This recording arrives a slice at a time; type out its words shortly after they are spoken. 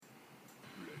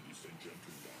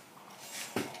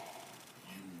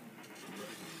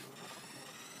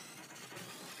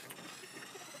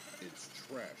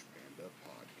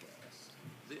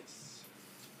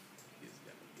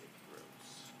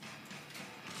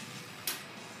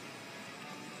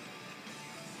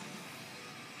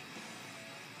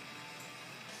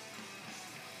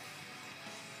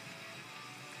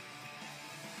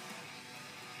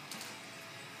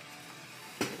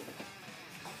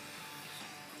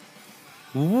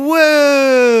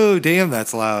Whoa! Damn,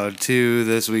 that's loud. To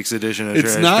this week's edition of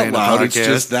It's Trash not Panda loud. Podcast. It's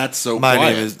just that's so my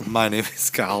quiet. My name is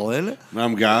Colin,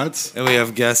 I'm Gots. and we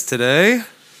have guests today.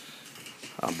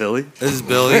 I'm Billy. This is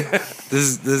Billy.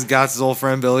 this is Gott's old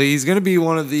friend Billy. He's gonna be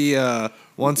one of the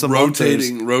once a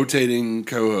rotating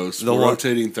co-hosts,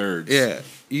 rotating thirds. Yeah.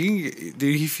 Dude,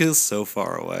 he feels so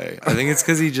far away. I think it's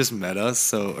because he just met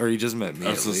us, or he just met me. I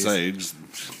was to say,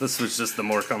 This was just the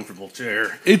more comfortable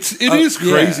chair. it is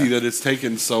crazy that it's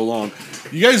taken so long.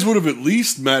 You guys would have at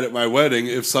least met at my wedding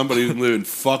if somebody lived in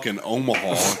fucking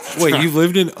Omaha. Wait, you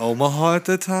lived in Omaha at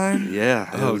the time? Yeah.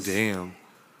 Oh, damn.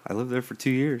 I lived there for 2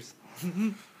 years.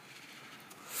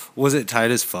 Was it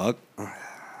tight as fuck?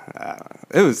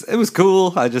 It was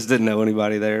cool. I just didn't know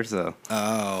anybody there, so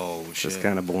Oh, shit. it's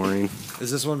kind of boring.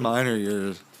 Is this one mine or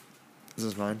yours? Is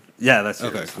this mine? Yeah, that's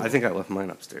Okay, yours. cool. I think I left mine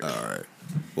upstairs. All right.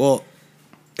 Well,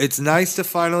 it's nice to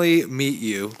finally meet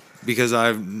you because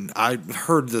I've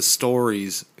heard the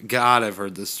stories. God, I've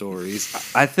heard the stories.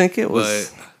 I think it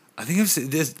was. But I think I've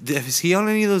seen this. Is he on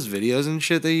any of those videos and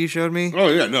shit that you showed me? Oh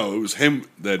yeah, no, it was him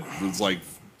that was like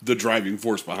the driving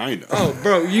force behind it. Oh,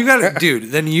 bro, you gotta,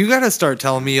 dude. Then you gotta start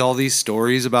telling me all these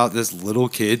stories about this little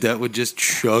kid that would just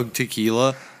chug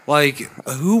tequila. Like,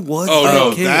 who was? Oh that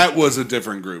no, kid? that was a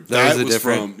different group. That was a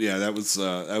different- that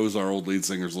was our old lead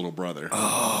singer's little brother.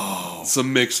 Oh,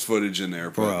 some mixed footage in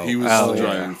there, but Bro. he was Oh, the yeah.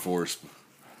 driving force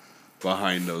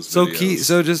behind those. So videos.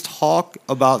 so just talk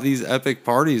about these epic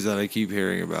parties that I keep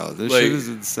hearing about. This Like- shit is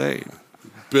insane.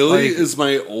 Billy like- is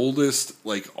my oldest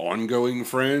ongoing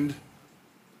friend,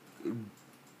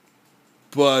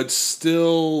 but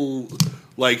still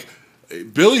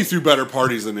Billy threw better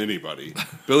parties than anybody.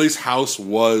 Billy's house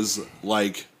was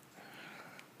like.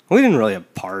 We didn't really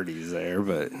have parties there,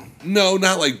 but No,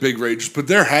 not like big rages, but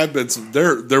there have been some.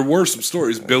 There were some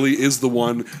stories. Billy is the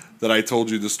one that I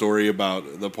told you the story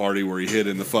about the party where he hid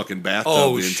in the fucking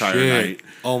bathtub the entire night.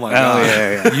 Oh my oh god.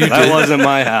 yeah, that wasn't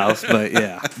my house, but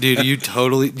yeah, Dude, you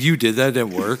did that and it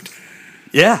worked?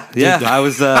 yeah. I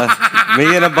was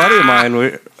me and a buddy of mine.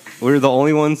 We were the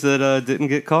only ones that didn't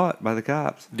get caught by the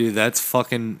cops. Dude, that's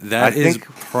fucking I is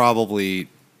think- probably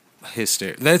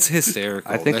hysterical. That's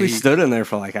hysterical. I think that we he- stood in there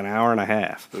for like an hour and a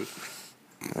half.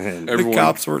 And The Everyone-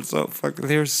 cops were so fucking.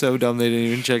 They were so dumb. They didn't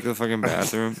even check the fucking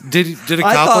bathroom. Did a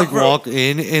I cop thought, like bro- walk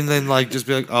in and then just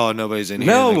be like, "Oh, nobody's in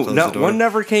here." and then close the door? one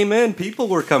never came in. People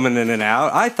were coming in and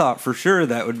out. I thought for sure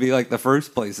that would be like the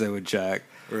first place they would check.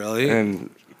 Really?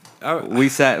 And we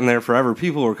sat in there forever.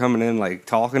 People were coming in like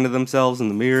talking to themselves in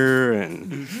the mirror,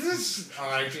 and All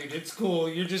right, dude. It's cool.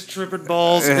 You're just tripping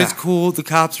balls. Yeah. It's cool. The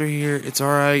cops are here. It's all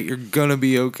right. You're gonna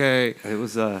be okay. it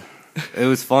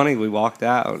was funny. We walked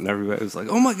out, and everybody was like,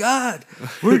 "Oh my god,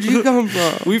 where'd you come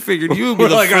from?" We figured you would be We're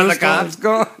the like, "Are the first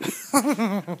cops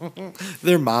one." gone?"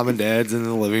 Their mom and dad's in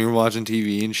the living room watching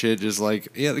TV and shit. Just like,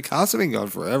 yeah, the cops have been gone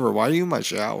forever. Why are you in my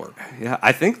shower? Yeah,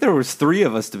 I think there was 3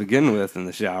 of us to begin with in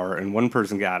the shower, and one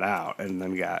person got out and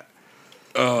then got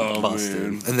busted.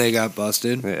 man. And they got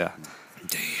busted. Yeah.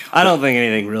 Damn. I don't think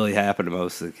anything really happened to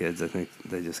most of the kids. I think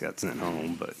they just got sent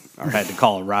home, or had to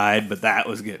call a ride. But that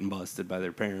was getting busted by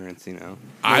their parents, you know.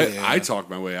 I talked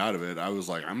my way out of it. I was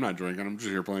like, I'm not drinking. I'm just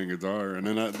here playing guitar, and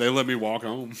then they let me walk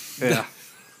home. Yeah.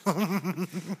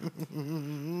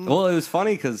 Well, it was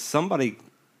funny because somebody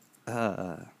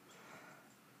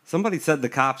said the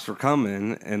cops were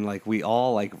coming, and we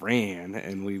all ran,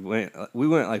 and we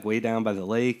went way down by the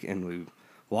lake, and we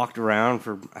walked around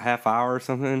for a half hour or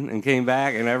something, and came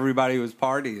back, and everybody was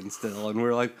partying still, and we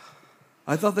were like,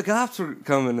 I thought the cops were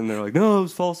coming, and they're like, no, it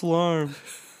was false alarm.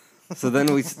 So then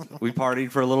we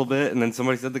partied for a little bit, and then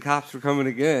somebody said the cops were coming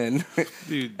again.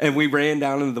 Dude. And we ran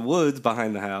down into the woods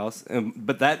behind the house.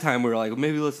 But that time we were like,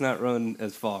 maybe let's not run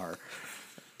as far.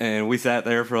 And we sat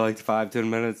there for 5-10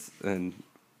 minutes and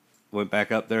went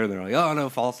back up there, and they're like, oh, no,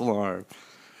 false alarm.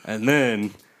 And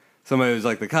then somebody was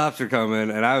like, the cops are coming,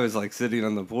 and I was sitting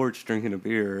on the porch drinking a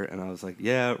beer, and I was like,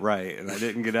 yeah, right. And I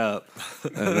didn't get up.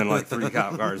 And then 3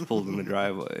 cop cars pulled in the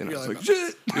driveway, and I was like,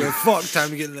 shit. You're like, fuck, time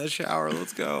to get in that shower.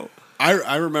 Let's go.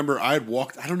 I remember I had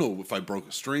walked. I don't know if I broke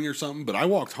a string or something, but I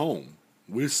walked home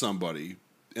with somebody,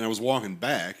 and I was walking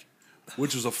back,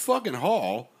 which was a fucking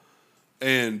haul.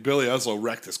 And Billy Uslow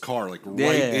wrecked his car right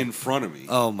in front of me.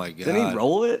 Oh my god. Didn't he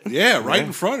roll it? Yeah, right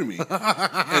in front of me. And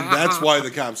that's why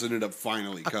the cops ended up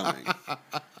finally coming.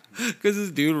 Because this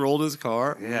dude rolled his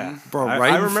car. Yeah. Bro, I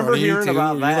right in remember front of you, hearing too,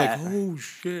 about where you're that. like, oh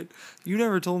shit. You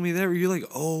never told me that. Where you're like,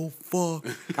 oh fuck.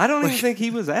 I don't even think he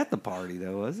was at the party,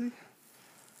 though, was he?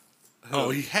 Oh,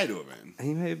 he had to have been.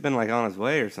 He may have been on his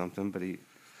way or something, but he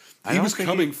I He don't was think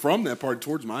coming from that part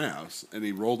towards my house, and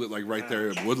he rolled it like right there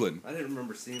at Woodland. I didn't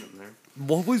remember seeing him there.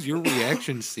 What was your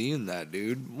reaction seeing that,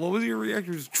 dude? What was your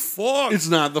reaction? Fuck. It's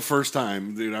not the first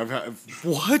time, dude. I've had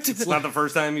What? It's not the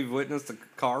first time you've witnessed a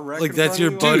car wreck. Like in that's front your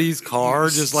of you? buddy's car,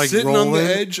 just like sitting rolling. on the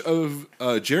edge of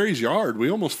Jerry's yard. We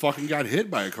almost fucking got hit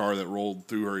by a car that rolled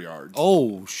through her yard.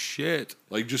 Oh shit,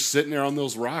 Like just sitting there on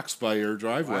those rocks by your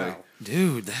driveway. Wow.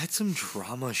 dude, that's some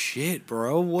drama shit,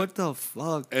 bro. What the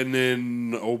fuck? And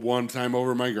then one time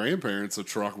over my grandparents, a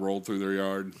truck rolled through their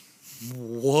yard.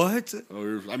 What?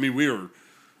 I mean, we were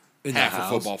In half the a house?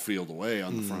 football field away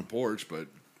on the front porch, but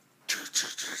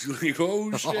like,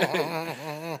 oh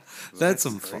shit! That's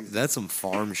some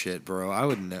farm shit, bro. I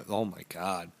would never. Oh my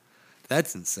god,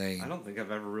 that's insane. I don't think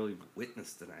I've ever really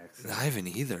witnessed an accident. I haven't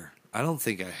either. I don't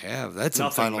think I have. That's some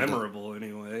Nothing final. memorable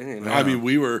anyway. You know? I mean,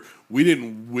 we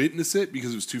didn't witness it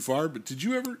because it was too far. But did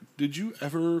you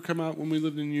ever come out when we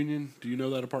lived in Union? Do you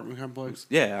know that apartment complex?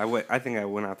 Yeah, I think I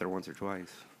went out there once or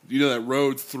twice. You know that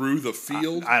road through the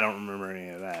field? I don't remember any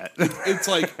of that. It's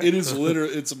like it is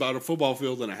literally. It's about a football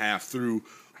field and a half through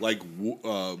like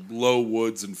low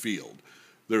woods and field.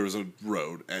 There was a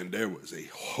road, and there was a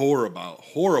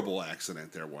horrible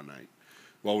accident there one night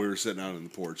while we were sitting out on the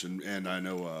porch. And I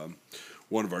know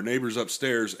one of our neighbors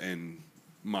upstairs and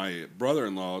my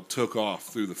brother-in-law took off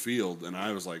through the field, and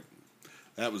I was like,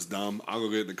 "That was dumb. I'll go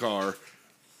get in the car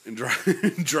and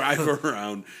drive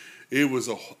around." It was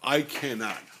I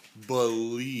cannot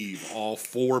believe all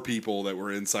 4 people that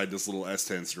were inside this little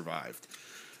S10 survived.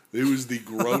 It was the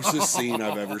grossest scene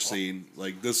I've ever seen.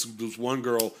 Like this one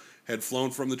girl had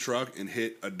flown from the truck and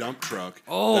hit a dump truck that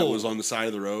Oh. was on the side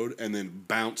of the road and then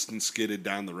bounced and skidded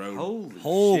down the road.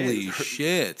 Holy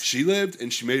shit! She lived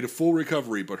and she made a full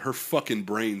recovery, but her fucking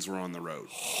brains were on the road.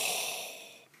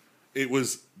 It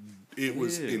was Ew.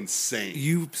 insane.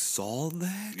 You saw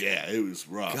that? Yeah, it was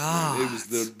rough. God.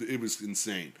 Man. It was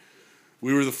insane.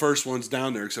 We were the first ones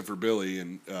down there, except for Billy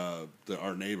and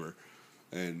our neighbor,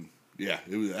 and yeah,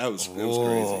 it was crazy.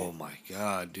 Oh my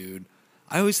god, dude!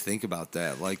 I always think about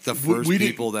that. Like the first we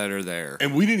didn't- people that are there.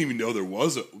 And we didn't even know there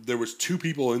was 2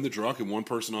 people in the truck and 1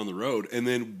 person on the road. And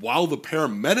then while the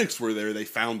paramedics were there, they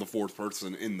found the 4th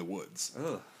person in the woods.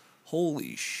 Ugh.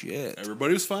 Holy shit!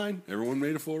 Everybody was fine. Everyone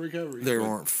made a full recovery. They But-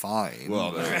 weren't fine.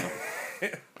 Well, no.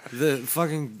 the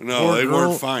fucking No, poor they girl,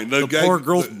 weren't fine. The, The guy- poor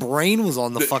girl's the- brain was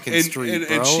on the fucking street,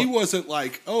 bro. And she wasn't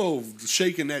like,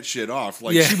 shaking that shit off.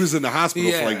 Like Yeah. she was in the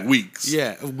hospital for like weeks.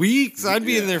 Yeah, weeks. I'd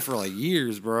be in Yeah. there for like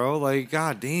years, bro. Like,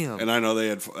 god damn. And I know they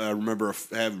had. I remember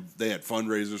they had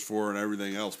fundraisers for her and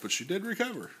everything else, but she did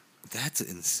recover. That's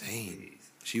insane.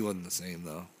 She wasn't the same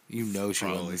though. You know she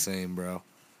wasn't Probably. the same, bro.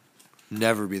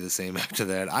 Never be the same after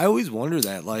that. I always wonder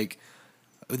that, like,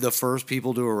 the first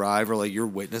people to arrive or like you're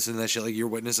witnessing that shit, like you're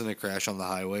witnessing a crash on the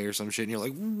highway or some shit, and you're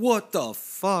like, what the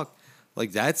fuck?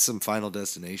 Like that's some Final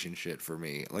Destination shit for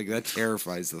me. Like that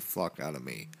terrifies the fuck out of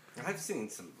me. I've seen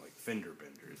some like fender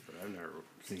benders, but I've never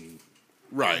seen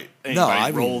Right. anybody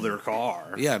I roll mean- their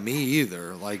car. Yeah, me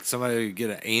either. Like somebody get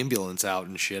an ambulance out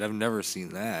and shit. I've never seen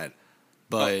that.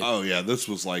 But Oh yeah, this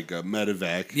was like a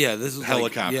medevac. yeah, this is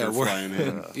helicopter like, yeah, we're- flying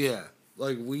in. Yeah,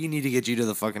 like we need to get you to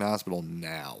the fucking hospital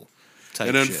now. Type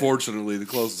And shit. unfortunately, the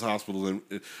closest hospital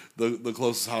the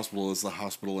closest hospital is the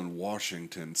hospital in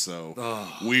Washington. So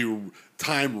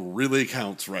time really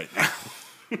counts right now.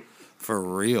 For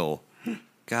real.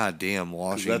 God damn,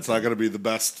 Washington. That's not going to be the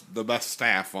best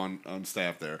staff on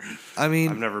staff there. I mean,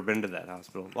 I've never been to that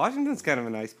hospital. Washington's kind of a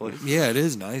nice place. yeah, it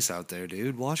is nice out there,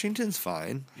 dude. Washington's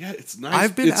fine. Yeah, it's nice.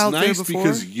 I've been it's out there nice before.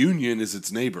 because Union is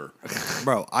its neighbor.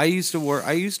 Bro, I used to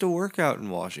work out in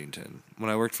Washington when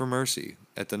I worked for Mercy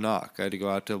at the Knock. I had to go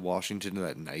out to Washington to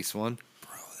that nice one.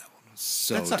 Bro, that one was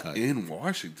so That's tight. not in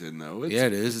Washington though. It's, Yeah,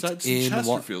 it is. It's in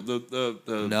Chesterfield. The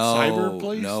No, cyber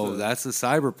place. no, that's the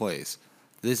cyber place.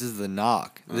 This is the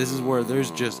Knock. This is where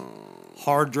there's just Oh.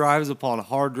 hard drives upon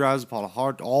hard drives upon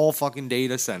all fucking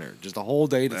data center. Just a whole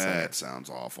data center. that sounds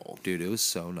awful. Dude, it was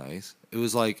so nice. It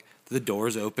was like the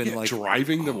doors open Yeah, like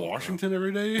driving to Washington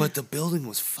every day. but the building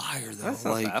was fire though. That's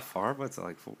not like that far, but it's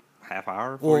like half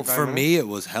hour. well, 45 for minutes. me it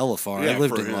was hella far. Yeah, I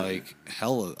lived for in him. like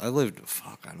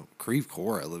Creve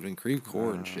Coeur. I lived in Creve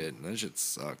Coeur and shit, and that shit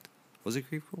sucked. Was it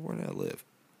Creve Coeur? Where did I live?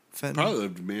 Fenton? probably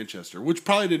lived in Manchester, which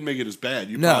probably didn't make it as bad.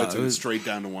 You No, probably it took it was- straight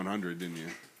down to 100, didn't you?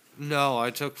 No, I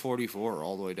took 44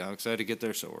 all the way down because I had to get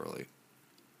there so early.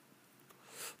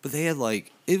 But they had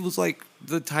like it was like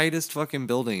the tightest fucking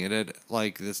building. It had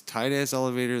like this tight ass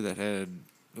elevator that had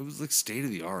it was like state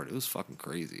of the art. It was fucking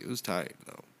crazy. It was tight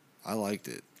though. I liked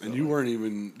it. And you weren't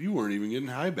even getting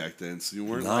high back then, so you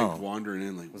weren't No. like wandering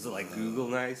in like. Was it like Google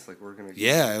nice? Like we're gonna.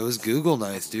 Yeah, it was Google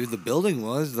nice, dude. The building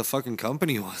was, the fucking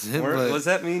company wasn't. But Was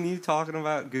that me and you talking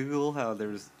about Google? How they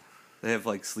have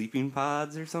like sleeping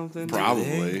pods or something?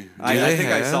 Probably. I think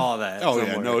I have? saw that. Oh yeah,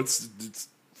 somewhere. no, it's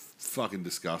fucking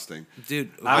disgusting. dude,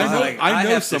 I was know- like, I I know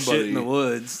have to shit somebody- in the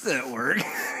woods at work.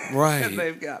 And right.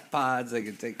 they've got pods they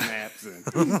can take naps in.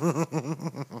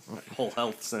 Like whole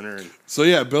health center. And, So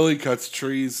yeah, Billy cuts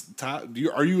trees.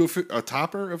 Are you a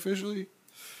topper officially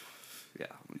yeah,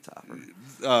 I'm a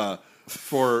topper.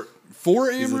 for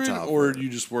He's a Ameren, topper. or do you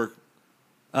just work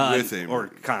with Ameren? Or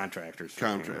contractors.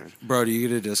 Contract. Bro, do you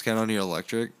get a discount on your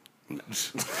electric?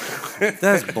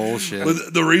 That's bullshit.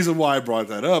 But the reason why I brought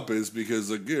that up is because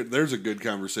there's a good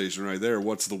conversation right there.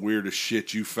 What's the weirdest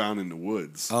shit you found in the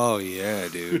woods? Oh yeah,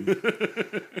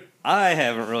 dude. I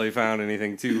haven't really found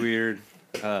anything too weird.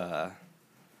 I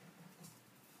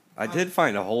did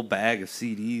find a whole bag of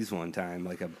CDs one time,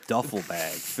 like a duffel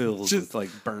bag filled with like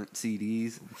burnt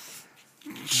CDs.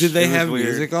 Did they It was have weird.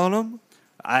 music on them?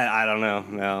 I don't know.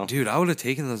 No. Dude, I would have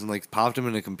taken those and like popped them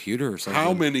in a computer or something.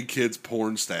 How many kids'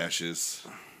 porn stashes?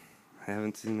 I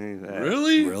haven't seen any of that.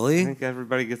 Really? I Really? think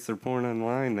everybody gets their porn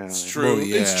online now. It's true. Well,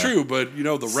 It's yeah. true, but you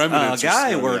know the A remnants.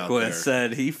 guy I are work out with there.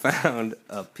 said he found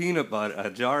a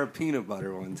jar of peanut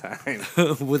butter one time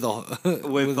with a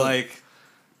with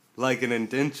like an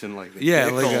indention, like a Yeah,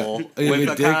 dick like a- hole like with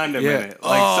a a dick- condom yeah. in it.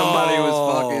 Like somebody was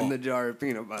Oh. fucking the jar of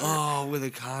peanut butter. oh, with a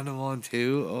condom on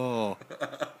too. Oh,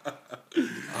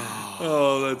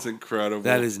 Oh, that's incredible.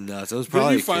 that is nuts. It was Did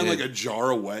probably you find kid. like a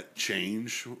jar of wet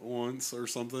change once or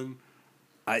something?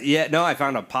 Yeah, no, I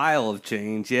found a pile of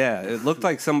change. Yeah, it looked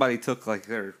like somebody took like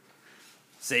their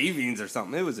savings or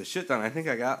something. It was a shit ton. I think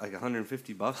I got like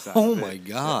 $150 out Oh of it. my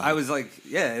God. I was like,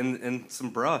 yeah, and some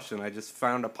brush, and I just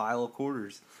found a pile of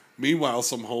quarters. Meanwhile,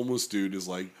 some homeless dude is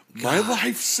like, "My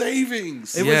life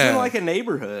savings." It was Yeah. in like a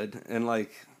neighborhood and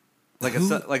like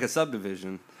a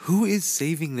subdivision. Who is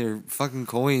saving their fucking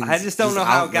coins? I just don't know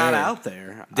how out it got there? out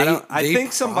there. They- I they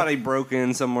think somebody broke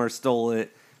in somewhere, stole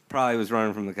it, probably was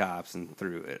running from the cops and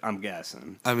threw it. I'm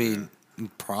guessing. I mean,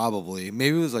 probably.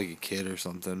 Maybe it was like a kid or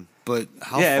something. But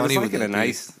how yeah, it funny was like would in a that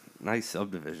be? nice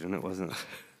subdivision. It wasn't.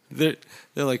 They're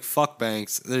like fuck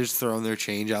banks. They're just throwing their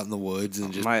change out in the woods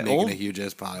and just My making old- a huge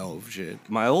ass pile of shit.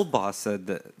 My old boss said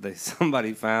that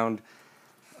somebody found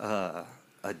a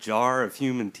jar of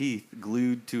human teeth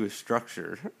glued to a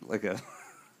structure, like a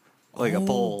Oh.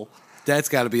 pole. That's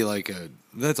got to be like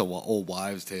that's a old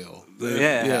wives' tale.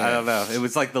 Yeah, I don't know. It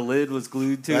was like the lid was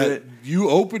glued to it, You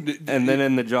opened it, and then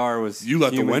in the jar was you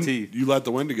let the human wind. teeth. You let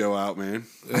the wind go out, man.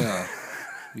 Yeah,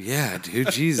 yeah,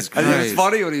 dude. Jesus I think it's Christ,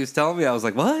 funny when he was telling me. I was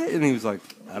like, "What?" And he was like,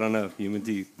 "I don't know, human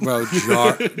teeth." bro.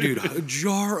 Dude, a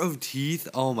jar of teeth.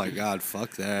 Oh my God,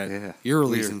 fuck that. Yeah, You're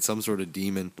releasing weird. some sort of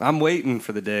demon, I'm waiting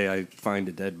for the day I find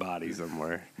a dead body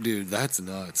somewhere. dude. That's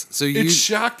nuts. So you It's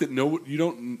shocked that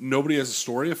nobody has a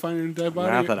story of finding a dead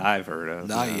body. Not that I've heard of.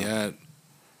 not no. yet.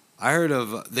 I heard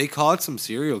of they caught some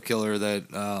serial killer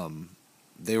that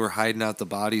they were hiding out the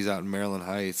bodies out in Maryland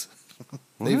Heights.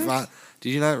 They What? found. Did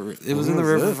you not? It was in the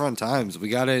When was this? Riverfront Times. We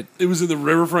got it. It was in the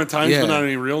Riverfront Times, Yeah. but not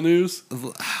any real news.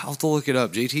 I'll have to look it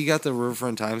up. JT got the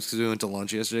Riverfront Times because we went to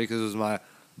lunch yesterday because it was my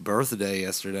birthday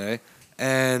yesterday,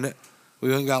 and we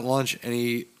went and got lunch. And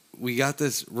we got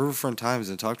this Riverfront Times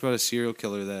and talked about a serial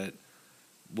killer that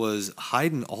was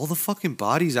hiding all the fucking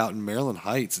bodies out in Maryland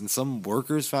Heights, and some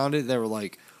workers found it that were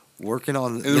like working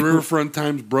on. And the Riverfront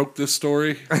Times broke this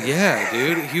story. Yeah,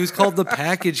 dude. He was called the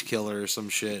Package Killer or some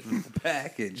shit.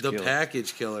 Package. The killer.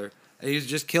 Package Killer. And he was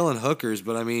just killing hookers,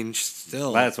 but I mean,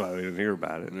 still. That's why we didn't hear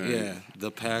about it. Yeah, the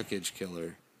Package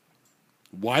Killer.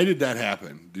 Why did that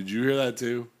happen? Did you hear that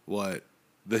too? What?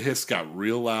 The hiss got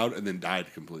real loud and then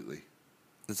died completely.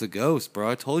 It's a ghost,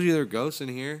 bro. I told you there are ghosts in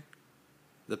here.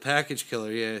 The Package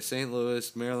Killer, yeah. St.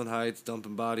 Louis, Maryland Heights,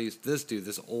 dumping bodies. This dude,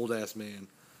 this old ass man.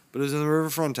 But it was in the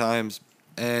Riverfront Times,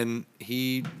 and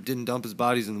he didn't dump his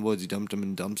bodies in the woods. He dumped them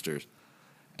in dumpsters.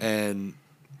 And,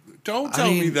 Don't I tell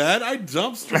me mean- that. I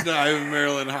dumpster dive in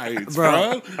Maryland Heights,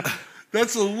 Bro. bro.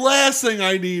 That's the last thing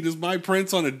I need is my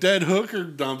prints on a dead hooker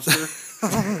dumpster.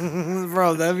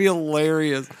 bro, that'd be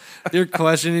hilarious. They're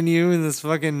questioning you in this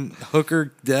fucking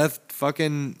hooker death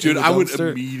fucking. Dude, in the I would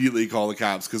dumpster. immediately call the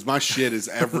cops because my shit is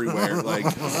everywhere. Like,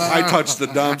 I touched the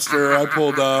dumpster, I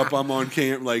pulled up, I'm on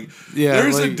camp. Like, Yeah,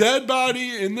 there's a like- dead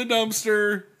body in the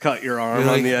dumpster. Cut your arm You're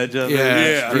on like- the edge of yeah,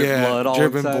 it. Yeah. Drip yeah, blood all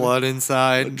dripping inside. blood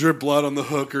inside. Drip blood on the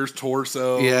hooker's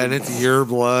torso. Yeah, and it's your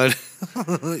blood.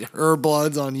 Her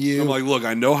blood's on you. I'm like, look,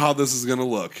 I know how this is going to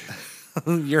look.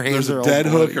 Your There's hands are a all dead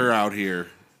bloody. hooker out here.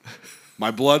 My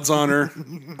blood's on her.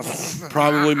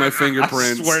 Probably my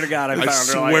fingerprints. I swear to God, I found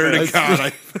her like swear to this. God, I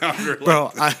found her.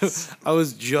 Bro, I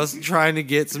was just trying to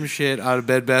get some shit out of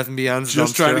Bed Bath & Beyond's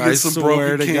Just dumpster. trying to I get some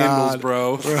swear broken to candles, God.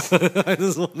 bro. I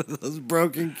just wanted those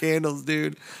broken candles,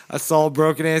 dude. I saw a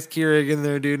broken ass Keurig in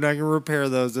there, dude, and I can repair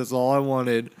those. That's all I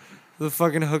wanted. The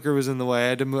fucking hooker was in the way. I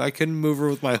had to move. I couldn't move her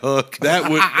with my hook. That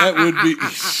would be.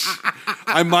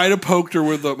 I might have poked her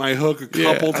with my hook a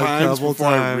couple times before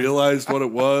I realized what it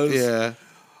was. Yeah.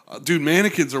 Dude,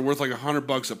 mannequins are worth like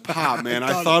 $100 a pop, man.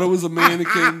 I thought it was a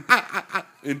mannequin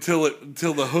until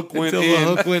the hook went in. Until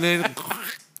the hook went in.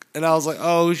 And I was like,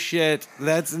 oh shit,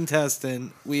 that's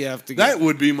intestine. We have to get That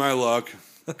would be my luck.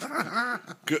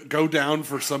 Go down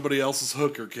for somebody else's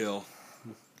hooker kill.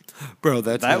 Bro,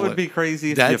 that's That would be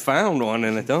crazy if you found one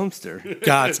in a dumpster.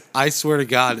 God, I swear to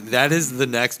God, that is the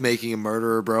next Making a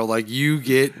Murderer, bro. Like, you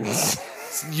get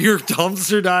your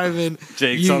dumpster diving.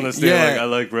 Jake's on the stand like, I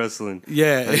like wrestling.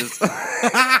 Yeah.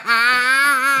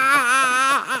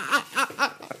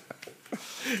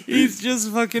 He's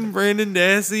just fucking Brandon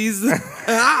Dassey's.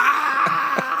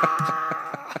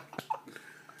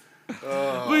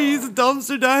 But he's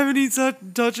dumpster diving. He's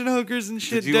touching hookers and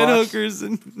shit, dead hookers.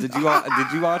 And Did you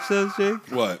watch those,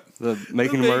 Jake? What? The Making a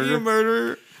Making a Murderer?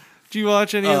 Murderer. Did you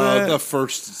watch any of that? The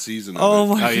first season of Oh it.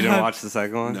 my god! Oh, you didn't watch the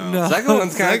second one? No. No. Second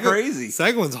one's kind of Second- crazy.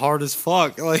 Second one's hard as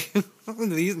fuck. Like,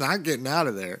 he's not getting out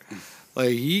of there.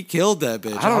 Like, he killed that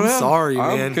bitch. I don't I'm know. sorry,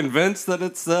 I'm man. convinced that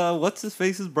it's what's his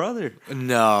face's brother.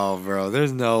 No, bro.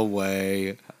 There's no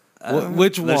way.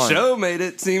 Which one? The show made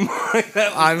it seem like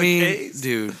that was I the mean, case.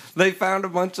 dude. They found a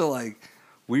bunch of like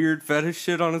weird fetish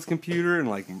shit on his computer and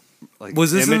like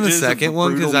Was this in the images of second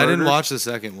one? Because brutal I didn't murder. watch the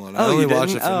second one. I Oh, only you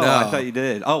watched didn't? it. Oh, No, I thought you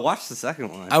did. Oh, watch the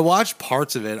second one. I watched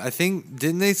parts of it. I think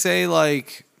didn't they say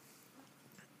like?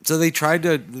 So they tried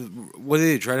to. What did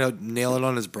they try to nail it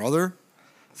on his brother?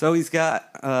 So he's got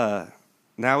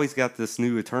now he's got this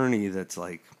new attorney that's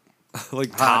like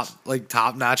like Hot.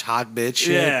 top notch hot bitch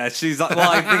shit. yeah, she's like, well,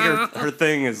 I think her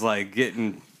thing is like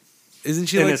getting Isn't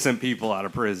she like? innocent people out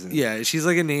of prison. Yeah, she's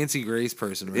like a Nancy Grace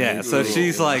person, right? Yeah, so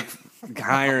she's like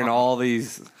hiring all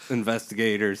these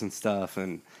investigators and stuff,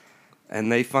 and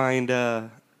they find,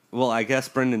 well, I guess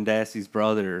Brendan Dassey's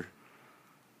brother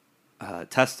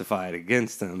testified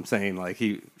against him, saying like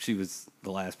she was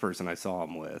the last person I saw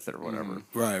him with, or whatever.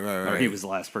 Right. Or he was the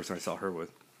last person I saw her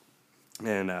with,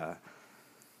 and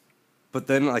but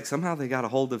then like somehow they got a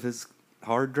hold of his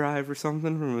hard drive or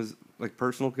something from his like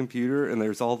personal computer, and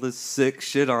there's all this sick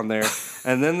shit on there.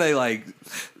 And then they like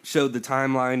showed the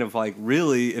timeline of like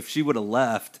really if she would have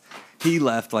left, he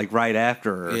left like right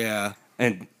after her. Yeah,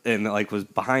 And like was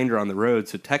behind her on the road,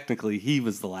 so technically he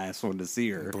was the last one to see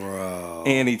her. bro.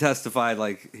 And he testified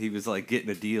like he was like getting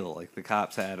a deal. Like the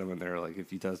cops had him, and they're like,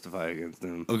 if you testify against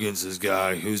him, Against this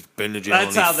guy who's been to jail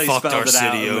that's and how he they fucked spelled our it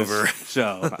out city in over. this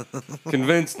show.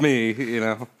 Convinced me, you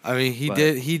know. I mean, he But-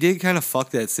 did kind of fuck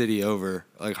that city over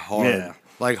like hard, Yeah.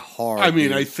 like hard. I mean,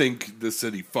 dude. I think the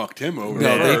city fucked him over.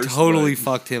 no, they first, totally but-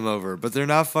 fucked him over, but they're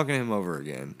not fucking him over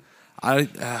again. I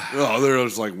Oh, they're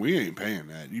just like, we ain't paying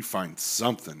that. You find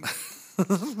something.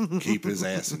 Keep his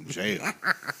ass in jail.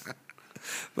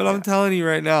 But I'm telling you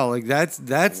right now, like that's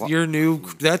our new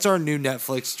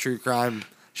Netflix true crime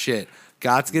shit.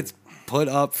 Gotts gets put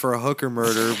up for a hooker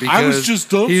murder because I was just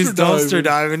dumpster he was dumpster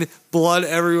diving. diving, blood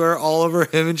everywhere, all over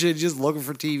him and shit, just looking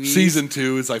for TV. Season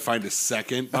 2 is I find a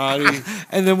second body.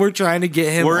 and then we're trying to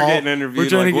get him. We're all, getting We're interviewed.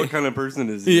 trying Like, to what get, kind of person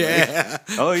is he? yeah.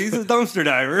 Oh, he's a dumpster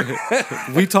diver.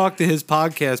 We talked to his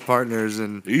podcast partners,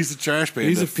 and He's a trash panda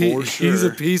he's a for sure. he's a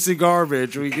piece of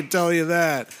garbage. We can tell you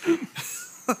that.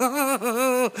 and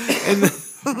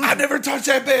I never touched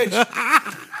that bitch.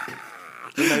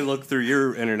 Then they look through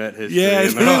your internet history. yeah, and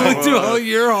they they're like, look through all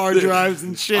your hard drives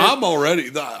and shit. I'm already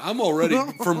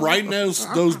from writing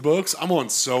those books. I'm on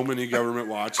so many government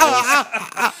watch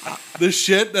lists. The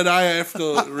shit that I have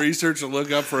to research and look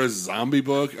up for a zombie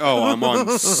book. Oh, I'm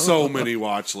on so many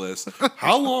watch lists.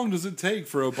 How long does it take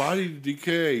for a body to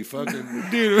decay? Fucking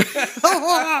Dude.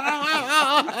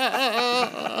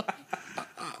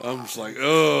 I'm just like,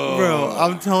 oh, Bro,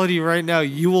 I'm telling you right now,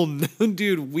 you will,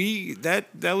 dude. That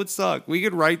would suck. We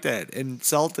could write that and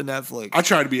sell it to Netflix. I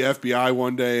tried to be FBI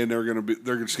one day, and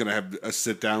they're just gonna have a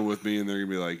sit down with me, and they're gonna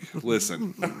be like,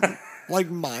 listen, Like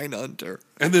Mindhunter.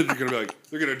 and then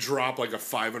they're gonna drop like a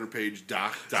 500-page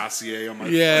dossier on my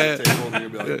Yeah. table, and they're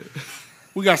gonna be like,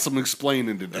 we got some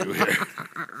explaining to do here.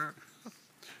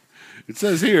 It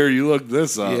says here you look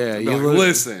this up. Yeah, They're you like, look-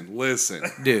 listen.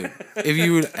 Dude, if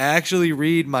you would actually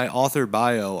read my author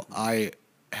bio, I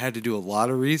had to do a lot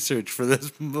of research for this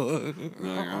book.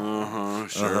 Like,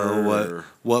 sure.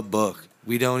 What book?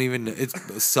 We don't even.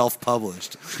 It's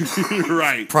self-published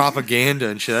Right. propaganda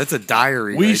and shit. That's a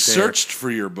diary. We right there. searched for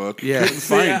your book. Yeah, Couldn't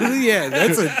find it. yeah,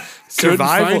 that's a Couldn't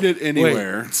survival. find it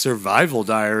anywhere. Wait, survival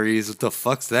diaries. What the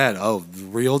fuck's that? Oh,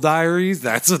 real diaries.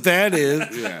 That's what that is.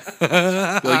 Yeah.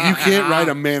 Like, you can't write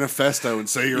a manifesto and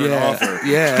say you're an author.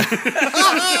 Yeah.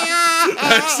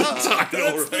 That's the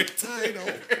title, right?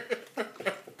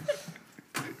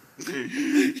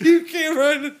 You can't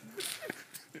write it.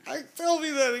 Tell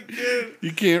me that again.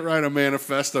 You can't write a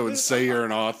manifesto and say you're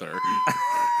an author.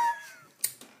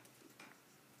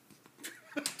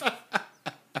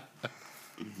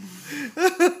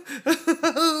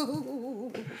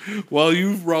 While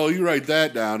you write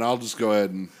that down, I'll just go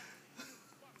ahead and.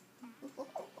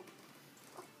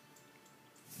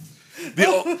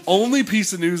 The only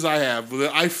piece of news I have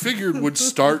that I figured would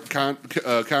start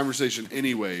conversation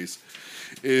anyways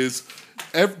is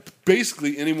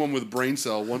basically anyone with a brain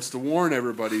cell wants to warn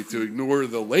everybody to ignore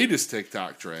the latest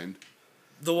TikTok trend.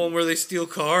 The one where they steal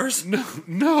cars?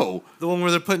 No. The one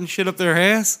where they're putting shit up their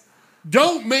ass?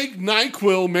 Don't make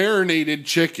NyQuil marinated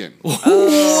chicken.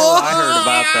 Oh, I heard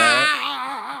about that.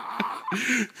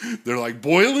 They're like,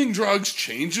 boiling drugs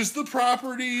changes the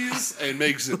properties and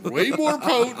makes it way more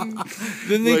potent.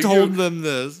 Then they Like, told them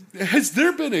this. Has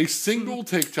there been a single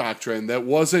TikTok trend that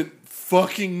wasn't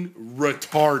fucking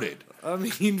retarded? I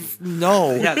mean,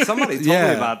 no. Yeah, somebody told Yeah.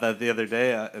 me about that the other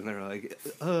day, and they were like,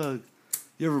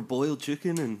 you ever boil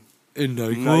chicken and And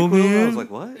NyQuil? NyQuil, I was like,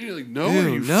 what? And you're like, no, Ew, are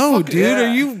you no, fucking- dude, Yeah.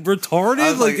 are you retarded?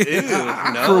 I was like, ew,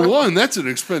 no. For one, that's an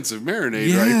expensive marinade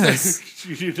Yes. right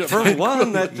there. You need to For find-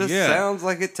 one, that just Yeah. sounds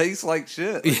like it tastes like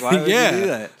shit. Like, why would yeah. you do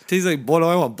that? He's like, boy, do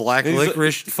I want black He's like-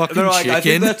 licorice fucking They're like, chicken? I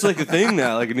think that's like a thing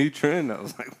now, like a new trend. I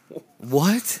was like,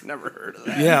 what? never heard of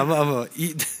that. Yeah, I'm gonna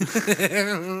eat.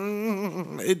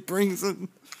 It brings it.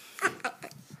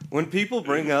 When people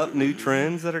bring up new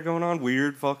trends that are going on,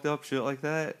 weird, fucked up shit like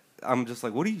that, I'm just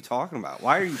like, what are you talking about?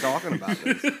 Why are you talking about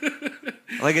this?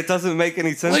 Like, it doesn't make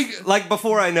any sense. Like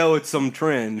before I know it's some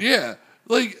trend. Yeah,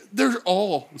 like they're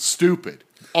all stupid.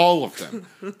 All of them.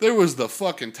 There was the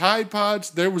fucking Tide Pods.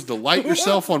 There was the light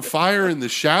yourself on fire in the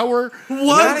shower.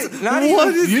 What? Not what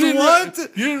even- is You didn't, what?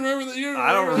 You didn't remember that? You didn't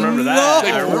I don't remember remember that.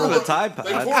 They I remember pour- the Tide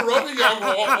They Pod. pour rubbing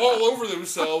alcohol all over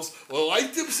themselves,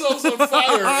 light themselves on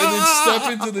fire, and then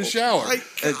step into the shower.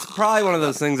 It's probably one of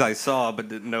those things I saw but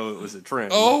didn't know it was a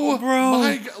trend. Oh, Bro,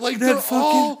 my God. Like, that they're fucking-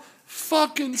 all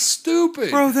fucking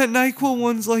stupid. Bro, that NyQuil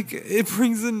one's like, it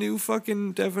brings a new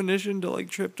fucking definition to like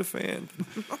tryptophan.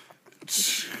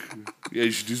 Yeah,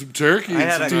 you should do some turkey. I and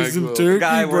had some a- Do some NyQuil. turkey. The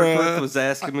guy I worked bruh. with was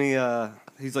asking me,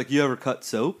 he's like, you ever cut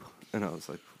soap? And I was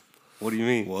like, what do you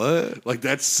mean? What? Like,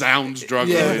 that sounds drug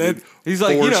Yeah, related. that- He's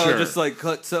like, for you know, sure. just like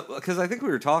cut soap. Because I think we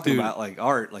were talking Dude. about like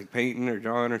art, like painting or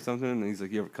drawing or something. And he's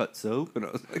like, you ever cut soap? And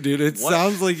I was like, Dude, it What?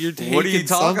 sounds like you're taking What are you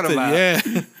talking something. about? Yeah.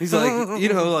 he's like,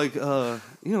 you know, like,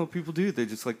 you know, people do. They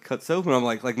just like cut soap. And I'm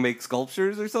like make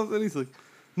sculptures or something. He's like,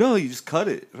 no, you just cut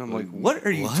it. And I'm like, what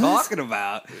are you What? talking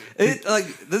about? It like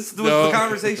this was No. the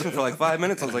conversation for like 5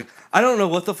 minutes. I was like, I don't know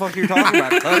what the fuck you're talking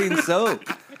about. Cutting soap.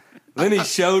 Then he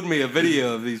showed me a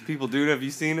video of these people doing it. Have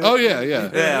you seen it? Oh, yeah, yeah.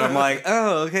 Yeah, and I'm like,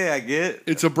 oh, okay, I get.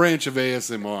 It's a branch of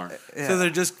ASMR. Yeah. So they're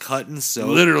just cutting soap.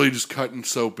 Literally just cutting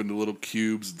soap into little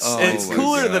cubes. And Oh, It's my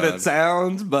cooler than God. it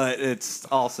sounds, but it's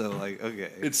also like,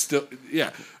 okay. It's still,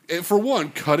 yeah. And for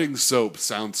one, cutting soap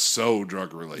sounds so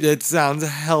drug related. It sounds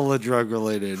hella drug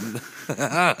related.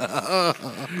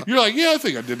 You're like, yeah, I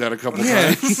think I did that a couple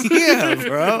yeah, times. yeah,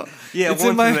 bro. Yeah, It's in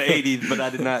once my- in the 80s, but I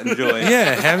did not enjoy it.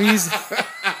 Yeah,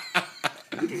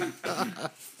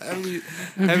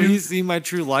 have you seen my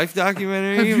True Life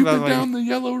documentary? Have you about been my- down the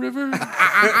Yellow River?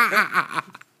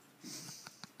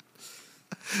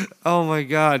 Oh my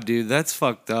god, dude, that's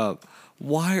fucked up.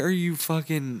 Why are you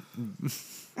fucking?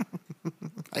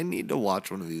 I need to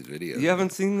watch one of these videos. You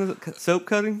haven't seen the soap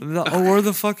cutting? No, or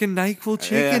the fucking NyQuil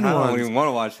chicken I don't ones. even want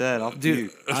to watch that. I'll Dude,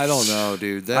 puke. I don't know,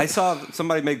 dude. That, I saw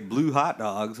somebody make blue hot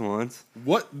dogs once.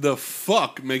 What the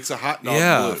fuck makes a hot dog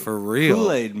yeah, blue? for real.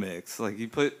 Kool-Aid mix. Like you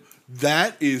put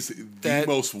That is the That-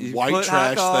 most you white put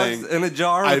trash hot dogs thing. in a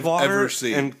jar I've of water ever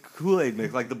seen. and Kool-Aid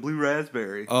mix, like the blue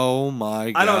raspberry. Oh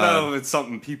my god. I don't know if it's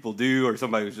something people do or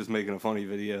somebody was just making a funny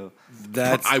video.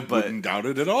 That's I wouldn't doubt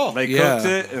it at all. They Yeah. cooked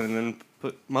it and then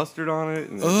put mustard on it.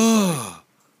 And then ugh.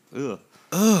 ugh.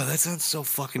 Ugh, that sounds so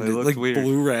fucking They good. look Like weird.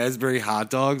 blue raspberry hot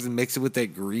dogs and mix it with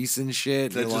that grease and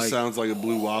shit. That You're just like, sounds like a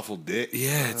blue waffle dick.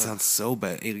 yeah, it sounds so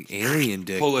bad. Alien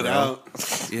dick. Pull it bro. out.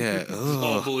 Yeah. All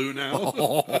Ugh. blue now.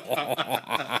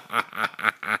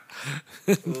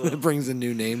 That brings a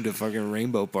new name to fucking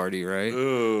Rainbow Party, right?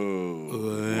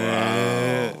 Oh.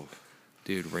 Wow.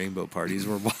 Dude, Rainbow Parties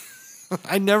were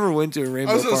I never went to a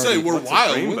rainbow I was gonna party. say we're What's a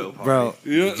wild, rainbow party? Bro,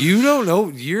 Yeah. you don't know.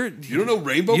 You don't know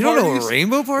rainbow You don't know parties? what a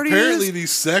rainbow party Apparently, is?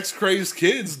 these sex crazed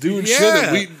kids doing Yeah. shit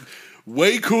that we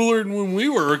way cooler than when we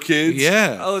were kids.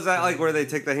 Yeah. Oh, is that like where they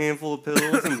take the handful of pills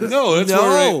and just No, that's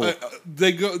No. where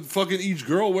they go. Fucking each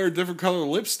girl wear a different color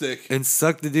lipstick. And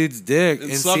suck the dude's dick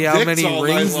and suck see how dicks many all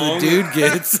night rings the long. dude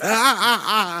gets.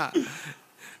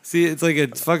 See, it's like a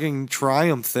fucking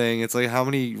triumph thing. It's like how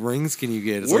many rings can you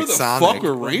get? It's Where like the Sonic. fuck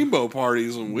were rainbow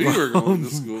parties when we were going to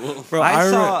school? Bro, I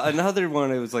re- saw another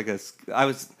one. It was like I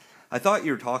thought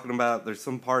you were talking about. There's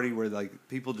some party where like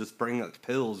people just bring like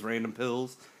pills, random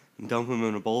pills, and dump them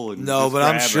in a bowl. And No, just but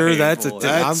I'm grab sure that's a handful of thing.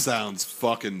 it. That I'm- sounds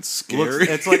fucking Looks- scary.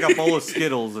 it's like a bowl of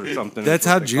Skittles or something. That's is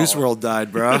what how they Juice call it. World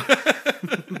died, bro.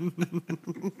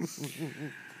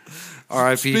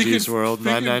 R.I.P. Speaking- Juice World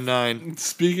speaking- 999.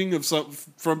 Speaking of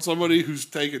from somebody who's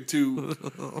taken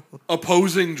to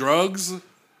opposing drugs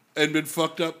and been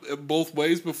fucked up both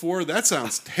ways before, that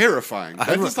sounds terrifying.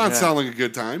 That does not yeah. sound like a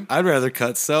good time. I'd rather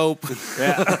cut soap.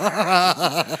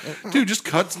 Yeah, Dude, just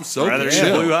cut some soap rather and eat a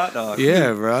chill. blue hot dog.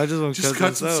 Yeah, bro. I just want to Just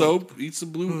cut some soap, eat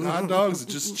some blue hot dogs, and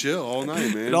just chill all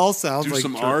night, man. It all sounds Do like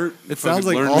some dr- art. it sounds fucking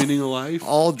like learn all- meaning of life.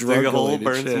 All drug Dig a hole, related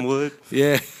burn shit. some wood.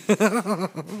 Yeah.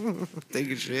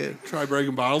 Take a shit. Try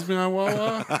breaking bottles behind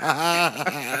Wawa.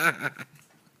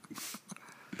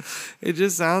 It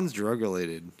just sounds drug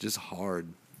related. Just hard.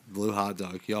 Blue hot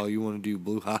dog. Y'all, you want to do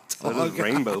blue hot So dog? does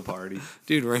rainbow party.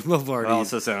 Dude, rainbow It party.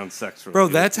 also sounds sex related. Bro,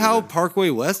 that's how too. Parkway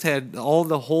West had the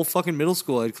whole fucking middle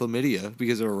school had chlamydia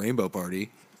because of a rainbow party.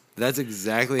 That's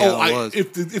exactly how it was.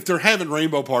 If they're having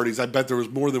rainbow parties, I bet there was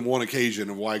more than one occasion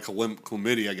of why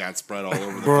chlamydia got spread all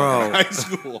over the Bro. fucking high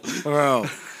school. Bro,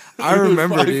 I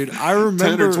remember, Like dude. I 10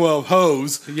 remember. or 12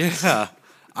 hoes. Yeah.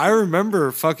 I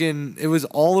remember fucking, it was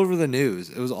all over the news.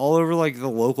 It was all over like the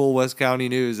local West County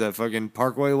news that fucking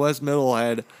Parkway West Middle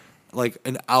had like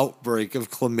an outbreak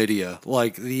of chlamydia.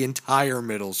 Like the entire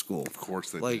middle school. Of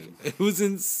course they Like did. it was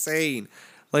insane.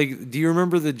 Like, do you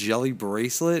remember the jelly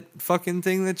bracelet fucking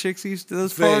thing that chicks used to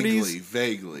those parties?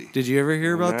 Vaguely. Did you ever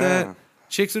hear about Nah. that?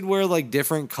 Chicks would wear like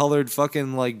different colored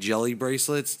fucking like jelly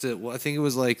bracelets to. Well, I think it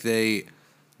was like they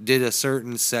did a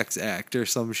certain sex act or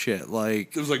some shit.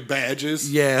 Like, It was like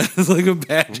badges. yeah, it's like a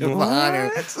badge of What? honor,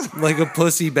 like a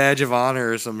pussy badge of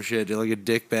honor or some shit, like a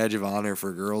dick badge of honor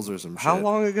for girls or some shit. How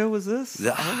long ago was this?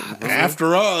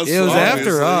 After us. It was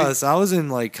after obviously. us. I was in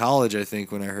like college, I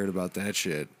think, when I heard about that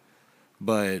shit.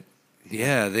 But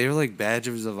yeah, they were like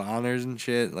badges of honors and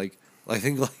shit. Like I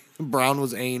think like Brown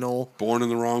was anal. Born in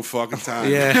the wrong fucking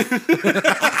time. Yeah,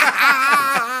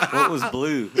 What was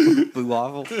blue? Blue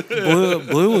waffle?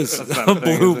 blue was not a a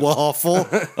thing, blue is it? waffle.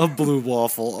 A blue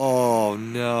waffle. Oh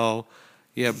no.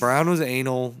 Yeah, brown was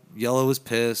anal. Yellow was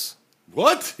piss.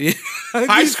 What? Yeah,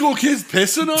 High school kids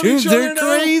pissing on dude, each other they're now?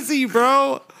 crazy,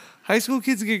 bro. High school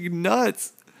kids get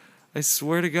nuts. I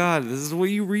swear to God, this is what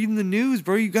you read in the news,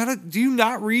 bro. You gotta. Do you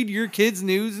not read your kids'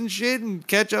 news and shit and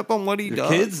catch up on what he does?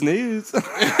 Kids news.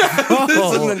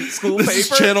 Oh, in the school This is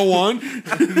paper. Channel 1.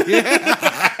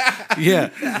 yeah,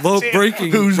 low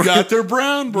breaking. Who's got their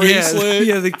brown bracelet?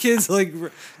 Yeah, the kids like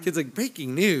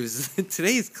breaking news.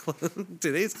 today's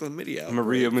chlamydia.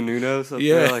 Maria Menounos. Up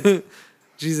Yeah. There, like,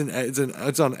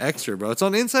 It's on Extra, bro. It's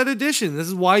on Inside Edition. This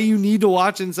is why you need to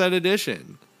watch Inside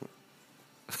Edition.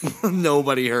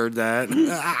 Nobody heard that.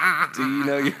 do you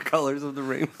know your colors of the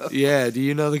rainbow? Yeah, do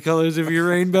you know the colors of your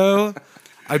rainbow?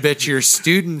 I bet your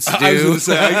students do. I was going to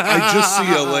say, I just see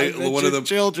I bet one of your them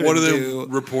children one of them do.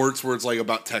 reports where it's like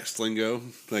about text lingo.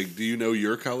 Like, do you know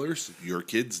your colors? Your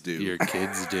kids do. Your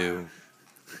kids do.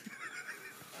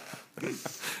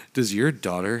 Does your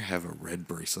daughter have a red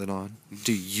bracelet on?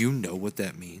 Do you know what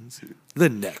that means? The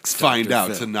next Find Dr.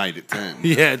 out Phil. tonight at 10.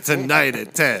 Yeah, tonight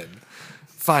at 10.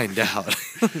 Find out.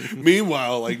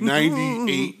 Meanwhile, like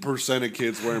 98% of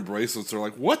kids wearing bracelets are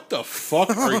like, what the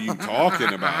fuck are you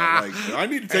talking about? Like, I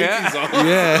need to take these off.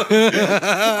 Yeah.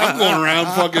 I'm going around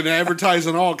fucking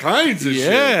advertising all kinds of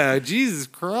shit. Yeah, Jesus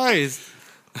Christ.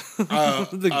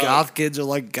 The goth kids are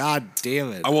like, God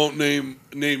damn it. I won't name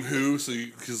who, so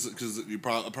because you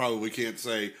probably can't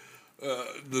say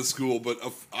the school, but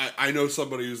I know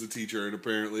somebody who's a teacher, and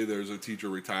apparently there's a teacher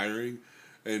retiring,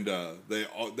 and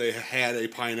they had a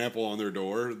pineapple on their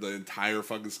door the entire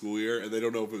fucking school year, and they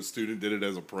don't know if a student did it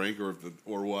as a prank or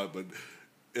what, but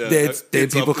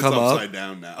Did people come up? upside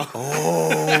down now.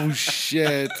 Oh,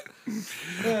 shit.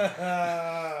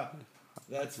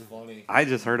 That's funny. I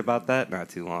just heard about that not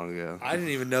too long ago. I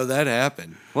didn't even know that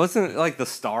happened. Wasn't like the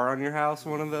star on your house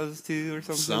one of those two or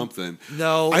something? Something.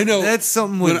 No, I know. that's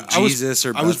something When with Jesus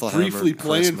or I was Bethlehem briefly or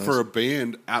playing Christmas. for a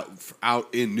band out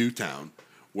in Newtown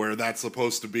where that's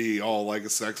supposed to be all like a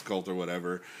sex cult or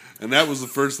whatever. And that was the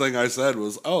first thing I said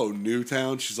was, "Oh,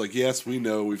 Newtown." She's like, "Yes, we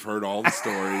know. We've heard all the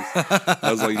stories."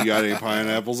 I was like, "You got any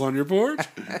pineapples on your porch?"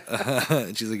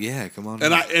 And she's like, "Yeah, come on."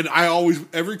 And I always,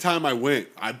 every time I went,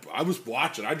 I was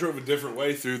watching. I drove a different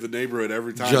way through the neighborhood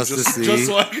every time, Just to see. just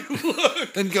so I could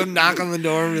look. and go knock on the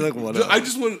door and be like, "What?" I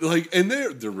just want like, and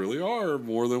there really are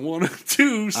more than one or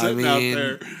two sitting out mean,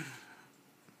 there.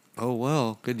 Oh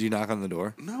well, could you knock on the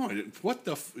door? No, I didn't. What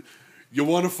the? You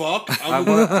want to fuck? I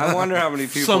wonder how many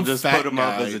people Some just fat put them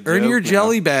up guy. as a joke. Earn your now.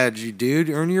 jelly badge, you dude.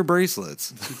 Earn your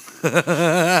bracelets.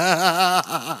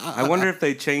 I wonder if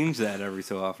they change that every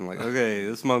so often. Like, okay,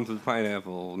 this month was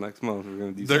pineapple. Next month we're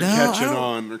gonna do. They're something. catching I don't-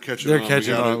 on. They're catching They're on.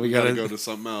 catching on. We We gotta gotta- go to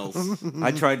something else.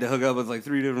 I tried to hook up with like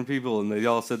 3 different people, and they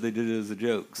all said they did it as a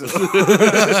joke. So.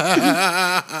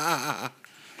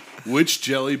 Which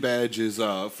jelly badge is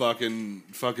fucking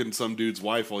some dude's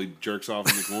wife while he jerks off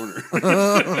in the corner?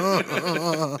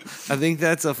 I think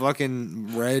that's a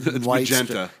fucking red and white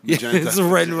magenta. Yeah, Magenta. it's a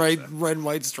red and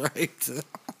white striped.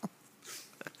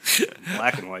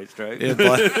 Black and white stripe.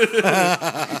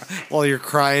 Yeah, while you're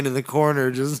crying in the corner,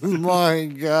 just my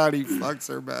God, he fucks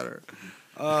her better.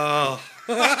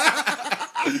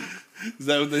 Is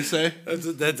that what they say?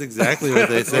 That's exactly what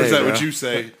they say. Or is that bro. what you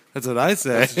say? That's what I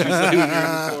say. You say when you're in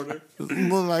the corner?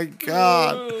 Oh my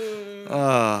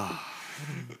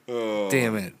God.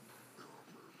 Damn it.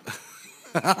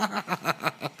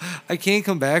 I can't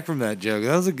come back from that joke.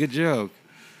 That was a good joke.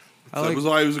 That was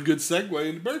why it was a good segue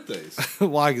into birthdays.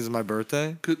 Why? Because it's my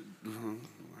birthday? You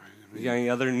got any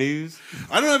other news?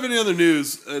 I don't have any other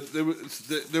news.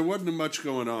 There wasn't much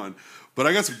going on, but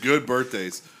I got some good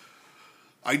birthdays.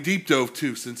 I deep dove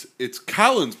too since it's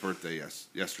Colin's birthday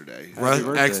yesterday. Happy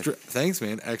birthday. Extra. Thanks,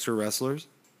 man. Extra wrestlers.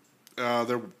 I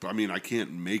mean, I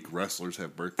can't make wrestlers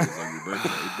have birthdays on your birthday,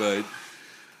 but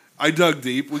I dug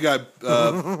deep. We got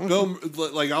Bill.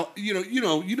 Like, you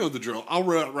know the drill. I'll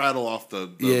rattle off the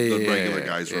regular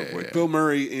guys real quick. yeah. Bill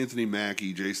Murray, Anthony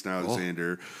Mackie, Jason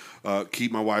Alexander.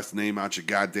 Keep my wife's name out your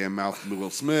goddamn mouth. Will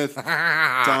Smith,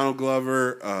 Donald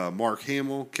Glover, Mark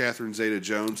Hamill, Catherine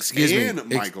Zeta-Jones, Excuse me. and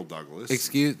Michael Douglas.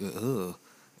 Excuse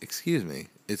me.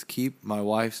 It's keep my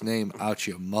wife's name out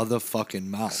your motherfucking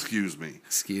mouth. Excuse me.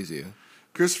 Excuse you.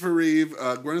 Christopher Reeve,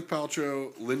 Gwyneth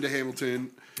Paltrow, Linda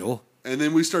Hamilton. Oh. And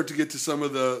then we start to get to some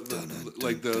of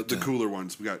the cooler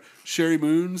ones. We got Sherry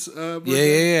Moon's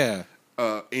birthday.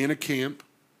 Yeah. Anna Camp.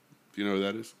 Do you know who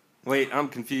that is? Wait, I'm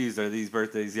confused. Are these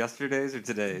birthdays yesterday's or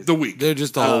today's? The week. They're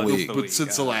just the whole just week. the But week.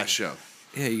 since the last show.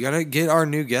 Yeah, you gotta get our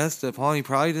new guest. Paul, he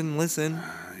probably didn't listen.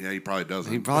 Yeah, he probably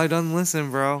doesn't. He probably doesn't listen,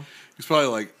 bro. He's probably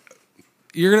like,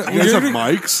 You're gonna, you guys you're have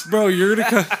gonna mics? bro. You're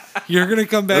gonna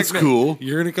come back. That's cool.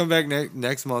 You're gonna come back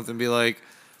next month and be like,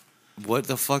 "What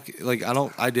the fuck?" Like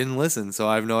I didn't listen, so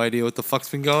I have no idea what the fuck's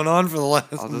been going on for the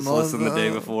last. I'll just month. listen the day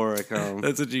before I come.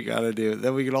 That's what you gotta do.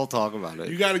 Then we can all talk about it.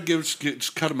 You got to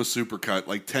just cut him a super cut,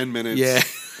 like 10 minutes. Yeah.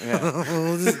 Yeah.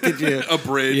 We'll just get you. A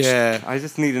bridge. Yeah. I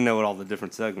just need to know what all the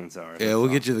different segments are. Yeah, we'll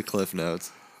get you the cliff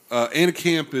notes. Anna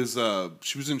Camp is,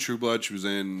 she was in True Blood. She was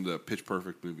in the Pitch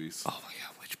Perfect movies. Oh my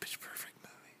God, which Pitch Perfect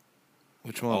movie?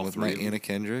 Which one? All With three my of them. Anna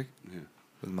Kendrick? Yeah.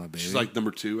 With my baby? She's like number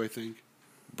 2, I think.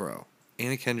 Bro,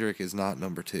 Anna Kendrick is not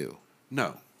number 2.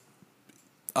 No.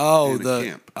 Oh, Anna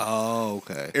Camp. Oh,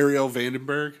 okay. Ariel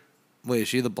Vandenberg. Wait, is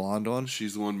she the blonde one?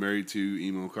 She's the one married to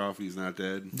Emo Coffee's Not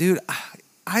Dead. Dude,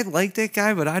 I like that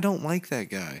guy, but I don't like that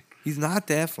guy. He's not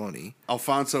that funny.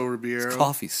 Alfonso Ribeiro.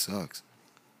 Coffee sucks.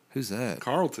 Who's that?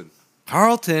 Carlton.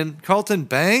 Carlton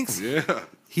Banks? Yeah.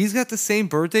 He's got the same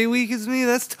birthday week as me?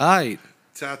 That's tight.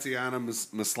 Tatiana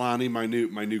Maslany, my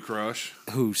new crush.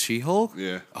 Who, She-Hulk?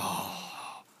 Yeah. I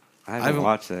haven't- haven't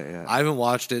watched that yet. I haven't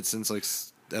watched it since like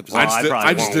episode. Well, I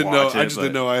probably won't didn't know. watch I it, just but-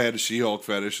 didn't know I had a She-Hulk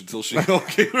fetish until She-Hulk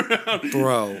came around.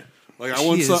 Bro. Like She I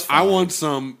want is some. I fine. want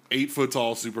some 8-foot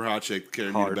tall super hot chick to carry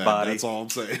me to Hard bed. body. That's all I'm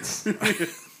saying.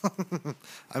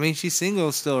 I mean, she's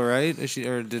single still, right? Is she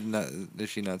is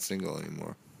she not single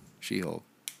anymore? She-Hulk.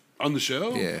 On the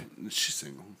show, Yeah. she's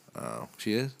single. Oh,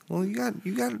 she is. Well, you got.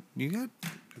 You can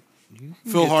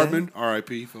Phil get Hartman,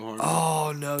 R.I.P. Phil Hartman. that.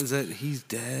 Oh no, is that he's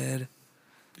dead?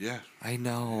 Yeah. I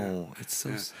know. It's so.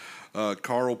 Yeah.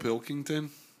 Carl Pilkington.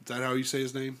 Is that how you say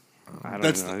his name? I don't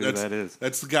know who that is.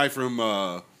 That's the guy from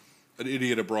An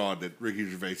Idiot Abroad that Ricky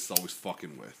Gervais is always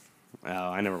fucking with. Oh,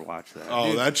 I never watched that.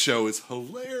 Oh, that show is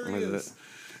What hilarious. is it?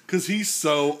 Because he's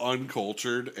so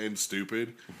uncultured and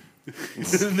stupid. And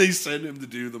they send him to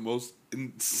do the most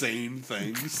insane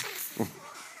things.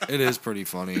 It is pretty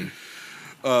funny.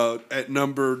 At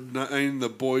number 9, the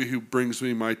boy who brings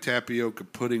me my tapioca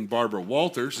pudding, Barbara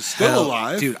Walters, is still Hell,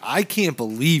 alive. dude. I can't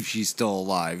believe she's still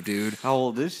alive, dude. How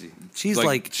old is she? She's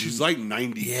she's like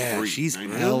 93. yeah, she's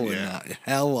 90.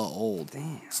 hella old.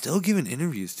 Damn. Still giving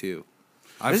interviews too.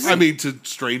 I mean, to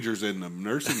strangers in a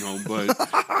nursing home, but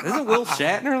Isn't Will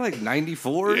Shatner like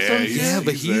 94 or Yeah, something? he's- Yeah,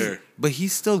 but he's there.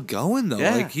 he's still going though.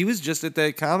 Yeah. Like he was just at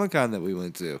that Comic-Con that we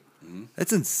went to. Mm-hmm.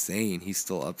 That's insane. He's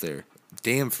still up there.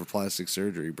 Damn for plastic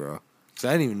surgery, bro. 'Cause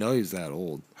I didn't even know he was that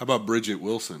old. how about Bridget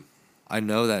Wilson? I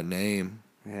know that name.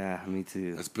 Yeah, me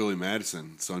too. That's Billy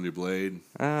Madison, Sonya Blade,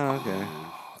 Oh, okay.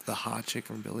 The hot chick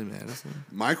from Billy Madison.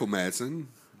 Michael Madsen,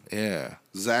 Yeah.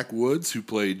 Zach Woods, who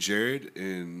played Jared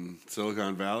in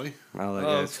Silicon Valley, Oh, that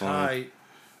guy's funny.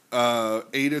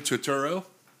 Ada Turturro.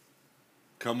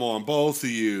 Come on, both of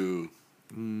you.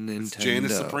 Nintendo. It's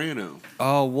Janice Soprano.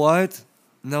 Oh, what?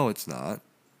 No, it's not.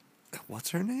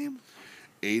 What's her name?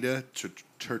 Ada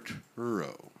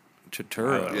Turturro.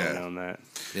 Turturro. I Yeah. would have known that.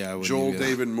 Yeah. I wouldn't Joel even-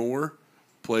 David Moore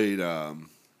played.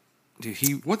 Dude,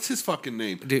 he. What's his fucking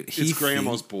name? Dude, it's he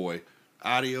Grandma's boy.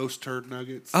 Adios, turd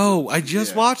nuggets. Oh, I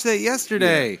just Yeah. watched that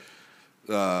yesterday.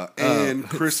 And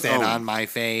Chris Stand Owen. on my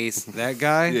face. That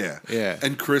guy. Yeah, Yeah.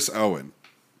 And Chris Owen,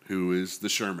 who is the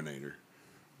Shermanator.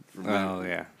 Oh,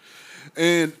 yeah.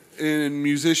 And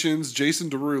musicians, Jason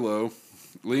Derulo,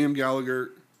 Liam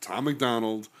Gallagher, Tom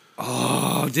McDonald.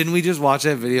 Oh, didn't we just watch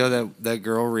that video that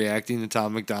girl reacting to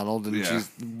Tom McDonald and Yeah. she's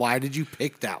why did you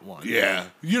pick that one? Yeah,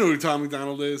 you know who Tom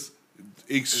McDonald is?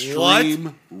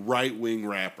 Extreme right wing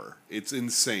rapper. It's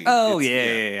insane. Oh,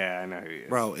 It's- yeah. I know who he is.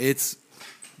 Bro, it's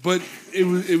But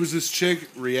it was this chick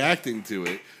reacting to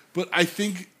it. But I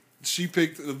think she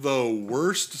picked the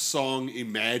worst song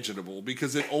imaginable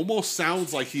because it almost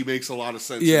sounds like he makes a lot of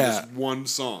sense Yeah. in this one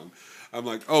song. I'm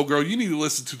like, oh, girl, you need to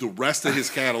listen to the rest of his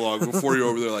catalog before you're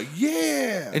over there like,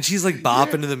 yeah. and she's like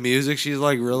bopping to the music. She's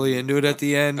like really into it at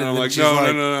the end. And I'm then like, she's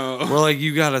no. We're like,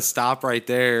 you gotta stop right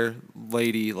there,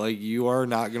 lady. Like you are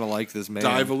not gonna like this man.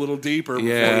 Dive a little deeper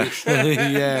yeah. before you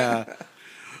yeah.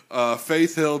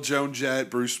 Faith Hill, Joan Jett,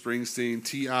 Bruce Springsteen,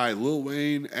 T.I., Lil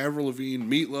Wayne, Avril Lavigne,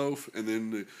 Meatloaf, and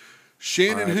then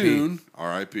Shannon R.I.P. Hoon,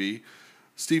 R.I.P.,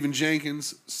 Stephen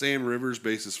Jenkins, Sam Rivers,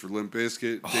 bassist for Limp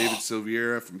Bizkit, David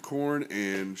Silveira from Korn,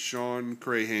 and Sean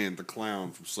Crahan, the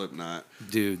clown from Slipknot.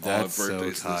 Dude, All have that's so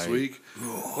birthdays tight. this week.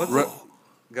 What's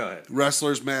Go ahead.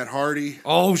 Wrestlers Matt Hardy,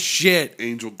 Oh shit.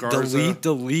 Angel Garza,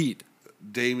 Delete.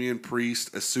 Damian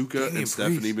Priest, Asuka, Damian and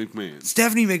Stephanie Priest. McMahon.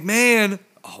 Stephanie McMahon.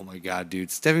 Oh my god, dude.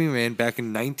 Stephanie McMahon back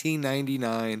in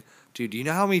 1999. Dude, do you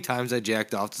know how many times I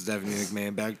jacked off to Stephanie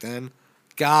McMahon back then?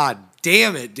 God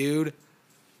damn it, dude.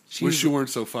 She Wish was, you weren't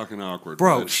so fucking awkward.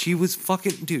 bro, but- she was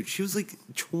fucking dude, she was like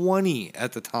 20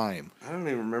 at the time. I don't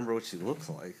even remember what she looks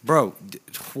like. Bro,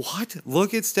 what?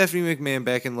 Look at Stephanie McMahon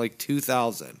back in like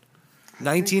 2000.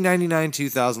 1999,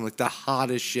 2000, like the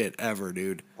hottest shit ever,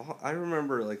 dude. I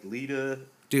remember like Lita.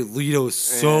 Dude, Lita was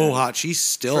so And hot. She's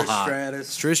still Trish hot.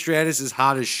 Stratus. Trish Stratus is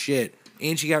hot as shit.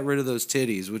 And she got rid of those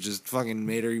titties, which is fucking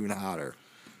made her even hotter.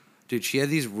 Dude, she had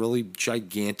these really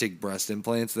gigantic breast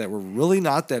implants that were really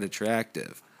not that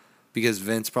attractive because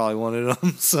Vince probably wanted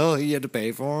them, so he had to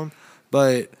pay for them.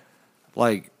 But,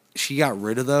 like, she got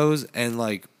rid of those and,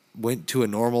 like, went to a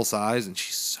normal size, and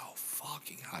she's so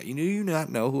fucking hot. You not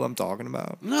know who I'm talking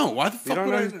about? No, why the You fuck don't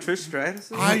would know I? who Trish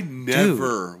Stratus is? I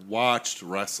never watched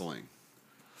wrestling.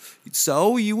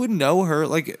 So you would know her,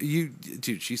 like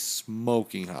dude. She's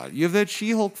smoking hot. You have that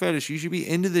She-Hulk fetish. You should be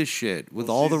into this shit with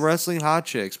all the she's wrestling hot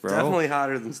chicks, bro. Definitely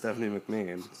hotter than Stephanie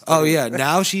McMahon. Oh yeah,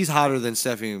 now she's hotter than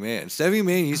Stephanie McMahon. Stephanie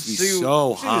McMahon used to be so She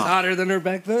was hot. hotter than her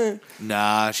back then.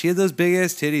 Nah, she had those big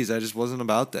ass titties. I just wasn't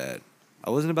about that. I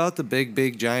wasn't about the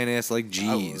big giant ass like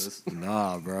G's.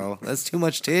 Nah, bro, that's too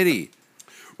much titty.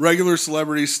 Regular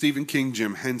celebrities: Stephen King,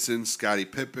 Jim Henson, Scottie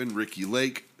Pippen, Ricky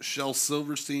Lake, Shel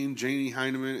Silverstein, Janie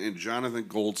Heineman, and Jonathan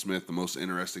Goldsmith, the most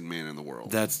interesting man in the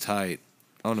world. That's tight.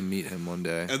 I want to meet him one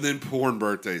day. And then porn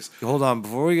birthdays. Hold on,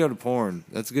 before we go to porn,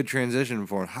 that's a good transition to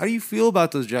porn. How do you feel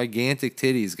about those gigantic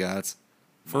titties, Gots?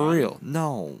 For real?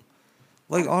 No.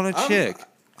 Like on a chick.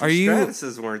 Are you?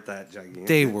 Stratuses weren't that gigantic.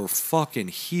 They were fucking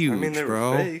huge, I mean, they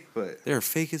bro. were fake, but They're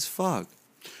fake as fuck.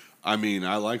 I mean,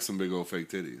 I like some big old fake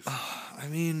titties. I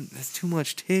mean, that's too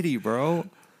much titty, bro.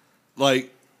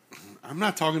 Like, I'm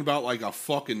not talking about like a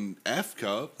fucking F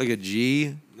cup. Like a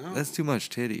G. No. That's too much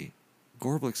titty.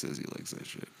 Gorblik says he likes that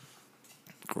shit.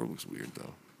 Gorblik's weird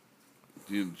though.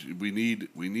 We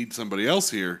need somebody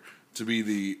else here to be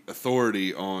the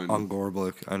authority on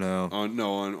Gorblik, I know. on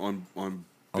On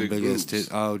big biggest boobs.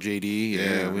 Oh, JD. Yeah,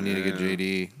 Yeah, we need to get yeah.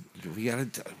 JD. We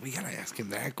gotta ask him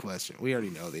that question. We already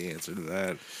know the answer to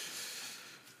that.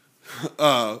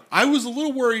 I was a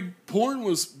little worried. Porn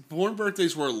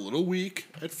birthdays were a little weak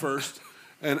at first,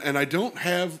 and I don't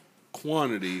have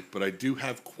quantity, but I do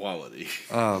have quality.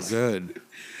 Oh, good.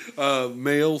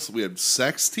 Males, we had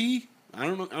Sexty. I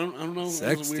don't know. That was a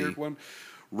Sexty. weird one.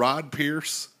 Rod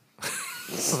Pierce.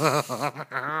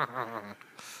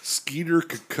 Skeeter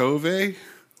Kakove.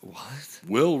 What?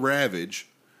 Will Ravage.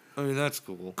 I mean, that's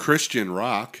cool. Christian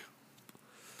Rock.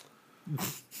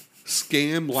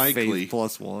 Scam Likely. Faith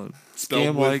 +1. Spelled Scam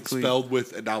with, Likely. spelled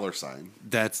with a $.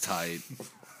 That's tight.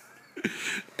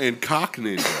 And Cock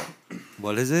Ninja.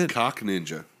 What is it? Cock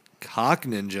Ninja. Cock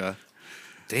Ninja.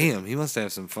 Damn, he must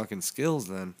have some fucking skills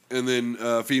then. And then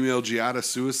female Giada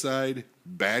Suicide.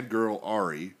 Bad Girl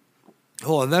Ari.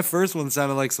 Oh, and that first one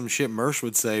sounded like some shit Mersh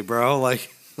would say, bro.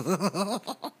 Like,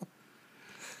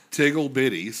 Tiggle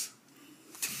Bitties.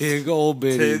 Tiggle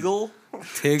bitty. Tiggle?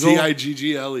 Tiggle.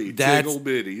 Tiggle. Tiggle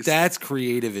Bitties. That's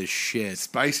creative as shit.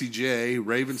 Spicy J.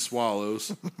 Raven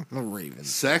Swallows. Raven.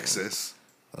 Sexus.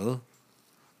 Huh?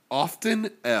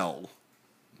 Often L.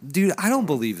 Dude, I don't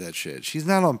believe that shit. She's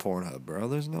not on Pornhub, bro.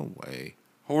 There's no way.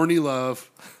 Horny Love.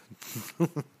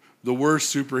 The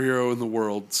worst superhero in the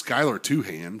world. Skylar Two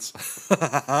Hands.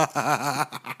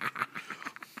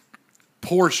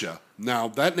 Portia. Now,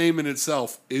 that name in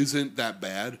itself isn't that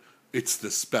bad. It's the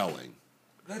spelling.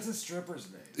 That's a stripper's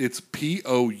name. It's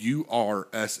Poursha.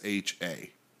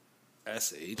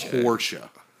 S-H. Portia.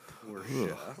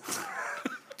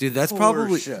 Dude, that's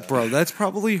probably, Portia. bro, that's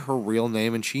probably her real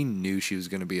name, and she knew she was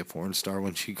going to be a porn star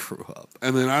when she grew up.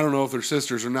 And then I don't know if they're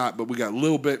sisters or not, but we got a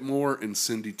little bit more and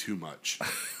Cindy Too Much.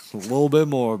 A little bit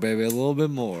more, baby, a little bit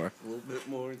more. A little bit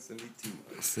more and Cindy too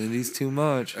much. Cindy's too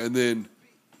much. And then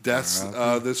deaths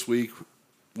this week,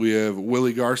 we have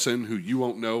Willie Garson, who you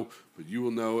won't know, but you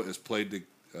will know, has played the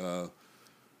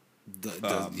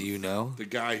You know? the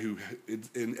guy who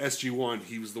in SG1,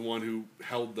 he was the one who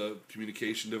held the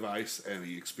communication device and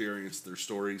he experienced their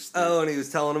stories. Oh, and he was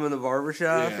telling them in the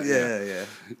barbershop? Yeah.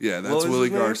 Yeah, What that's was Willie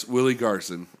his name? Garson. Willie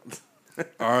Garson.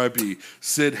 R.I.P.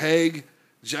 Sid Haig,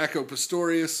 Jaco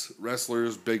Pastorius,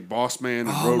 wrestlers, Big Boss Man,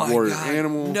 and Road Warrior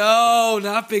Animal. No,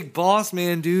 not Big Boss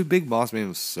Man, dude. Big Boss Man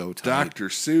was so tight. Dr.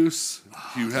 Seuss,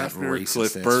 Hugh that Hefner, racist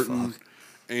Cliff as Burton, fuck.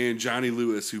 and Johnny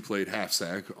Lewis, who played Half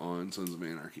Sack on Sons of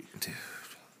Anarchy. Dude,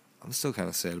 I'm still kind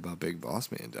of sad about Big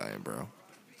Boss Man dying, bro.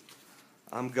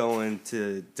 I'm going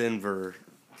to Denver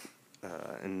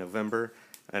in November,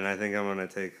 and I think I'm going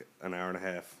to take an hour and a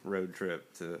half road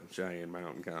trip to Cheyenne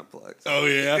Mountain Complex. Oh,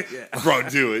 yeah? Bro,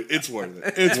 do it. It's worth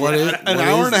it. It's What worth is- it. An what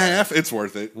hour is and a that? half, it's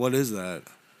worth it. What is that?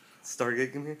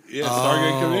 Stargate come here? Yeah,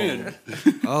 Stargate come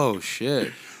in. Oh,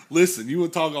 shit. Listen, you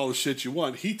would talk all the shit you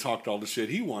want. He talked all the shit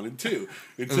he wanted too.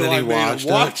 Until then he I made watched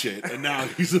him watch it. And now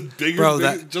he's a bigger,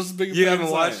 just as big a You fan haven't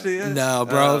as I watched am. it yet? No,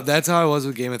 bro, that's how I was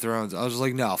with Game of Thrones. I was just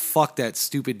like, no, fuck that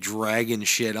stupid dragon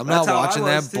shit. I'm That's not how I watching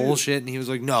was, that too. bullshit. And he was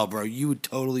like, no, bro, you would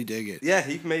totally dig it. Yeah,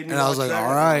 he made me And I was watch like, that.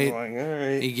 all right. I'm like, all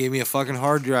right. He gave me a fucking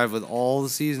hard drive with all the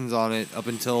seasons on it up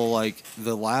until like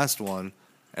the last one.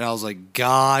 And I was like,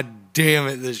 God damn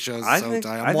it, this show's I so think-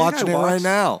 tight. I I'm think watching I it right watched-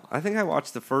 now. I think I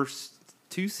watched the first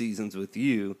 2 seasons with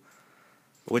you,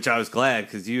 which I was glad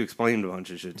because you explained a bunch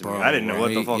of shit to me. Bro, I didn't know what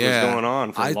the right? fuck Yeah. was going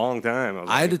on for I- a long time. I was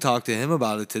I had to like, talk to him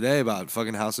about it today about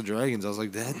fucking House of Dragons. I was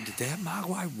like, did that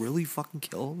Mogwai really fucking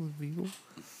kill the people?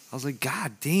 I was like,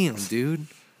 God damn, dude.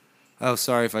 Oh,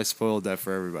 sorry if I spoiled that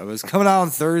for everybody. But it's coming out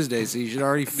on Thursday, so you should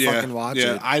already fucking watch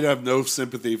it. I'd have no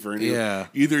sympathy for any. Yeah.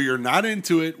 Either you're not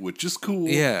into it, which is cool.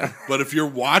 Yeah. But if you're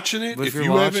watching it, But if if you're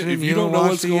you watching haven't, it if and you you don't haven't know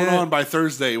watched what's it going yet- on by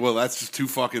Thursday, well, that's just too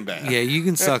fucking bad. Yeah, you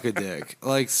can suck a dick.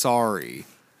 Like, sorry.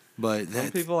 But some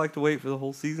that, people like to wait for the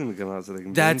whole season to come out so they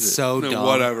can that's binge it. so No, dumb.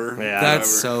 whatever. Yeah.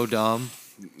 That's Whatever. so dumb.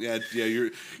 Yeah.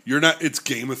 You're not. It's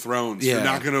Game of Thrones. Yeah. You're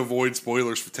not going to avoid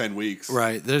spoilers for 10 weeks.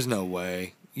 Right. There's no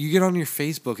way. You get on your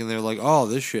Facebook and they're like, oh,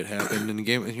 this shit happened in the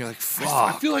game. And you're like, I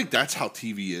fuck. feel like that's how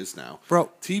TV is now. Bro.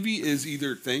 TV is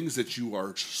either things that you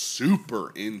are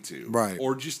super into, Right.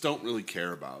 or just don't really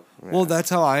care about. Well, that's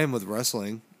how I am with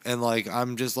wrestling. And like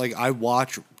I'm just like I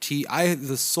watch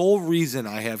the sole reason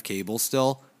I have cable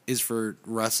still is for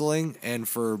wrestling and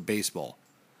for baseball.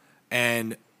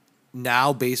 And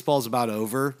now baseball's about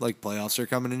over, like playoffs are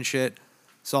coming and shit.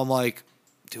 So I'm like,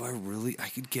 I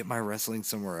could get my wrestling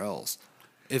somewhere else.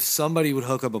 if somebody would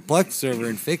hook up a Plex server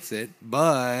and fix it,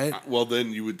 but Well,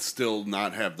 then you would still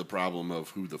not have the problem of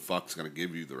who the fuck's going to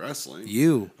give you the wrestling.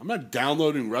 you. I'm not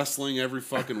downloading wrestling every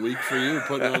fucking week for you and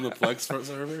putting it on the Plex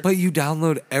server. But you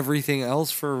download everything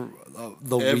else for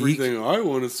the week. Everything I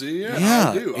want to see, Yeah,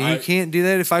 I do. and you can't do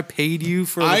that if I paid you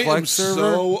for the I Plex am server.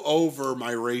 so over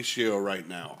my ratio right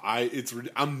now.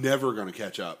 I'm never going to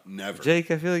catch up. Never.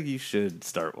 Jake, I feel like you should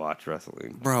start watch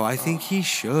wrestling. Bro, I think he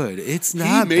should. It's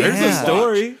not made There's me a bad.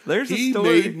 story. There's a He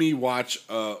story. made me watch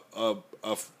a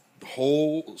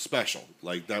whole special.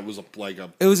 Like that was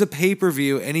It was a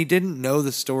pay-per-view, and he didn't know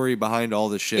the story behind all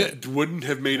the shit. it wouldn't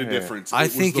have made a difference. I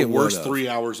it think was it the worst would've. 3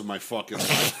 hours of my fucking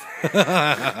life.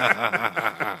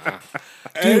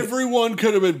 Everyone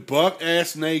could have been buck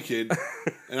ass naked,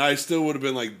 and I still would have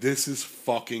been like, "This is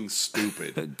fucking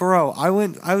stupid." Bro, I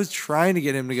was trying to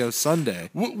get him to go Sunday.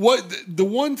 What the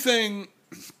one thing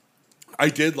I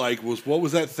did like was what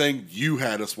was that thing you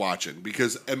had us watching?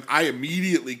 Because I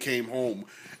immediately came home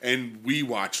and we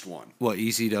watched one. What,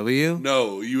 ECW?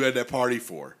 No, you had that party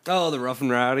for. Oh, the Rough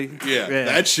and Rowdy. Yeah,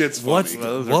 that shit's funny. What's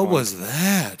Those are what fun. was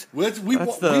that? We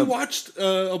the- watched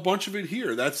a bunch of it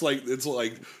here. That's like it's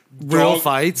like Real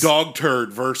fights? dog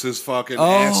turd versus fucking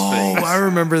ass Oh, face. I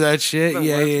remember that shit. The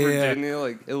Yeah, West yeah, yeah. Virginia,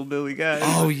 like hillbilly guy.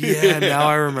 Oh yeah, now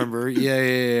I remember.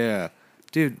 Yeah.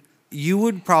 Dude, you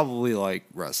would probably like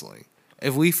wrestling.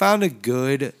 If we found a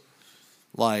good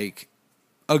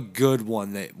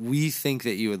one that we think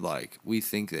that you would like. I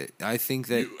think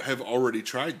that You have already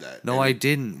tried that. no, And I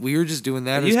didn't. We were just doing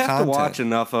that you as have content. to watch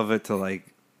enough of it to like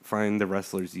find the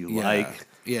wrestlers you Yeah. like,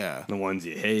 Yeah. the ones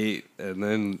you hate, and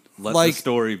then let Like- the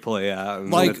story play out. And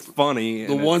like, then it's funny.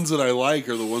 The ones that I like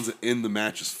are the ones that end the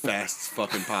match as fast as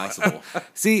fucking possible.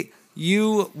 See,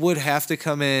 you would have to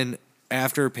come in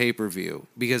after pay-per-view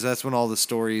because that's when all the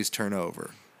stories turn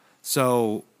over.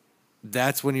 So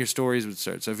that's when your stories would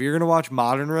start. So if you're going to watch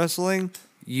modern wrestling,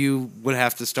 you would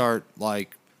have to start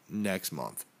like next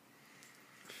month.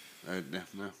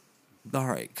 No. All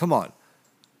right, come on.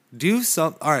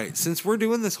 All right, since we're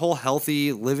doing this whole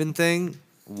healthy living thing,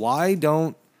 why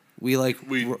don't we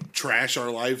We trash our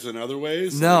lives in other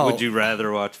ways. No. Would you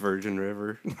rather watch Virgin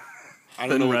River? I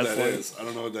don't know what wrestling? that is. I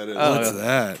don't know what that is. What's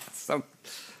that? Some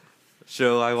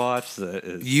show I watched that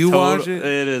is You watch it?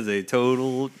 It is a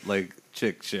total like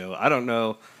chick show. I don't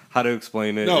know how to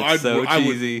explain it. No, It's so I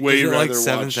cheesy. would way Is it rather like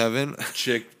watch 7-7?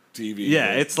 chick TV.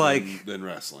 Yeah, it's like- than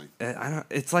wrestling. I don't.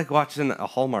 It's like watching a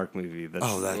Hallmark movie. That's,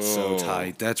 Oh, that's so Oh.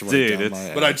 tight. That's right Dude, down it's-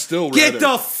 my But alley. I'd still Get rather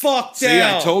the fuck down. see.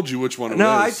 I told you which one it no,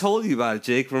 was. I told you about it,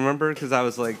 Jake. Remember? Because I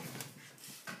was like,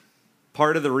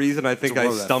 part of the reason I think I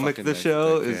Throw that stomached fucking the knife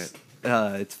show at that is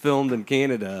it's filmed in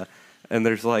Canada, and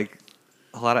there's like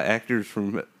a lot of actors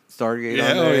from Stargate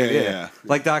Yeah, on oh, there. yeah.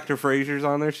 Like Dr. Frasier's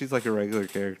on there. She's like a regular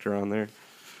character on there.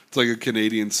 It's like a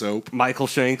Canadian soap. Michael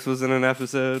Shanks was in an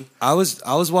episode. I was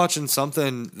watching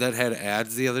something that had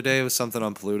ads the other day. It was something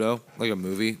on Pluto, like a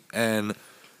movie, and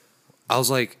I was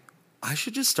like, I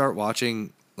should just start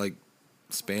watching like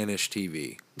Spanish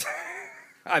TV.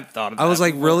 I've thought of I was that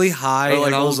like before. really high, Or like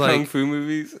and I old was kung like, fu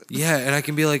movies. yeah, and I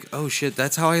can be like, oh shit,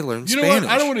 that's how I learned You know Spanish.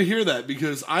 what? I don't want to hear that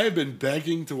because I have been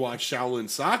begging to watch Shaolin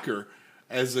Soccer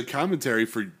as a commentary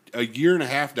for a year and a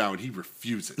half now, and he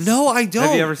refuses. No, I don't.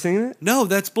 Have you ever seen it? No,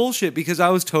 that's bullshit because I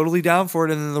was totally down for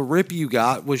it, and then the rip you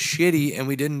got was shitty, and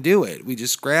we didn't do it. We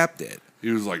just scrapped it.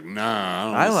 He was like, "Nah, I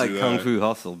don't I wanna like see Kung that." Fu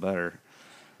Hustle better.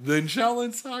 Than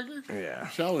Shaolin Soccer. Yeah.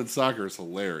 Shaolin Soccer is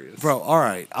hilarious, Bro, all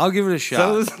right, I'll give it a shot.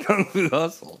 So is Kung Fu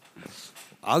Hustle.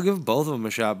 I'll give both of them a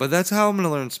shot, but that's how I'm going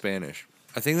to learn Spanish.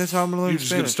 I think that's how I'm going to learn You're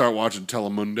just gonna Spanish. start watching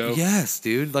Telemundo. Yes,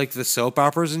 dude. Like the soap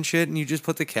operas and shit, and you just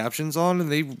put the captions on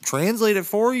and they translate it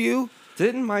for you.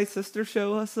 Didn't my sister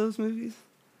show us those movies?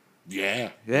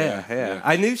 Yeah, Yeah.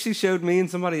 I knew she showed me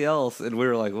and somebody else, and we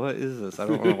were like, "What is this? I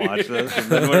don't want to watch this." And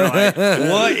then we were like,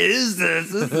 "What is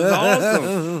this? This is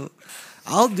awesome!"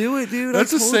 I'll do it, dude.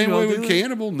 That's I the told same you way I'll with do it.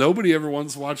 Cannibal. Nobody ever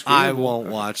wants to watch Cannibal. I won't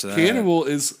watch that. Cannibal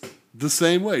is the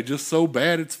same way, just so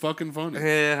bad it's fucking funny.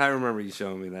 Yeah, I remember you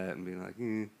showing me that and being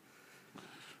like,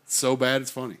 So bad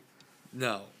it's funny.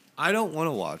 No, I don't want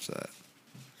to watch that.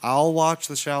 I'll watch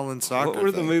the Shaolin Soccer. "What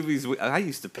were the thing. movies?" I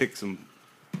used to pick some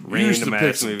We used to random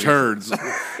pick ass some movies. turds.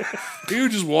 He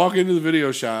would just walk into the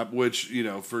video shop, which, you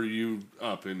know, for you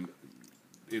up in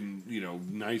you know,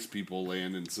 nice people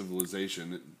land in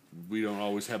civilization, we don't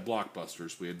always have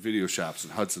Blockbusters. We had video shops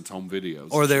and Hudson's Home Videos.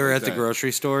 Or and they shit were like at the that.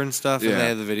 grocery store and stuff, Yeah. and they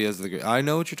had the videos of the. I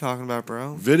know what you're talking about,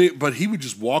 bro. Video, but he would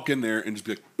just walk in there and just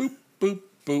be like, boop, boop,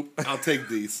 boop. I'll take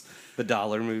these. The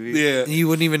dollar movies. Yeah. You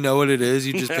wouldn't even know what it is.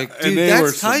 You just pick. And Dude, they were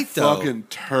that's some tight though. fucking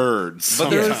turds. But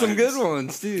there were some sometimes. good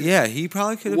ones too. Yeah, he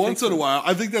probably could have. Once in a while.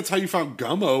 I think that's how you found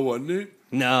Gummo, wasn't it?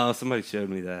 No, somebody showed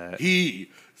me that. He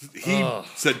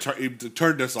said, he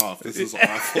turned us off. This is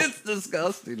awful. It's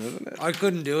disgusting, isn't it? I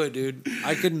couldn't do it, dude.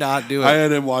 I could not do it. I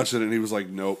had him watch it, and he was like,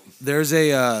 nope. There's a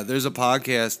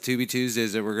podcast, To Be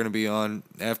Tuesdays, that we're gonna be on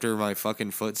after my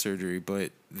fucking foot surgery,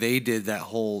 but they did that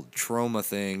whole trauma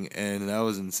thing, and that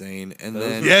was insane. And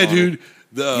then Yeah, dude.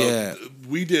 Yeah.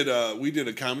 We did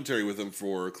a commentary with them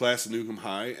for Class of Newcomb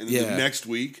High, and then the Yeah. next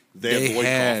week they had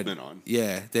Lloyd Kaufman on.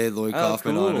 Yeah, they had Lloyd Oh,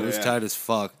 Kaufman on. cool. It was Yeah. tight as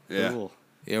fuck. Yeah. Cool.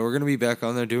 Yeah, we're gonna be back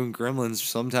on there doing Gremlins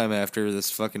sometime after this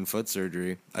fucking foot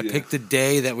surgery. I Yeah. picked the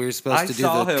day that we were supposed I to do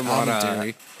saw the him on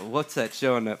commentary. what's that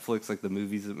show on Netflix, like the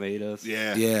movies that made us?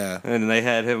 Yeah. Yeah, And they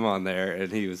had him on there,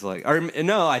 and he was like, or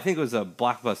no, I think it was a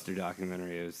Blockbuster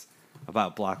documentary. It was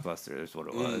about Blockbuster, is what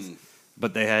it was.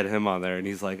 But they had him on there, and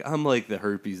he's like, I'm like the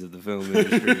herpes of the film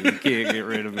industry. You can't get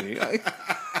rid of me.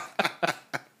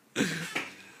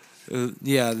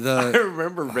 yeah. I The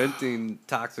remember renting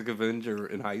Toxic Avenger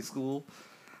in high school.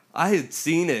 I had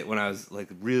seen it when I was like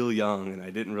real young, and I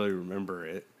didn't really remember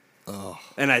it. oh,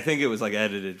 And I think it was like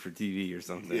edited for TV or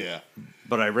something. Yeah.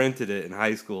 But I rented it in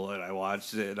high school, and I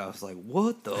watched it, and I was like,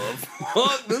 what the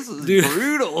fuck? This is Dude.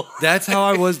 brutal. that's how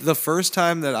I was the first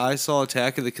time that I saw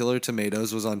Attack of the Killer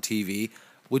Tomatoes was on TV,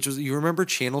 which was, you remember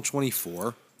Channel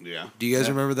 24? Yeah. Do you guys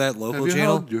remember that local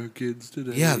channel? your kids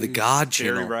today? Yeah, the God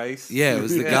Terry channel. Rice? Yeah, it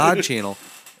was the God channel.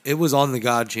 It was on the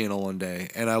God channel one day,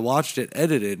 and I watched it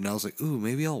edited, and I was like, ooh,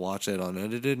 maybe I'll watch that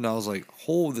unedited. And I was like,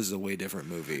 oh, this is a way different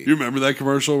movie. You remember that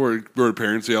commercial where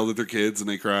parents yelled at their kids and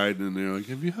they cried and they're like,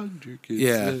 "Have you hugged your kids?"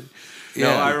 Yeah. today?" No,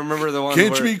 Yeah. I remember the one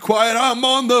Can't where, you be quiet? I'm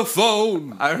on the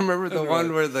phone. I remember the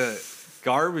one where the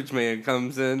garbage man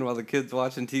comes in while the kid's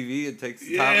watching TV and takes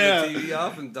the top Yeah. of the TV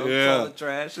off and dumps Yeah. all the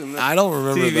trash in the I don't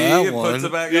remember TV that and one. puts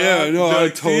it back Yeah, on. no, He's I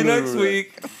like, see you totally next remember that.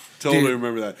 week. Totally Dude.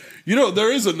 remember that. You know,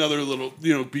 there is another little,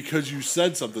 because you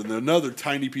said something, another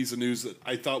tiny piece of news that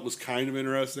I thought was kind of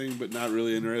interesting, but not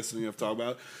really interesting enough to talk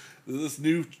about. This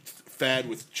new fad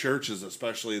with churches,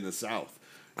 especially in the South.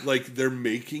 Like, they're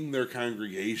making their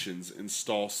congregations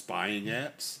install spying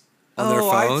apps. On their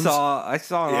phones? I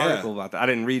saw an Yeah. article about that. I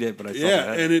didn't read it, but I saw Yeah,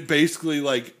 that. and it basically,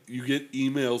 like, you get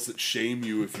emails that shame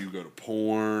you if you go to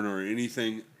porn or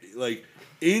anything. Like,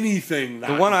 anything.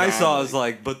 The one I saw is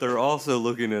like, but they're also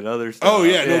looking at other stuff. Oh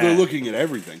yeah, no, they're looking at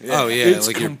everything. Oh, yeah, It's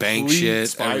like your bank complete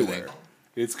shit, everything.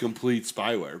 It's complete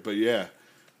spyware. But yeah,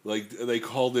 like they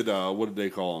called it. What did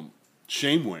they call them?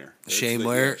 Shameware.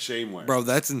 Shameware? Shameware. Bro,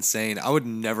 that's insane. I would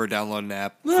never download an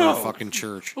app No. for a fucking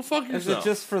church. Well, fuck Is yourself. it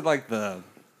just for like the?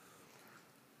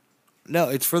 No,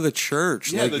 it's for the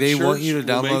church. Yeah, like, the they want church you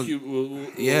to will make download.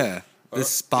 you- Yeah, the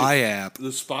spy app.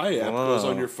 The spy app goes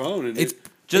on Whoa. your phone, and It's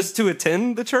Just to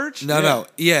attend the church? No,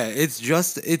 yeah, it's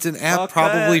an app Fuck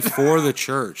probably that. for the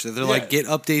church. That they're like, Yeah. get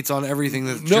updates on everything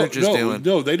that the church is doing.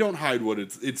 No, they don't hide what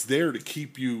it's there to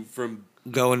keep you from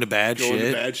Going to bad going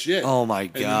shit. to bad shit. Oh my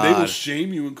And then they will god.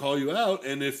 shame you and call you out.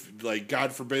 And if, like,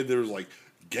 God forbid, there was like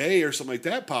gay or something like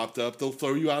that popped up, they'll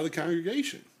throw you out of the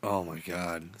congregation. Oh my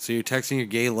god. So you're texting your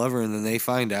gay lover and then they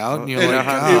find out and you're And like,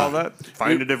 how How do God. all that?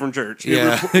 Find a different church.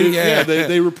 Yeah. Yeah,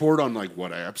 they report on like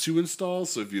what apps you install.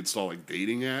 So if you install like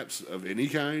dating apps of any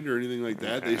kind or anything like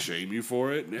that, they shame you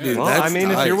for it. Yeah. Dude, Well, I That's mean,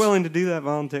 if nice. you're willing to do that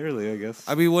voluntarily, I guess.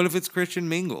 I mean, what if it's Christian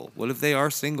Mingle? What if they are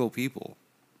single people?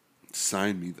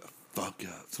 Sign me the fuck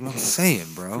up. That's what I'm saying,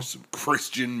 bro. For some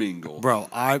Christian mingle. Bro,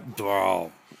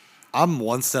 I'm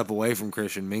one step away from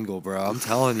Christian Mingle, bro. I'm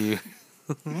telling you.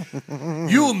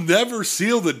 You'll never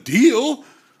seal the deal.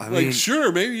 I Like, mean-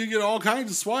 sure, maybe you get all kinds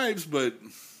of swipes, but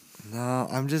No,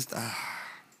 I'm just.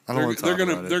 I don't want to they're talk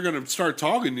gonna about they're gonna start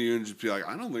talking to you and just be like,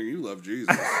 I don't think you love Jesus.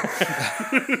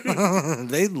 it.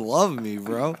 They love me,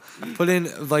 bro. Put in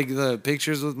like the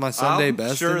pictures with my Sunday I'm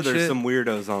best. sure and there's shit. some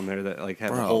weirdos on there that like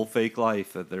have Bro. a whole fake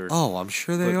life that they're Oh, I'm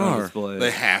sure they putting on are. display.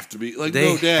 They have to be like,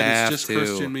 They no, Dad, have it's just to.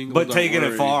 Christian mingle. but don't taking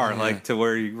worry." it far, Yeah. like to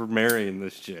where you were marrying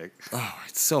this chick, Oh,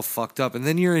 it's so fucked up. And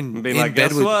then you're in being in like,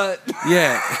 bed guess with what?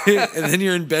 yeah, and then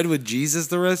you're in bed with Jesus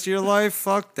the rest of your life.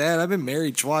 Fuck that. I've been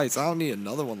married twice. I don't need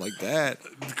another one like that.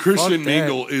 Christian Fuck that.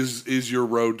 mingle is your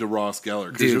road to Ross Geller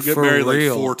because Dude, you'll get for married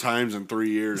real. like 4 times in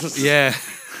 3 years. Yeah.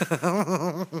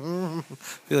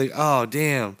 Be like, oh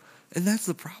damn. And that's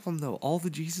the problem though. All the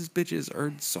Jesus bitches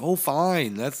are so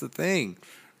fine. That's the thing.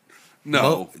 No,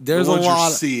 Well, there's the a ones lot you're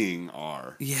of- seeing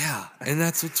are. Yeah, and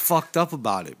that's what's fucked up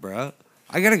about it, bro.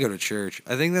 I gotta go to church.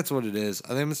 I think that's what it is. I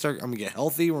think I'm gonna get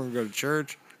healthy. We're gonna go to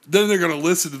church. Then they're going to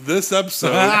listen to this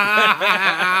episode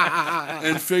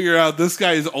and figure out this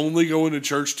guy is only going to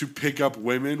church to pick up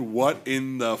women. What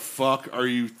in the fuck are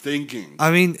you thinking? I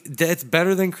mean, that's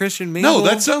better than Christian Mingle. No,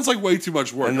 that sounds like way too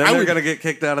much work. And then they're going to get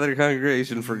kicked out of their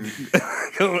congregation for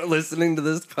listening to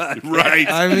this podcast. Right.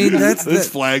 I mean, this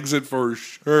flags it for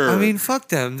sure. I mean, fuck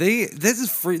them. This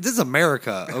is free. This is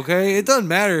America, okay? It doesn't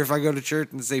matter if I go to church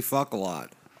and say fuck a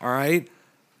lot. All right,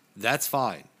 that's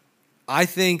fine. I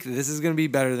think this is going to be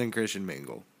better than Christian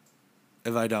Mingle.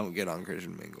 If I don't get on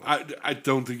Christian Mingle, I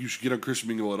don't think you should get on Christian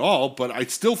Mingle at all. But I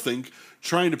still think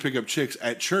trying to pick up chicks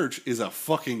at church is a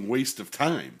fucking waste of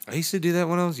time. I used to do that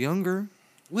when I was younger.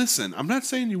 Listen, I'm not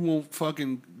saying you won't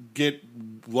fucking get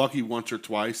lucky once or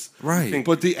twice. Right.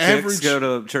 But the Chicks average go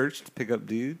to church to pick up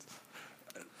dudes.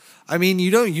 I mean,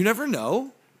 you never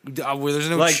know. Where there's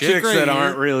no Like chick chicks right that here,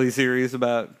 aren't really serious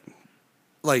about.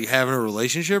 like having a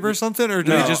relationship or something, or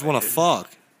do No. they just want to fuck?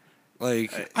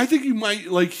 Like, I think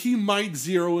he might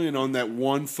zero in on that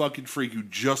one fucking freak who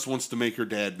just wants to make her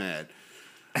dad mad.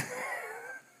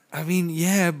 I mean,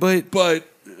 yeah, but But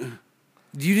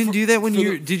you didn't do that when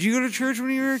did you go to church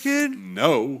when you were a kid?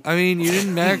 no. I mean, you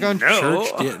didn't mac on No.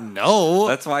 church. No.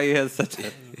 That's why he has such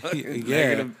a yeah.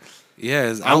 negative. Yeah,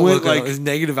 his I went, outlook, like- his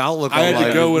negative outlook I on had to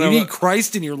life. go when you I need was-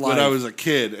 Christ in your life. When I was a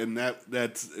kid, and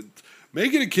that's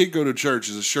making a kid go to church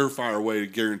is a surefire way to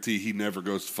guarantee he never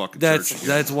goes to fucking church. Again.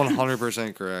 That's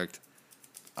 100% correct.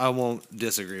 I won't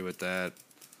disagree with that.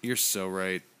 You're so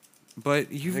right. But I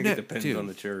you've think it never, depends dude, on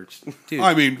the church. dude,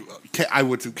 I mean, I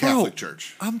went to Catholic Bro.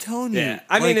 church. I'm telling you. Yeah,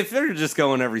 I mean, like, if they're just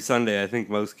going every Sunday, I think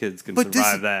most kids can But this-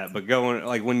 survive that. But going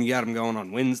like when you got them going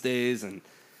on Wednesdays and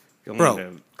going Bro.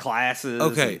 to classes.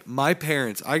 okay, and- my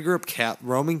parents. I grew up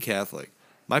Roman Catholic.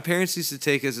 My parents used to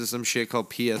take us to some shit called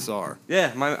PSR.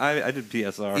 yeah, I did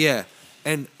PSR. Yeah,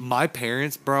 and my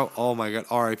parents, bro. Oh my god,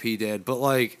 R.I.P. Dad. But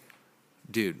like,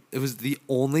 dude, it was the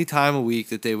only time a week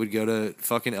that they would go to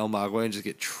fucking El Magua and just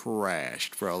get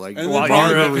trashed, bro. Like, And While then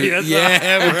you were at probably, PSR. yeah,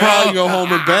 and bro. probably go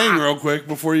home and bang real quick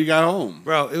before you got home.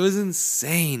 Bro, it was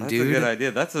insane, That's dude. a good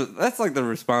idea. That's like the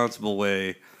responsible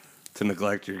way to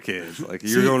neglect your kids. Like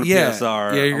you're See, going to yeah,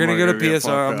 PSR. Yeah, you're I'm gonna go to get PSR.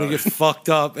 I'm fucked gonna up. get fucked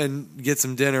up and get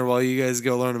some dinner while you guys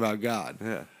go learn about God.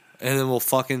 Yeah. And then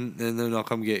and then I'll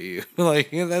come get you.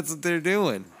 Like, yeah, that's what they're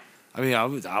doing. I mean,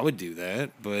 I would do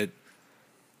that, but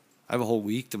I have a whole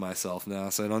week to myself now,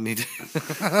 so I don't need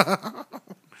to.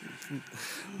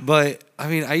 But I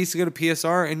mean, I used to go to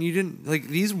PSR, and you didn't like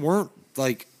these weren't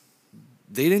like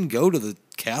they didn't go to the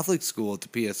Catholic school at the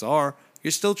PSR.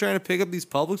 You're still trying to pick up these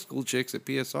public school chicks at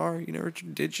PSR. You never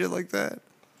did shit like that.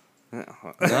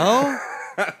 No,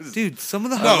 dude. Some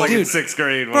of the I was like in dude, sixth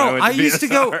grade when bro. I I went to used to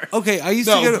go. PSR. Okay, I used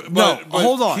to go. but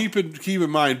Hold on. Keep in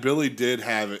mind, Billy did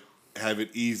have it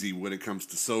easy when it comes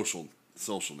to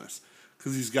socialness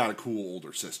because he's got a cool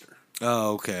older sister.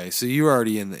 Oh, okay. So you were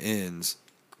already in the ends.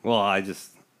 Well, I think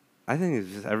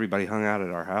it's just everybody hung out at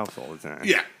our house all the time.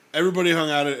 Yeah, everybody hung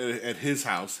out at his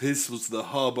house. His was the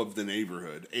hub of the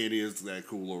neighborhood, and he has that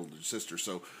cool older sister.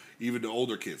 So even the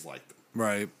older kids liked them.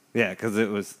 Right. Yeah, because it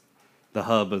was the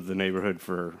hub of the neighborhood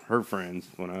for her friends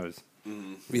when I was.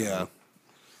 Yeah.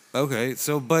 Okay.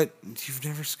 So, but you've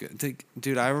never,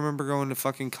 dude. I remember going to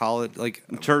fucking college, like,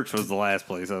 Church was the last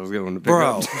place I was going to pick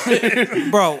bro,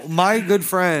 up. bro. My good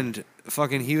friend,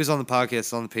 fucking, he was on the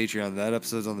podcast on the Patreon. That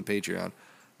episode's on the Patreon.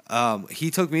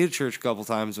 He took me to church a couple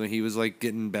times when he was like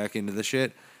getting back into the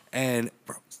shit, and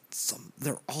bro,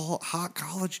 they're all hot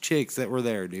college chicks that were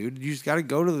there, dude. You just got to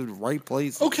go to the right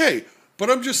place. Okay, but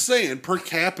I'm just saying, per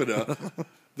capita,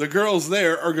 the girls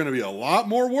there are going to be a lot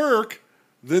more work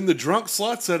than the drunk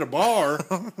sluts at a bar.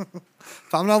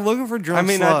 If I'm not looking for drunk I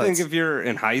mean, sluts. I think if you're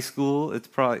in high school, it's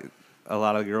probably a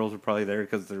lot of girls are probably there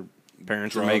because their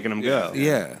parents are Drunk, making them yeah. go.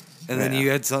 yeah, and then Yeah. you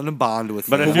had something to bond with.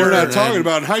 But them. if But we're you're- not And talking then-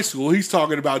 about in high school. He's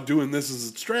talking about doing this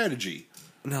as a strategy.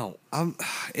 No,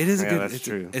 it is a Yeah, good. that's it's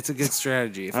true. it's a good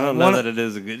strategy. If I don't know wanna- that it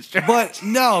is a good strategy. But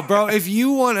no, bro. If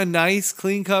you want a nice,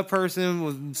 clean cut person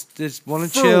with just want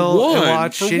to For chill and one,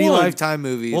 watch for shitty one. Lifetime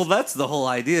movies, Well, that's the whole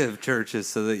idea of church is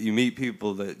so that you meet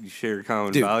people that you share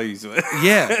common Dude. values with.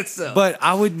 yeah. So, but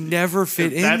I would never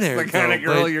fit if in that's there. the kind though, of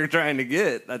girl but, you're trying to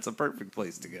get. That's a perfect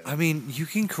place to go. I mean, you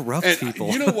can corrupt And people.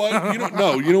 you know what?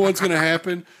 You know what's going to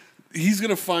happen? He's going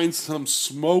to find some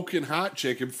smoking hot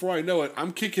chick, and before I know it,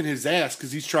 I'm kicking his ass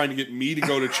because he's trying to get me to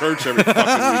go to church every fucking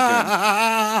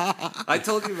weekend. I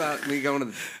told you about me going to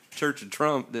the Church of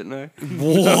Trump, didn't I?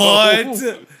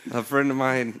 what? A friend of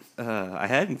mine, I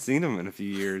hadn't seen him in a few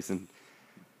years, and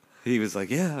he was like,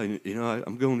 "Yeah,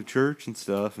 I'm going to church and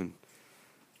stuff." And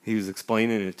he was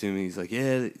explaining it to me. He's like,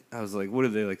 "Yeah." I was like, "What do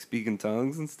they like speak in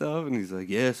tongues and stuff?" And he's like,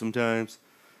 "Yeah, sometimes."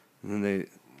 And then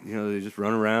they just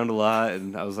run around a lot.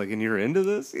 And I was like, and you're into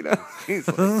this, He's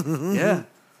like, yeah.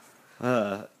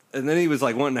 And then he was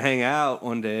like wanting to hang out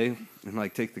one day and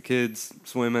like take the kids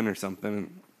swimming or something.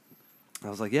 And I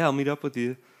was like, yeah, I'll meet up with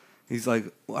you. He's like,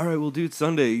 all right, we'll do it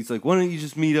Sunday. He's like, why don't you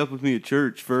just meet up with me at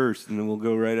church first, and then we'll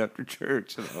go right after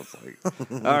church. And I was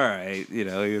like, all right, he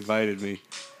invited me.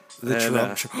 The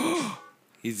And, Trump.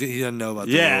 He doesn't know about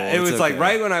the Yeah, rule. it It's was like okay.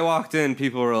 right when I walked in,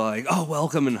 people were like, oh,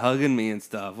 welcome and hugging me and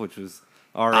stuff, which was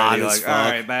already Odd as like, all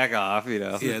fuck. right, back off,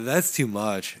 Yeah, that's too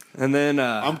much. And then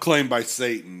I'm claimed by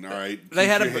Satan. All right, they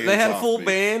Keep had your a hands off full me.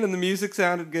 band and the music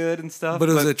sounded good and stuff. But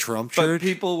it was a Trump but church?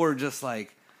 people were just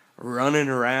like running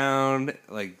around,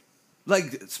 like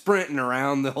sprinting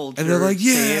around the whole church. And they're like,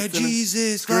 yeah, dancing and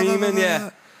Jesus, blah, blah, screaming, blah, yeah. blah.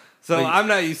 So Wait. I'm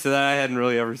not used to that. I hadn't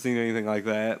really ever seen anything like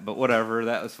that, but whatever,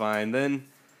 that was fine. Then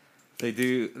they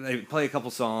play a couple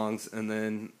songs, and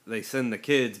then they send the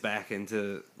kids back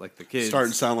into like the kids.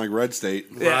 Starting to sound like Red State.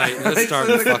 Right, They that's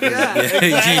starting to send the- fucking yeah,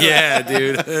 exactly. yeah,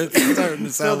 dude. It's starting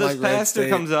to So sound this like Red pastor State.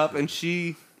 comes up, and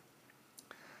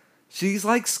she's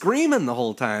like screaming the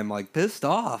whole time, like pissed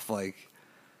off, like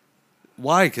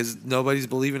Why? Because nobody's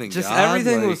believing in just God.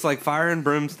 everything was like fire and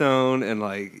brimstone, and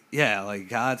like like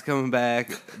God's coming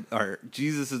back, or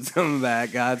Jesus is coming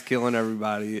back. God's killing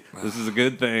everybody. This is a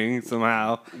good thing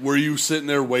somehow. Were you sitting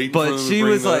there waiting? But for them to she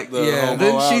bring was like, yeah. homo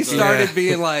then out she to-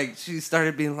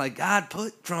 started being like, God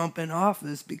put Trump in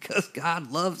office because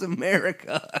God loves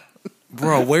America.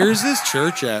 Bro, where's this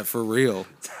church at for real?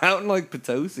 It's out in like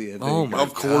Potosi, I think. Oh my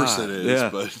Of course God. it is, Yeah.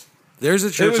 but There's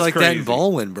a church was like that in crazy.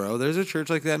 Baldwin, bro. There's a church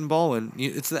like that in Baldwin.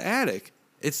 It's the Attic.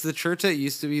 It's the church that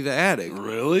used to be the Attic.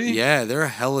 really, Yeah, they're a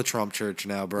hella Trump church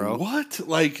now, bro. What?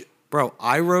 Like Bro,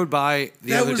 I rode by the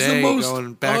that other was day the most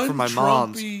going back from my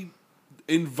mom's. un-Trumpy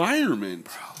environment.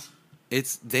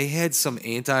 They had some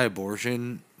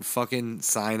anti-abortion fucking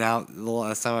sign out the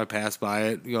last time I passed by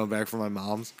it going back from my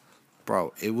mom's.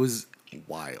 Bro, it was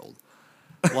wild.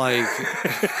 Like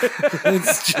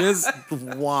it's just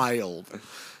wild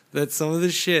that some of the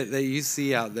shit that you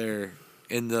see out there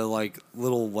in the like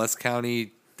little West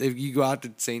County, if you go out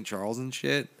to St. Charles and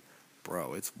shit,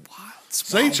 bro, it's wild.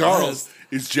 St. Charles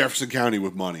is Jefferson County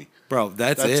with money. Bro,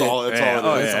 that's That's it. all. That's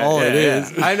all it is. all it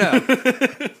is. I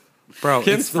know. Bro,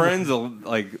 Kim's it's the- friends will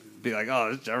like be like,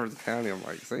 "Oh, it's Jefferson County." I'm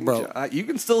like, Bro. you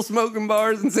can still smoke in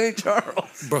bars in St.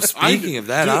 Charles. Bro, speaking of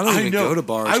that, I don't even go to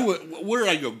bars. Where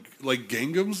I go, like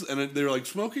Gingham's, and they were like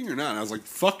smoking or not. And I was like,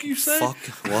 "Fuck you, say." Fuck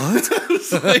what?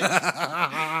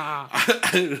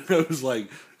 I was like,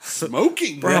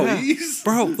 smoking, Bro. please.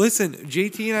 Bro, listen,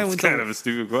 JT and I went Kind to of a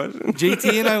stupid question.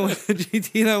 JT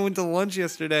and I went to lunch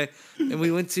yesterday, and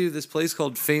we went to this place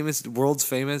called World's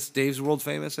Famous, Dave's World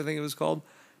Famous, I think it was called.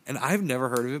 And I've never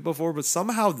heard of it before, but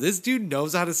somehow this dude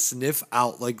knows how to sniff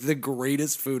out like the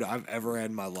greatest food I've ever had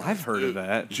in my life. I've heard of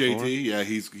that. before. JT, yeah,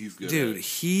 he's good. Dude, at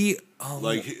it.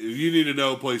 Like you need to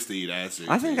know a place to eat. Ass.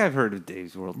 I think I've heard of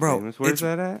Dave's World bro, Famous. Where's it's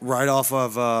that at? right off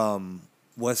of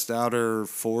West Outer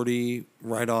 40,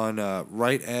 right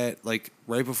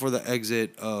before the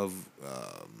exit of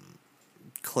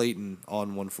Clayton on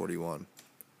 141.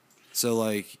 So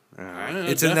like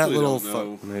it's in that little.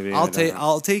 Maybe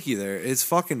I'll take you there. It's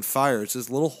fucking fire. It's this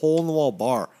little hole in the wall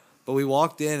bar. But we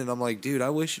walked in and I'm like, dude, I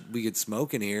wish we could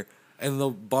smoke in here. And the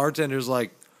bartender's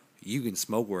like, you can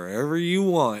smoke wherever you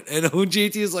want. And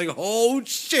OJT is like, oh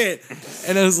shit.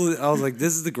 And I was like,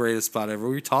 this is the greatest spot ever.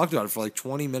 We talked about it for like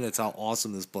 20 minutes how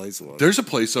awesome this place was. There's a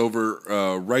place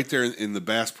over right there in the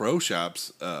Bass Pro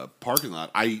Shops parking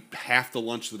lot. I eat half the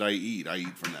lunch that I eat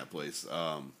from that place.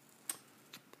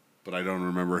 But I don't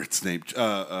remember its name.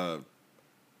 The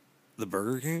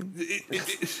Burger King?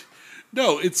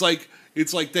 No, it's like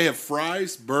they have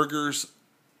fries, burgers,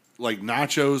 like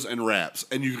nachos and wraps,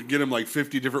 and you can get them like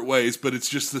 50 different ways, but it's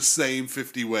just the same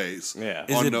 50 ways. Yeah.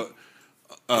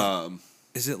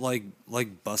 Is it like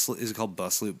Bus? Is it called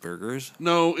Bus Loop Burgers?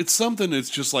 No, it's something. It's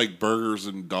just like burgers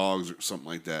and dogs or something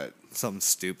like that. Something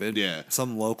stupid. Yeah.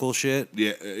 Some local shit.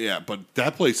 Yeah. But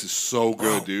that place is so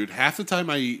good, dude. Half the time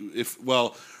I eat,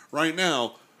 right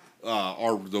now,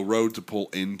 the road to pull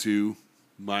into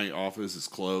my office is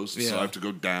closed, so Yeah. I have to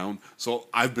go down. So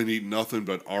I've been eating nothing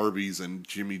but Arby's and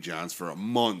Jimmy John's for a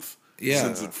month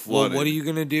since it flooded. Well, what are you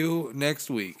gonna do next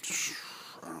week?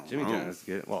 Jimmy John's is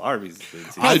good. Well, Arby's is good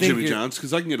too. I think Jimmy you're- John's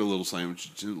because I can get a little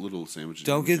sandwich.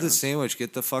 Don't get the sandwich.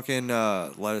 Get the fucking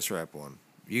lettuce wrap one.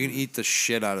 You can eat the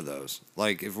shit out of those.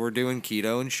 Like if we're doing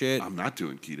keto and shit. I'm not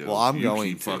doing keto. Well, I'm you going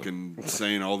keep to. fucking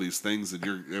saying all these things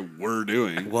that we're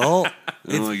doing. Well,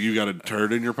 And I'm like, you got a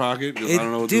turd in your pocket? 'Cause I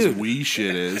don't know what dude. this wee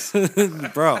shit is.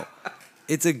 bro,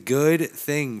 it's a good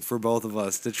thing for both of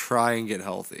us to try and get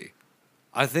healthy.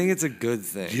 I think it's a good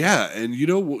thing. Yeah, and you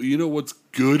know what's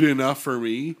good enough for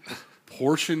me?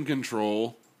 Portion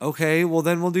control. Okay, well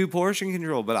then we'll do portion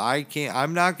control, but I can't.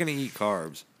 I'm not gonna eat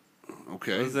carbs.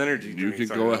 Okay, Those energy you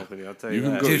drinks can aren't go. helping you, I'll tell you you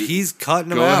can that. go- Dude, he's cutting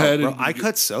them go out, ahead bro. and I get-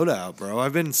 cut soda out, bro.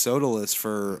 I've been sodaless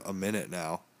for a minute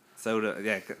now. Soda,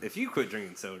 yeah. If you quit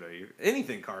drinking soda,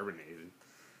 anything carbonated,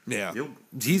 Yeah, you'll.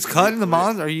 he's cutting the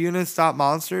monster. Are you gonna stop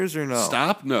monsters or no?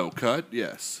 Stop? No. Cut?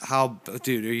 Yes. How,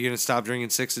 dude? Are you gonna stop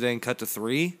drinking 6 a day and cut to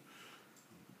 3?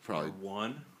 Probably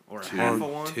One or a Two. half Or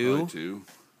of one. two? probably 2.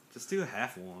 Just do a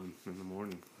half of one in the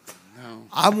morning. No.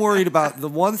 I'm worried about the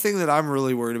one thing that I'm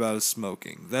really worried about is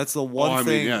smoking. That's the one Oh, I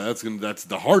thing. mean, yeah, that's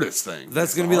the hardest thing.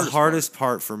 That's gonna be the hardest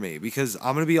part for me because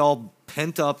I'm gonna be all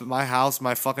pent up at my house,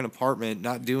 my fucking apartment,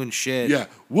 not doing shit. Yeah,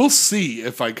 we'll see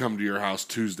if I come to your house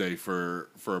Tuesday for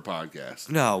a podcast.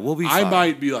 No, we'll be. I fine.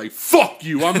 might be like, fuck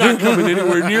you. I'm not coming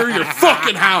anywhere near your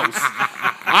fucking house.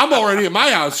 I'm already at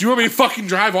my house. You want me to fucking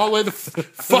drive all the way to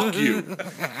fuck you.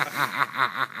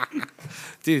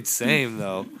 Dude. Same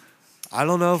though. I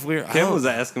don't know if we're. I Kim don't- was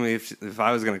asking me if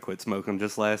I was gonna quit smoking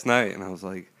just last night, and I was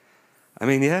like, I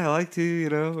mean, yeah, I like to, you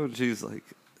know. And she was like,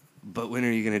 but when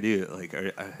are you gonna do it? Like,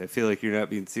 I feel like you're not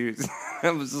being serious.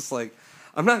 I was just like,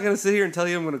 I'm not gonna sit here and tell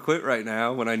you I'm gonna quit right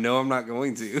now when I know I'm not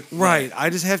going to. Right. I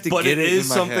just have to But get it it is in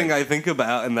my something head. I think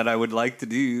about and that I would like to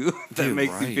do that Dude,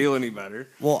 makes right. me feel any better.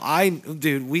 Well,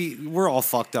 dude, we're all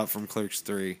fucked up from Clerks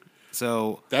 3.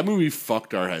 So That movie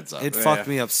fucked our heads up. it Yeah. fucked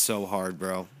me up so hard,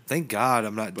 bro. Thank God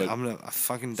I'm not. But I'm gonna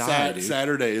fucking die, dude.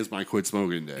 Saturday is my quit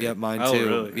smoking day. Yep, mine Oh, too.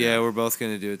 really? Yeah, we're both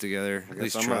gonna do it together. I At guess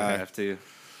least I'm gonna try, have to.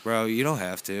 bro. You don't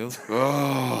have to.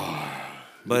 Oh,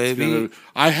 But it's it'd be, gonna-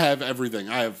 I have everything.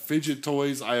 I have fidget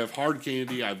toys. I have hard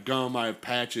candy. I have gum. I have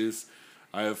patches.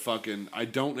 I have fucking. I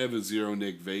don't have a zero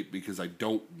nick vape because I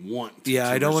don't want. yeah,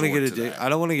 I don't want to get resort addicted. that. I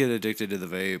don't want to get addicted to the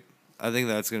vape. I think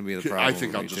that's gonna be the problem. I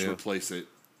think for I'll me, just too. replace it.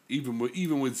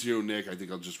 Even with zero nick, I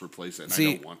think I'll just replace it. And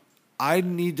See, I don't want. I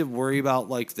need to worry about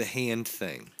like the hand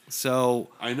thing. So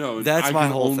I know. That's I my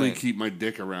can whole only thing. keep my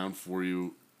dick around for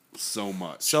you so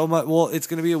much. so much. Well, it's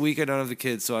gonna be a week I don't have the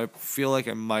kids, so I feel like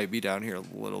I might be down here a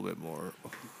little bit more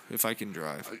if I can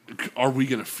drive. Are we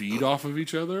gonna feed off of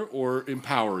each other or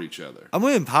empower each other? I'm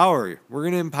gonna empower you. We're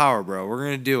gonna empower, bro. We're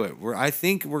gonna do it. I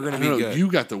think we're gonna I be don't know, good. You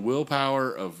got the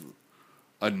willpower of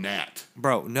a gnat.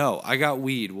 Bro, no, I got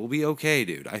weed. We'll be okay,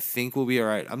 dude. I think we'll be all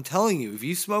right. I'm telling you, if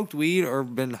you smoked weed or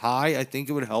been high, I think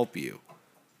it would help you.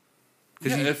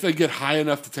 Yeah, you- if they get high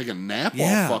enough to take a nap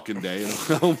Yeah. all fucking day,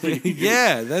 it'll help me.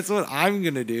 Yeah, that's what I'm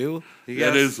gonna do. You That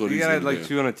gotta, is what you he's gotta gonna like do.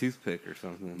 chew on a toothpick or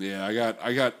something. Yeah,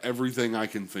 I got everything I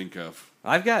can think of.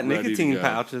 I've got Ready to nicotine go.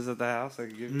 pouches at the house. I can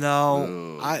give you.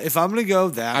 No, if I'm gonna go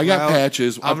that, I got route,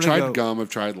 patches. I'm I've gonna tried go- gum. I've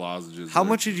tried lozenges. How They're-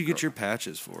 much did you get your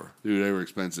patches for? Dude, they were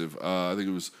expensive. I think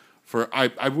it was for I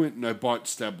went and I bought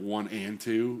step 1 and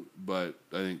 2, but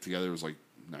I think together it was like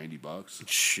 $90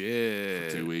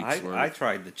 Shit. 2 weeks. I worth.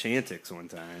 tried the Chantix one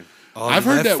time. Oh, I've did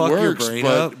heard that fuck your works, brain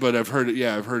up? but I've heard it.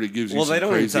 Yeah, I've heard it gives you. Well, some they don't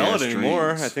even crazy sell ass it anymore.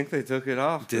 dreams. I think they took it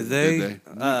off. Did they? Did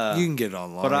You can get it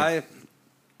online.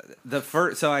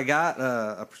 But so I got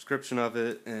a prescription of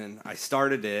it, and I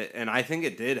started it, and I think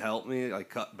it did help me like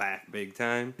cut back big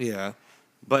time. yeah.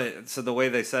 But so the way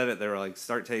they said it, they were like,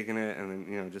 start taking it, and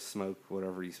then just smoke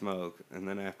whatever you smoke, and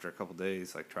then after a couple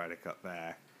days, like try to cut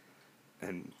back,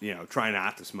 and try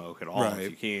not to smoke at all Right.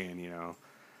 if you can,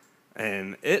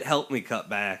 And it helped me cut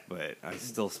back, but I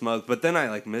still smoked. But then I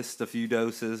like missed a few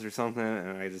doses or something,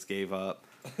 and I just gave up.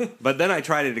 But then I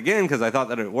tried it again because I thought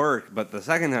that it worked. But the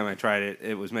second time I tried it,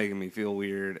 it was making me feel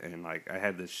weird, and like I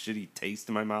had this shitty taste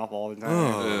in my mouth all the time.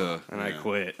 Oh. Ugh, And I yeah.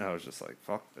 quit. I was just like,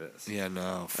 "Fuck this." Yeah,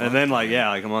 no. And then like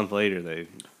a month later they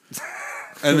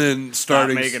And then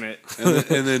starting making it.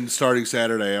 and then starting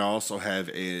Saturday, I also have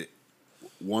a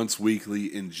once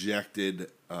weekly injected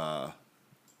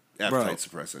appetite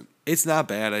suppressant. It's not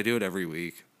bad. I do it every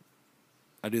week.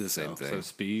 I do the same So thing.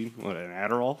 speed, what an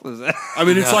Adderall is that? I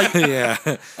mean, it's like yeah.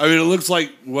 I mean, it looks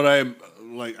like what I'm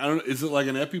like. I don't. Is it like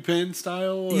an EpiPen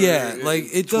style? Or Yeah, like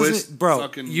it twist doesn't, bro.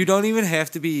 fucking- You don't even have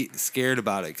to be scared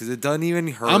about it because it doesn't even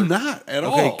hurt. I'm not at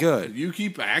all. Okay, good. You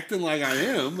keep acting like I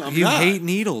am. I'm You not. hate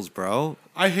needles, bro.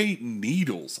 I hate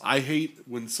needles. I hate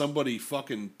when somebody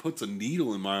fucking puts a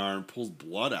needle in my arm, pulls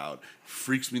blood out.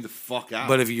 Freaks me the fuck out.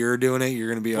 But if you're doing it, you're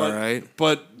gonna be all right.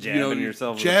 But Jabbing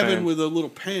yourself with a jabbing pen. with a little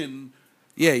pen.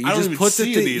 Yeah, you I don't just even put the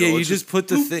see a thing. needle, Yeah, you it's just just put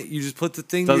the thing. You just put the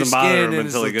thing to your Doesn't bother skin him and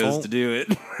it's until he like, goes don't- to do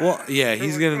it. Well, yeah,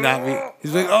 he's gonna not be.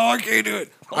 He's like, oh, I can't do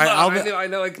it. All right, I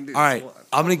know I can do all right,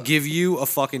 I'm gonna give you a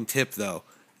fucking tip though.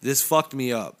 This fucked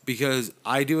me up because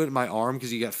I do it in my arm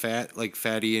because you got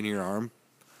fatty in your arm,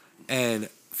 and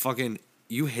fucking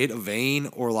you hit a vein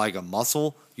or like a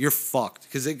muscle, you're fucked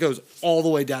because it goes all the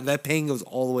way down. That pain goes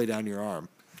all the way down your arm,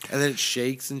 and then it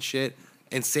shakes and shit.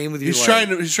 And same with your He's leg.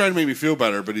 trying to make me feel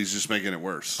better, but he's just making it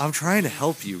worse. I'm trying to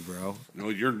help you, bro. No,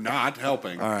 you're not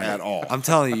helping at all. I'm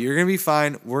telling you, you're gonna be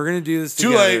fine. We're gonna do this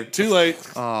Too together. late. Too late.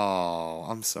 Oh,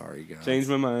 I'm sorry, guys. Changed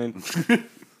my mind.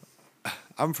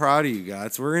 I'm proud of you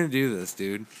guys. We're gonna do this,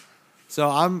 dude. So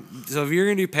if you're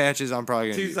gonna do patches, I'm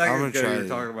probably gonna. 2 I'm seconds gonna ago, try you were it.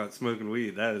 talking about smoking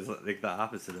weed. That is like the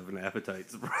opposite of an appetite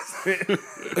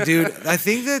suppressant. Dude, I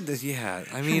think that yeah.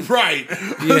 I mean, Right.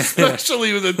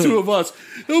 Especially with the two of us.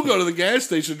 He'll go to the gas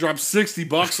station, drop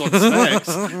 $60 on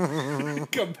snacks.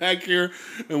 Come back here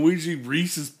and we eat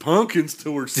Reese's pumpkins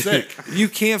till we're sick. you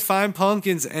can't find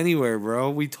pumpkins anywhere, bro.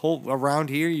 We told around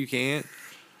here you can't.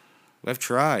 I've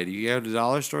tried. You go to the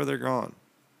dollar store, they're gone.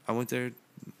 I went there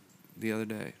the other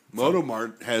day.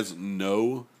 Motomart has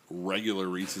no regular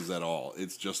Reese's at all.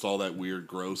 It's just all that weird,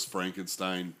 gross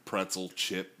Frankenstein pretzel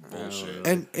chip bullshit.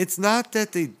 And it's not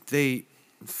that they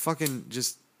fucking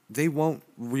just they won't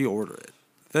reorder it.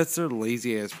 That's their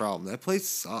lazy ass problem. That place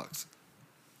sucks.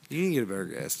 You need to get a better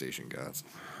gas station, guys.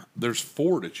 There's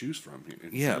 4 to choose from here.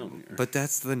 Yeah, but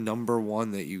that's the number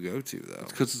one that you go to, though.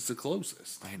 because it's the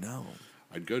closest. I know.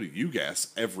 I'd go to UGAS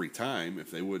every time if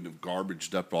they wouldn't have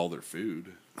garbaged up all their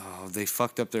food. Oh, they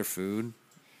fucked up their food.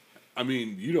 I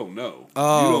mean, you don't know.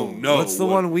 Oh, you don't know. what's the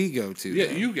one we go to? Yeah,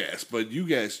 then? UGAS, but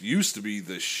UGAS used to be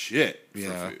the shit for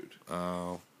Yeah. food.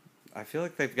 Oh, I feel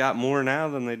like they've got more now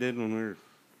than they did when we were.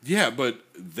 Yeah, but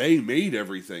they made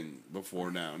everything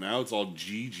before now. Now it's all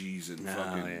GG's and No,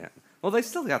 fucking. yeah. Well, they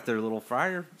still got their little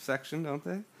fryer section, don't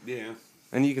they? Yeah.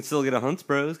 And you can still get a Hunts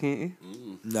Bros, can't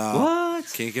you? no.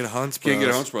 What? Can't get a Hunts Can't get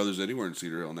Bros. Hunts Brothers anywhere in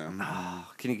Cedar Hill now.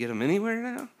 Oh, can you get them anywhere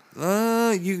now?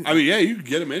 You. I mean, yeah, you can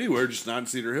get them anywhere, just not in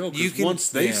Cedar Hill. You Because can- once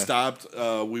they yeah. stopped,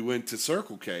 we went to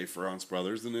Circle K for Hunts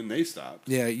Brothers, and then they stopped.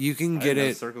 Yeah, you can I get didn't know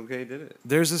it. Circle K did it.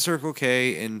 There's a Circle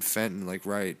K in Fenton, like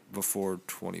right before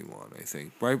 21, I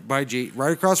think.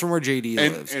 Right across from where JD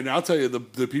lives. And I'll tell you,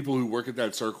 the people who work at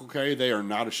that Circle K, they are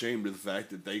not ashamed of the fact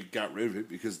that they got rid of it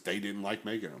because they didn't like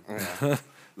making them.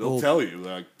 They'll tell you,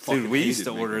 like, Dude, we used hated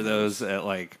to making order those at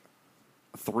like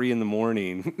 3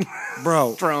 a.m,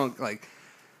 Bro, drunk. Like,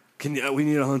 we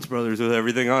need a Hunts Brothers with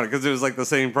everything on it because it was like the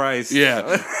same price. Yeah.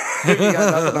 We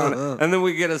got nothing on it. And then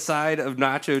we get a side of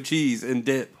nacho cheese and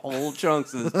dip whole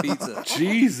chunks of this pizza.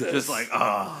 Jesus. Just like,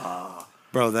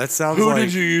 bro, that sounds Who like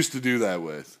did you used to do that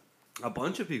with? a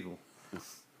bunch of people.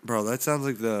 bro. That sounds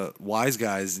like the Wise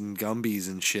Guys and Gumbies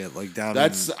and shit, like down.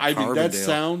 That in Carbondale.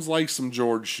 sounds like some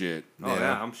George shit. Oh, Yeah.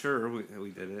 yeah, I'm sure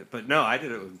we did it. But no, I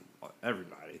did it with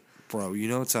everybody. Bro, you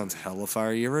know it sounds hella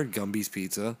fire. You ever had Gumby's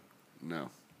Pizza? No.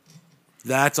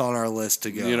 That's on our list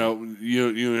to go. You know,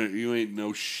 you ain't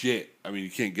no shit. I mean, you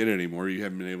can't get it anymore. You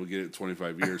haven't been able to get it in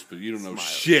 25 years, but you don't know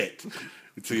shit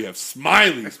until you have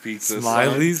Smiley's Pizza. son.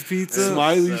 Smiley's Pizza?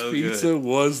 Smiley's So Pizza good.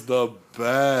 was the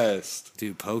best.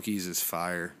 Dude, Pokies is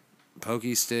fire.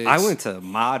 Pokey sticks. I went to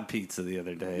Mod Pizza the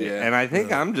other day, Yeah. and I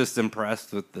think I'm just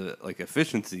impressed with the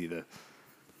efficiency, the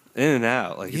in and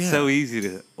out. Like Yeah. it's so easy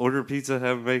to order pizza,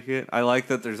 have them make it. I like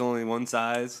that there's only one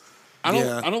size.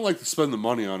 Yeah. I don't like to spend the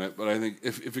money on it, but I think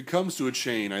if it comes to a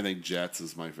chain, I think Jets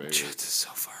is my favorite. Jets is so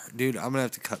fire. Dude, I'm going to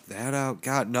have to cut that out.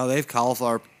 God, no, they have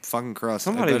cauliflower fucking crust. I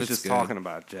Somebody bet was it's just good. talking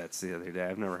about Jets the other day.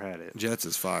 I've never had it. Jets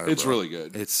is fire. It's bro. really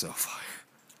good. It's so fire.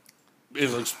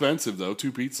 It's expensive though.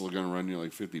 2 pizzas are gonna run you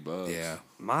like $50. Yeah.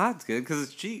 Mod's good because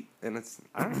it's cheap and it's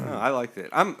I don't know. I liked it.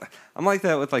 I'm like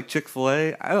that with like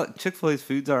Chick-fil-A. Chick-fil-A's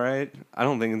food's all right. I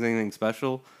don't think it's anything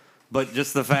special, but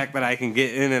just the fact that I can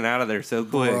get in and out of there so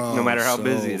quick, Bro, no matter how so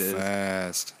busy it is.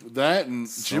 fast. That and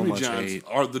So Jimmy much John's hate.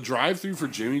 are the drive-through for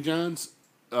Jimmy John's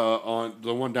on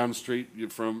the one down the street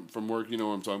from work. You know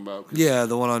what I'm talking about? 'Cause Yeah,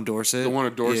 the one on Dorset. The one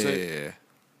on Dorset? Yeah.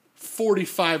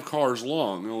 45 cars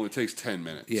long. It only takes 10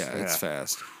 minutes. Yeah, it's Yeah.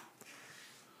 fast.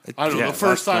 I don't know. Yeah, The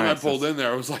first that's time nice. I pulled in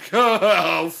there, I was like,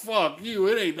 "Oh fuck you!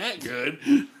 It ain't that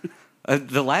good."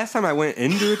 The last time I went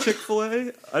into a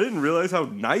Chick-fil-A, I didn't realize how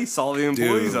nice all the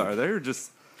employees Dude. are. They're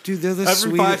just Dude, they're the every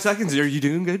sweetest. 5 seconds. Are you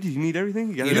doing good? Do you need everything?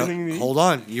 You got You know, everything you need? hold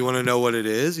on. You want to know what it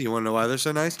is? You want to know why they're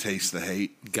so nice? Taste the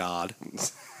hate. God.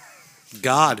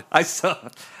 God. I saw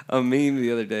a meme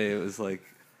the other day. It was like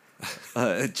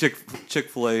a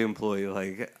Chick-fil-A employee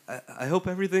like, I hope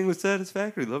everything was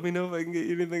satisfactory. Let me know if I can get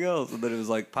you anything else. And then it was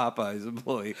like Popeye's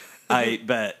employee. I ate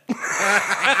bet.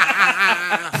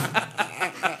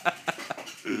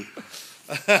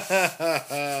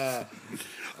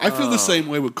 I feel the same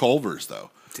way with Culver's though.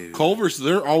 Dude. Culver's,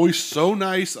 they're always so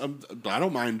nice. I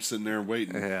don't mind sitting there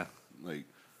waiting. Yeah, Like,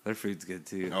 their food's good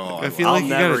too. Oh, I I feel I'll like you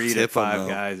never gotta eat tip at Five 'em, though.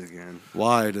 Guys again.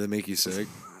 Why? Do they make you sick?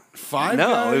 Five No,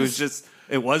 Guys? it was just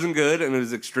It wasn't good, and it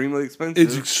was extremely expensive.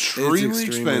 It's extremely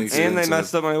extremely expensive. and they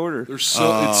messed up my order. They're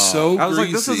so it's so I was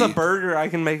greasy. like, this is a burger. I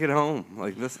can make it home.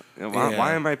 Like this. Why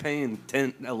Yeah. am I paying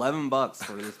 $11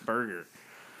 for this burger?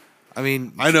 I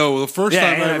mean, I know. The first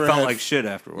Yeah, time and I I ever felt had, like shit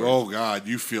afterwards. oh god,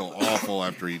 you feel awful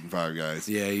after eating Five Guys.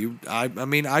 yeah, I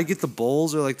mean, I get the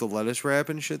bowls or like the lettuce wrap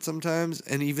and shit sometimes,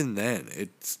 and even then, it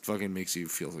fucking makes you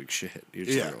feel like shit. You're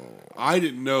just Yeah, like, oh. I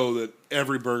didn't know that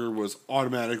every burger was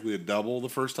automatically a double the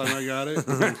first time I got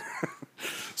it.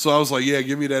 So I was like, "Yeah,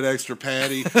 give me that extra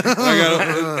patty."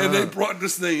 And they brought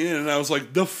this thing in, and I was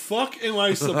like, "The fuck am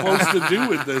I supposed to do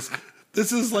with this?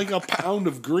 This is like a pound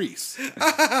of grease."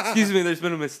 Excuse me, there's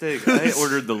been a mistake. I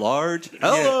ordered the large.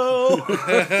 Hello.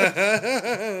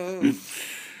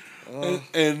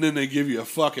 And then they give you a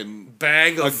fucking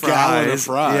Bag a gallon of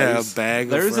fries. Yeah, a bag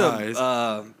There's of fries.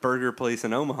 a burger place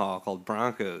in Omaha called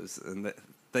Broncos, and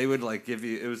they would like give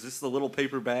you. It was just a little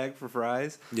paper bag for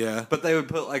fries. Yeah. But they would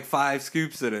put like 5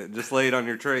 scoops in it and just lay it on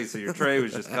your tray, so your tray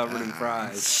was just covered in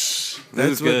fries. That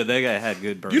was That's what- good. They had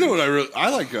good burgers. You know what I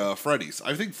like Freddy's.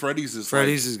 I think Freddy's is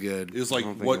Freddy's is good. is like I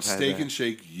don't think what I've had Steak that. and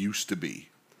Shake used to be.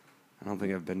 I don't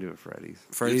think I've been to a Freddy's.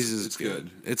 Freddy's It's is good.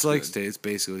 good. It's It's like good. it's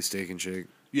basically Steak and Shake.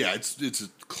 Yeah, it's a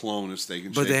clone of Steak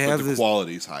and But Shake, they have but the this-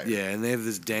 quality's higher. Yeah, and they have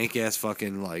this dank ass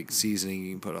fucking like seasoning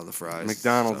you can put on the fries.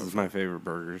 McDonald's So- is my favorite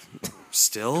burgers.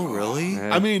 still really.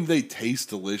 Yeah. I mean, they taste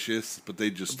delicious, but they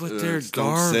just But they're don't sit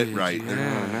garbage, right.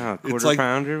 yeah. Oh, no, quarter like-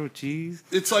 pounder with cheese.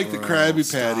 It's like the Bro, Krabby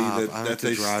stop. Patty I have that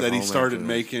to drive that he home started after this.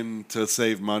 making to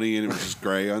save money, and it was just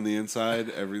gray on the inside.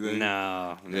 Everything.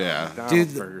 No. Yeah.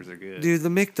 McDonald's Dude, burgers are good. Dude, the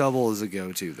McDouble is a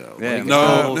go-to though. Yeah, Like, No,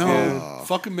 McDouble, no,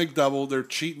 fucking McDouble. They're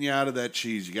cheating you out of that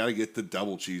cheese. You got to get the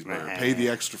double cheeseburger. Nah. Pay the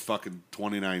extra fucking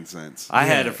 29 cents. I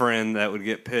had Yeah. a friend that would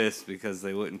get pissed because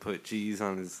they wouldn't put cheese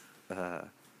on his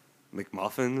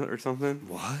McMuffin or something.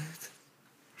 What?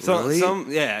 So, Really?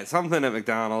 something at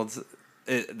McDonald's.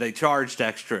 They charged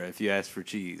extra if you asked for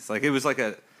cheese. Like it was like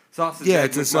a sausage. Yeah, egg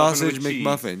it's a McMuffin sausage with cheese.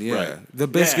 McMuffin. Yeah, Right. the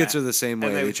biscuits Yeah. are the same way.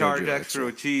 And they would charge charge you extra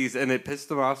with cheese, and it pissed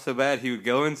him off so bad he would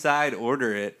go inside,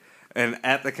 order it, and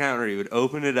at the counter he would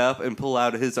open it up and pull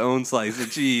out his own slice of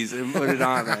cheese and put it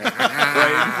on there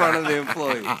right in front of the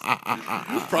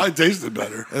employees. Probably tasted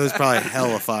better. It was probably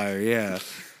hella fire. Yeah,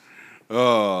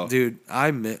 Oh, dude,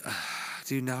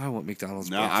 dude, now I want McDonald's.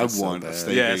 Now breakfast I so want a bad.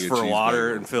 steak. You egg, ask and for water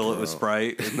cheeseburger. and fill it with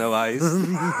Sprite with no ice.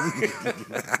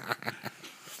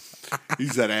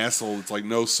 he's that asshole. It's like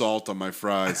no salt on my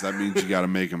fries. That means you got to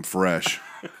make them fresh.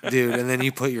 Dude, and then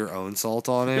you put your own salt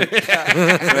on it. Make it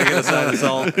a side of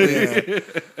salt.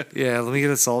 Yeah, let me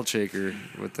get a salt shaker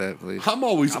with that, please. I'm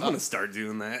always. I'm gonna start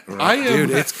doing that. I am,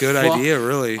 Dude, it's a good idea,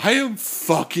 really. I am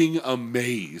fucking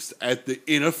amazed at the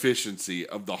inefficiency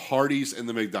of the Hardee's and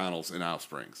the McDonald's in Alice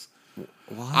Springs.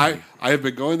 Why? I have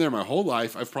been going there my whole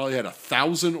life. I've probably had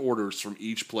 1,000 orders from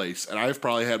each place, and I've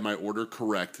probably had my order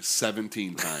correct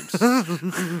 17 times.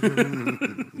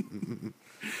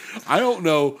 I don't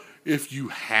know if you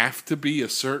have to be a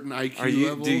certain IQ Are you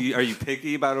level. are you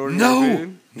picky about ordering No. your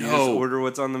food? You No. just order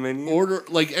what's on the menu. Order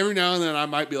like every now and then I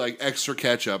might be like extra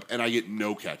ketchup, and I get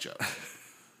no ketchup,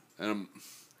 and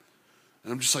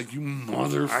I'm just like, you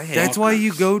motherfucker. That's why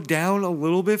you go down a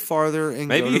little bit farther and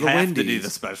Maybe go to you the have Wendy's. to do the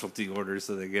specialty orders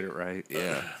so they get it right.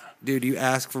 Yeah. Dude, you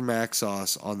ask for mac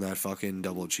sauce on that fucking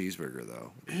double cheeseburger,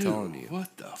 though. I'm telling you.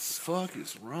 What the fuck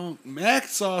is wrong? Mac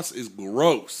sauce is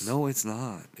gross. No, it's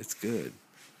not. It's good.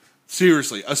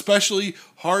 Seriously, especially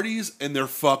Hardee's and their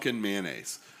fucking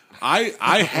mayonnaise.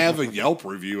 I have a Yelp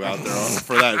review out there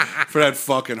for that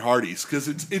fucking Hardee's because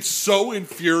it's so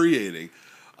infuriating.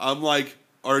 I'm like,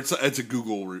 or it's a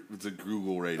Google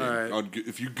rating. All right.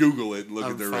 If you Google it and look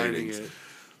I'm at their finding ratings, it.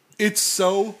 it's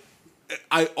so.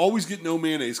 I always get no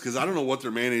mayonnaise because I don't know what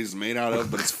their mayonnaise is made out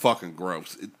of, but it's fucking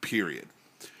gross. Period.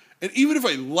 And even if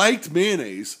I liked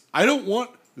mayonnaise, I don't want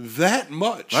that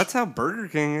much. That's how Burger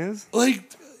King is. Like,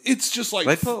 it's just like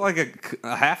They put like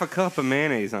a half a cup of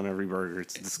mayonnaise on every burger.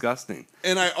 It's disgusting.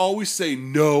 And I always say,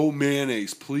 no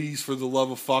mayonnaise. Please, for the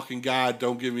love of fucking God,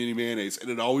 don't give me any mayonnaise. And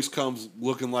it always comes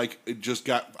looking like it just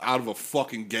got out of a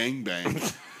fucking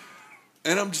gangbang.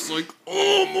 And I'm just like,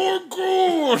 oh my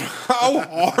God,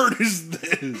 how hard is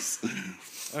this?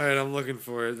 All right, I'm looking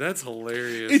for it. That's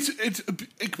hilarious. It's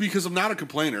because I'm not a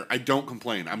complainer. I don't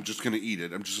complain. I'm just going to eat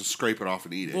it. I'm just going to scrape it off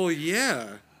and eat it. Well, yeah.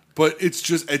 But it's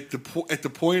just at the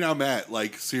point I'm at,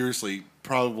 like, seriously,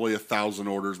 probably 1,000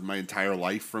 orders my entire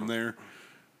life from there.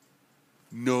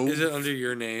 No. Is it under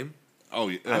your name? Oh,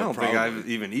 yeah. I don't think probably. I've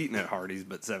even eaten at Hardee's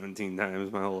but 17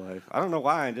 times my whole life. I don't know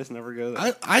why. I just never go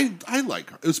there. I like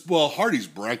Hardee's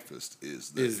breakfast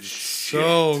is the Is shit.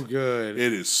 so good.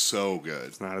 It is so good.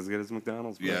 It's not as good as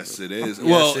McDonald's. Yes, breakfast. it is. Yes,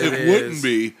 Well, it it wouldn't is.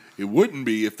 be. It wouldn't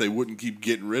be if they wouldn't keep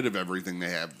getting rid of everything they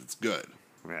have that's good.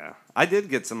 Yeah, I did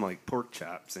get some like pork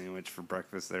chop sandwich for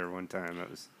breakfast there one time. That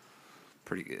was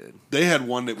pretty good. They had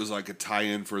one that was like a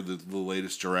tie-in for the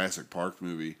latest Jurassic Park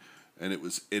movie, and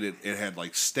it had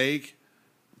like steak,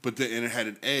 and it had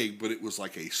an egg, but it was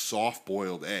like a soft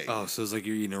boiled egg. Oh, so it's like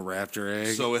you're eating a raptor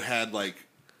egg. So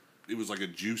it was like a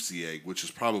juicy egg, which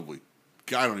is probably,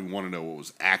 I don't even want to know what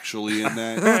was actually in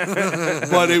that,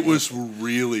 but it was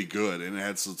really good, and it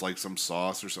had some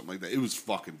sauce or something like that. It was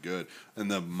fucking good.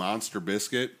 And the Monster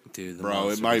biscuit, Dude, the bro,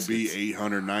 Monster it might biscuits. be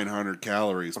 800, 900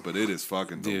 calories, but it is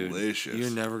fucking Dude, delicious. you're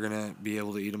never gonna be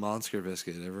able to eat a Monster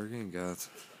biscuit ever again, guys.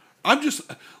 I'm just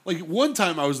like, one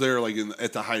time I was there like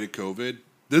at the height of COVID.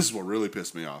 This is what really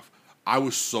pissed me off. I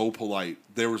was so polite.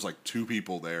 There was like 2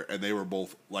 people there, and they were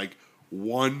both like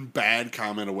one bad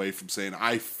comment away from saying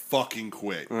I fucking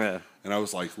quit. Yeah. And I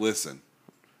was like, listen,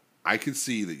 I can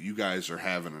see that you guys are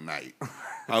having a night.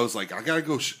 I was like, I gotta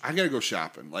go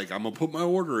shopping. Like, I'm gonna put my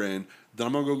order in, then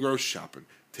I'm gonna go grocery shopping.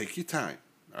 Take your time,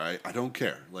 all right? I don't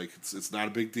care. Like, it's not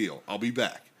a big deal. I'll be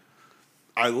back.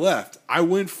 I left. I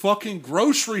went fucking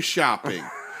grocery shopping.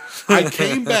 I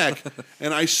came back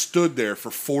and I stood there for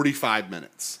 45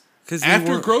 minutes 'Cause you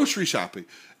after weren't- grocery shopping,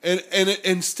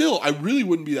 and still I really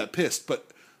wouldn't be that pissed. But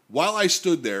while I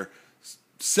stood there,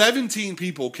 17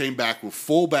 people came back with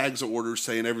full bags of orders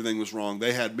saying everything was wrong.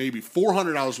 They had maybe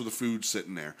 $400 worth of food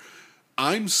sitting there.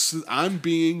 I'm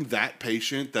being that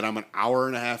patient that I'm an hour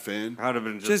and a half in. I would have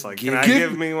been just, Just like, give- can I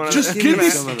give me one of Just those? give me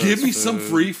some of give those me some food.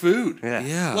 free food. Yeah.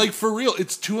 Yeah. Like, for real,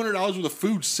 it's $200 worth of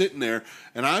food sitting there,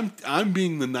 and I'm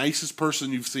being the nicest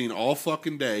person you've seen all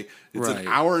fucking day. It's Right. an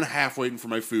hour and a half waiting for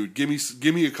my food. Give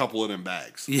me a couple of them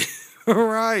bags. Yeah,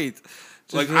 right.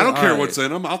 Just Like, be I don't care all what's right.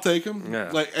 in them. I'll take them. Yeah.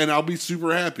 Like, and I'll be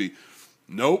super happy.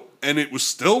 Nope. And it was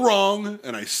still wrong,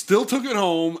 and I still took it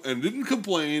home and didn't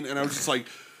complain. And I was just like,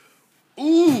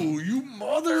 ooh, you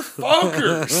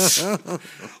motherfuckers.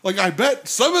 Like, I bet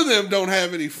some of them don't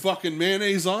have any fucking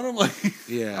mayonnaise on them. Like,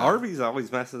 Yeah. Arby's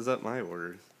always messes up my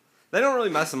orders. They don't really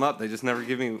mess them up. They just never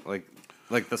give me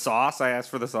like the sauce. I ask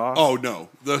for the sauce. oh no,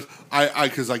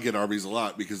 because I get Arby's a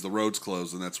lot because the road's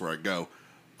closed and that's where I go.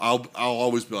 I'll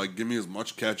always be like, give me as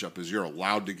much ketchup as you're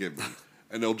allowed to give me,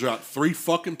 and they'll drop 3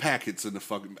 fucking packets in the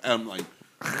fucking. And I'm like,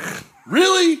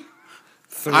 really?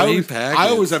 3 I packets.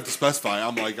 always have to specify.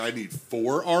 I'm like, I need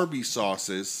 4 Arby's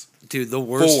sauces. Dude, the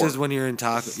worst 4. is when you're in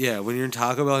Taco. Yeah, when you're in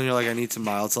Taco Bell and you're like, I need some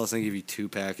mild sauce, and they give you 2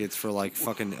 packets for like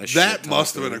fucking a shit That ton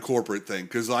must of have been a food. corporate thing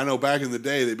because I know back in the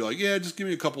day they'd be like, yeah, just give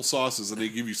me a couple sauces, and they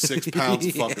give you 6 pounds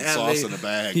of fucking Yeah, sauce they- in a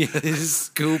bag. Yeah, they just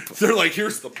scoop. They're like,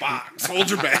 here's the box,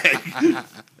 hold your bag.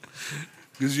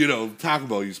 Because, Taco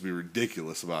Bell used to be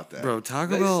ridiculous about that. Bro,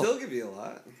 Taco Bell. give you a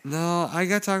lot. No, I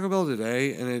got Taco Bell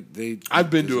today, and they. I've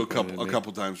been to a disappointed me.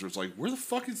 couple times where it's like, where the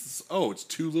fuck is this? Oh, it's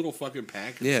 2 little fucking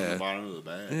packets on Yeah. the bottom of the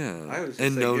bag. Yeah, I was just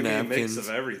and say, no give napkins. me a mix of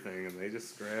everything, and they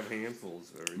just grab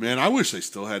handfuls of everything. Man, I wish they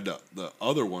still had the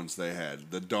other ones they had.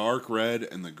 The dark red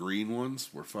and the green ones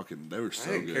were they were so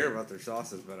I didn't good. care about their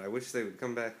sauces, but I wish they would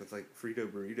come back with like Frito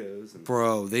burritos. And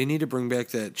Bro, they need to bring back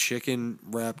that chicken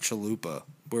wrap chalupa,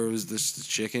 where it was this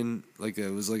chicken, like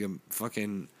it was like a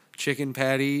fucking chicken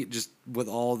patty, just with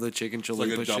all the chicken It's chalupa like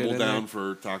a shit double in down there.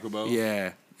 for Taco Bell.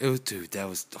 Yeah, it was, dude. That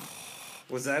was,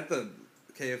 was that the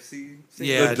KFC?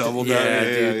 yeah, The double yeah, down,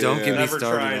 dude. yeah, Don't yeah. get me Never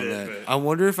started tried on it, that. but- I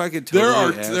wonder if I could. There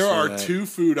Totally are ask there for are that. 2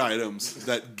 food items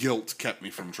that guilt kept me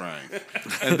from trying,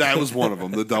 and that was one of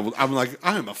them. The double. I'm like,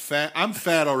 I'm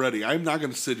fat already. I'm not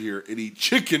going to sit here and eat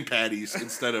chicken patties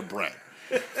instead of bread.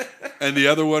 And the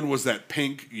other one was that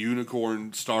pink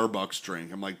unicorn Starbucks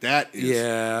drink. I'm like, that is.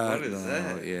 Yeah, What is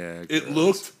that? Yeah, It gross.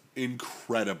 looked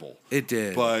incredible. It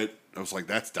did, But I was like,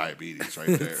 that's diabetes right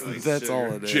there. Like, that's sugar.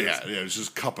 all it is. yeah, it's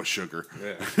just a cup of sugar.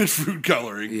 Yeah. Food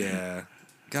coloring. Yeah.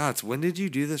 Gods, when did you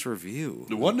do this review?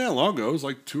 It wasn't that long ago. It was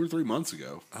like 2 or 3 months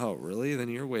ago. Oh, really? Then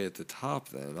you're way at the top.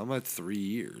 Then I'm at 3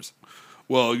 years.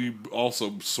 Well, you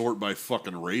also sort by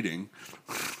fucking rating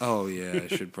Oh yeah, I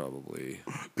should probably.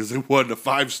 because it wasn't a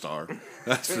 5-star.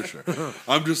 That's for sure.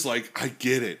 I'm just like, I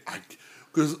get it.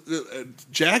 Because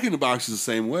Jack in the Box is the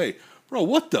same way. Bro,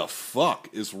 what the fuck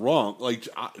is wrong? Like,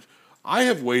 I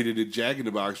have waited at Jack in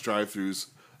the Box drive-thrus,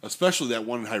 especially that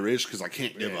one in High Ridge, because I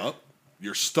can't give Yeah. up.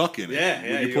 You're stuck in it Yeah,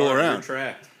 when yeah, you pull are, around. You're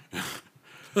trapped.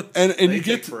 And They you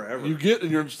get take forever.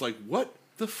 and you're just like, what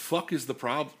the fuck is the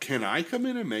problem? Can I come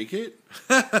in and make it?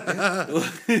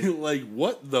 Like,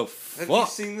 what the Have you fuck?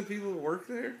 seen the people that work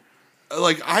there?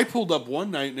 like I pulled up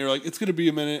one night and they're like, it's gonna be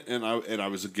a minute, and I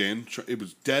was again. It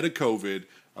was dead of COVID.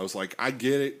 I was like, I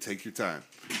get it. Take your time.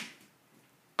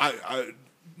 I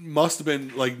must have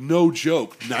been like no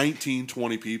joke. 19,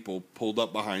 20 people pulled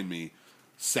up behind me,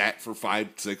 sat for 5,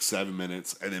 6, 7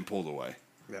 minutes, and then pulled away.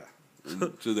 Yeah.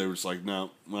 And so they were just like,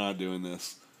 no, we're not doing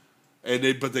this.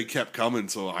 But they kept coming,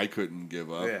 so I couldn't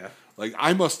give up. Yeah. Like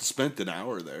I must have spent an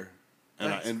hour there,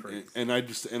 That's and crazy.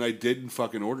 I didn't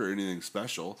fucking order anything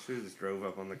special. She just drove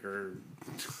up on the curb.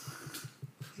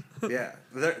 Yeah.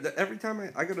 Every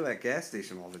time I go to that gas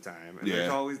station all the time, and there's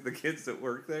Yeah. always the kids that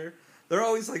work there. They're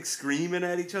always like screaming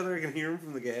at each other. I can hear them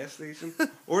from the gas station.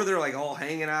 Or they're like all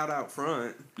hanging out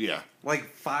front. Yeah, Like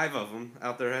 5 of them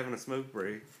out there having a smoke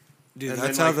break. Dude, And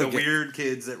that's then how like the the weird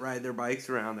kids that ride their bikes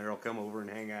around there will come over and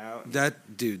hang out.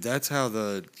 that's how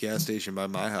the gas station by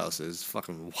my house is.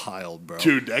 Fucking wild, bro.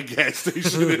 dude, that gas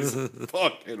station is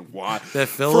fucking wild. That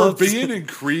For Phillips? being in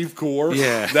Creve Coeur,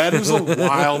 Yeah. that is a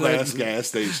wild ass gas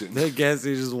station. That gas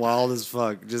station is wild as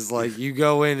fuck. Just like you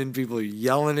go in and people are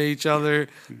yelling at each other.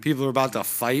 People are about to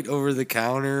fight over the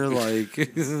counter. Like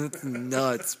it's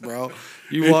nuts, bro.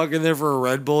 You walk in there for a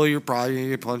Red Bull, you're probably gonna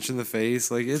get punched in the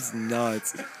face. Like it's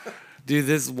nuts. Dude,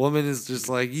 this woman is just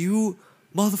like, you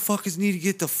motherfuckers need to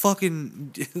get the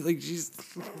fucking like she's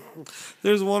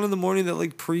there's one in the morning that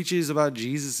like preaches about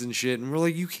Jesus and shit, and we're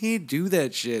like, you can't do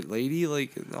that shit, lady.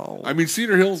 Like, no. I mean,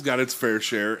 Cedar Hill's got its fair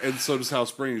share, and so does House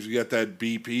Springs. You got that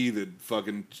BP that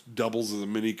fucking doubles as a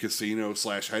mini casino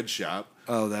 / head shop.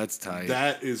 Oh, that's tight.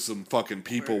 That is some fucking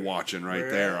people watching right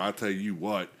where there. at? I'll tell you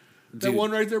what. That Dude.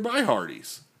 one right there by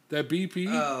Hardee's. That BP.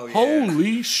 Oh, yeah.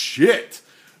 Holy shit.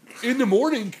 In the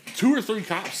morning, 2 or 3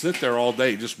 cops sit there all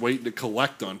day just waiting to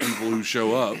collect on people who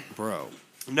show up. Bro.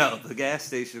 No, the gas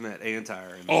station at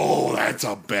Antire. Oh, that's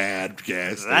a bad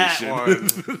gas That station. one.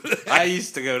 I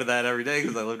used to go to that every day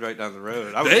because I lived right down the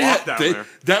road. I would walk down there.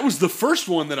 That was the first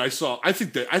one that I saw. I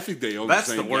think they own That's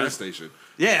the the same worst. gas station.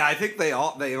 Yeah, I think they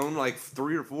own like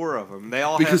 3 or 4 of them. They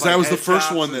all Because have, like, that was the head first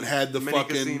shops one that and had the mini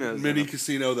fucking casinos in mini them.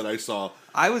 casino that I saw.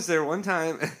 I was there one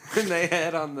time, and they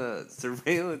had on the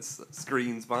surveillance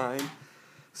screens behind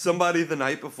somebody the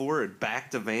night before had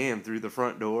backed a van through the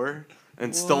front door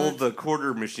and stole the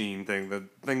quarter machine thing,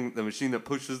 the machine that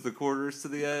pushes the quarters to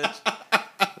the edge.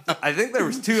 I think there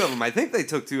was 2 of them. I think they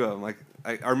took 2 of them,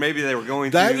 or maybe they were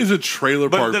going. That to. is a Trailer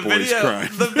But Park the Boys video, crime.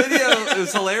 the video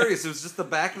is hilarious. It was just the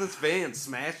back of this van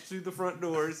smashed through the front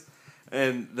doors,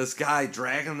 and this guy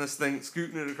dragging this thing,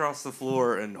 scooting it across the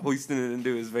floor, and hoisting it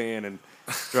into his van and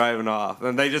driving off.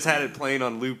 And they just had it playing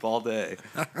on loop all day.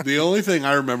 The only thing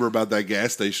I remember about that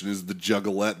gas station is the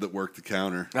juggalette that worked the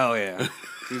counter. Oh yeah,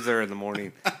 he was there in the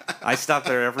morning. I stopped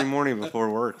there every morning before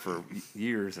work for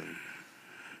years, and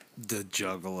The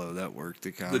juggalo that worked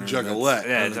the counter. The juggalette.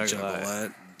 Yeah, The juggalette.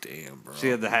 juggalette. Damn, bro. she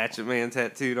had the Hatchet Man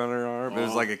tattooed on her arm. It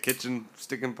was Oh. like a kitchen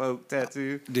stick and poke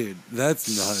tattoo. Dude, that's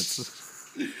nuts.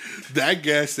 That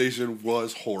gas station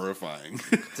was horrifying.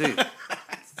 Dude,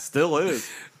 still is.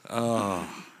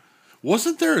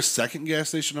 Wasn't there a second gas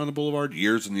station on the boulevard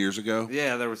years and years ago?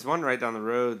 Yeah, there was one right down the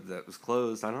road that was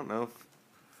closed. I don't know if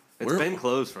it's Where- been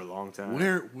closed for a long time.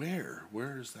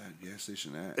 Where is that gas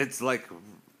station at? It's like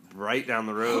right down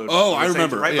the road. Oh, I The same-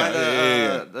 remember. Right Yeah, by the,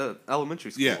 yeah. the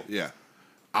elementary school. Yeah.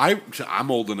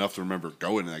 I'm old enough to remember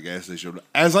going to that gas station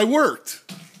as I worked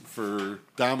for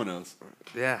Domino's.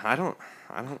 Yeah, I don't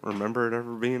remember it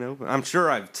ever being open. I'm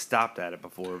sure I've stopped at it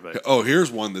before, but Oh,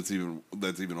 here's one that's even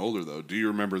older though. Do you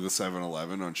remember the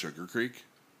 7-Eleven on Sugar Creek?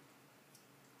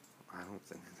 I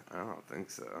don't think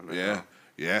so. No.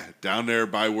 Yeah. Down there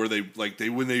by where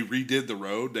when they redid the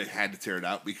road, they had to tear it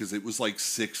out because it was like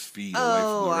 6 feet away from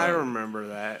Oh, the road. I remember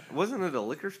that. Wasn't it a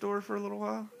liquor store for a little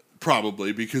while?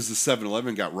 Probably because the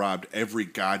 7-Eleven got robbed every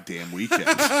goddamn weekend.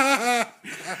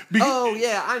 Oh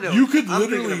yeah, I know. You could I'm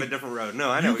thinking literally- of a different road.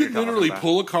 No, I know. You what you're could talking literally about.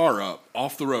 pull a car up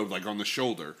off the road, like on the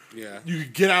shoulder. Yeah. You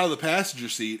could get out of the passenger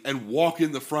seat and walk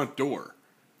in the front door.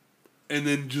 And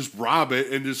then just rob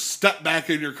it and just step back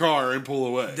in your car and pull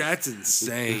away. That's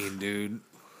insane, dude.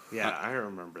 Yeah, I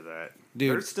remember that.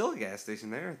 Dude. There's still a gas station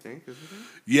there, I think, isn't there?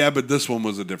 Yeah, but this one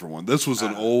was a different one. This was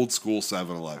an old school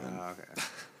 7-Eleven. Oh, okay.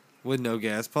 With no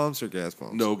gas pumps or gas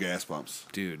pumps? No gas pumps.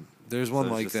 Dude, there's one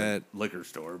So it's like just a that. liquor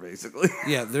store, basically.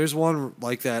 Yeah, there's one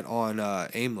like that on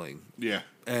Aimling. Yeah.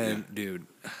 And, dude,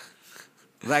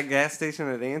 That gas station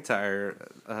at Antire,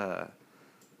 a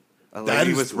That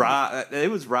lady is was the- robbed.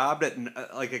 It was robbed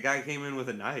at like a guy came in with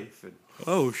a knife. And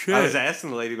oh shit! I was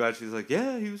asking the lady about it. She's like,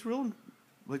 "Yeah, he was real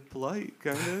like polite,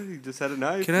 kind of. He just had a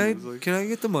knife." Can and I was like, can I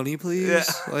get the money, please? Yeah.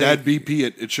 Like, That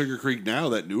BP at Sugar Creek now,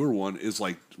 that newer one, is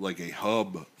like a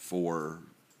hub for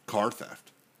car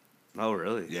theft. Oh,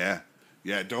 really? Yeah.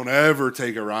 Yeah, don't ever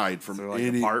take a ride from Is there like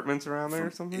any apartments around there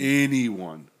or something?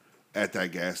 anyone at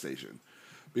that gas station,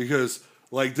 because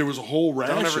like there was a whole rash.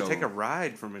 Don't ever of take a them.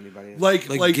 ride from anybody. Like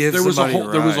give there was a somebody a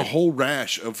whole there was a ride. whole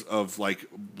rash of like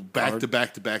back to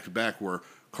back to back to back where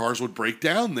cars would break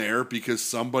down there because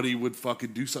somebody would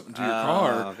fucking do something to your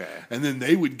car, okay. and then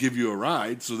they would give you a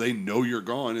ride so they know you're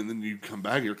gone, and then you come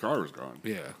back and your car was gone.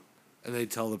 Yeah. And they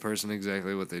tell the person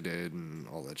exactly what they did and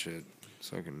all that shit.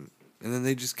 And then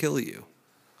they just kill you.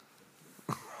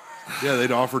 Yeah,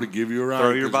 they'd offer to give you a ride.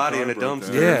 Throw your 'cause body car in a broke dumpster.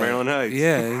 down. Yeah. Maryland Heights.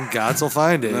 Yeah, and Gods will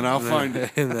find it. And then I'll find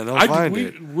it. And then I'll find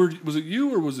it. Was it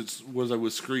you or was I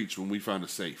with Screech when we found a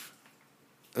safe?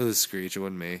 It was Screech, it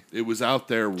wasn't me. It was out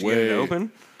there Did you way get it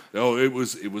open? No, it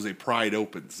was a pried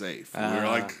open safe. We were Ah.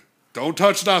 like, don't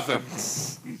touch nothing.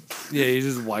 Yeah, you're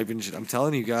just wiping shit. I'm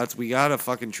telling you, guys, we got a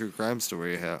fucking true crime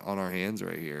story on our hands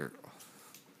right here.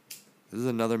 This is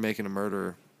another making a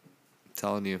murderer. I'm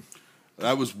telling you.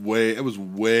 It was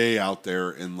way out there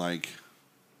in like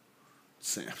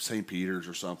St. Peter's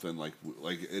or something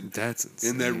That's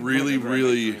in that insane. really Whatever, I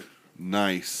really think.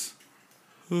 nice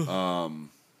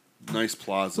nice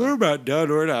plaza. We're about done.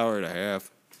 We're an hour and a half.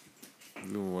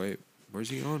 We're gonna wait. Where's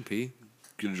he going, P?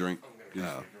 Get a drink.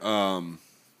 Oh.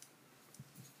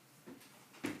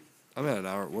 I'm at an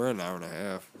hour. We're an hour and a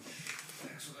half.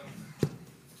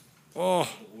 Oh,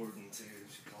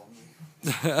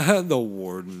 the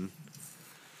warden.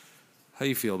 How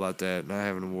you feel about that? Not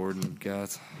having a warden,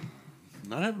 guys.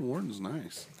 Not having warden's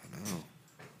nice. I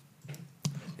know.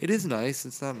 It is nice.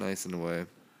 It's not nice in a way.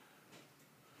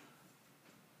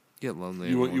 Get lonely.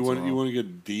 You every want once in a while. to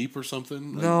get deep or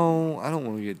something? Like, No, I don't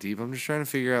want to get deep. I'm just trying to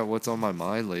figure out what's on my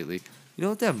mind lately. You know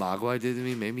what that Mogwai did to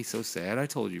me? Made me so sad. I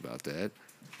told you about that.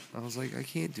 I was like, I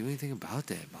can't do anything about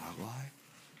that, Mogwai.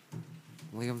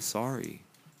 I'm like, I'm sorry.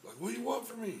 Like, what do you want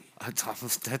from me? That's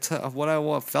what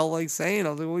I felt like saying.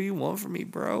 I was like, what do you want from me,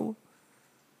 bro?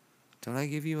 Don't I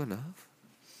give you enough?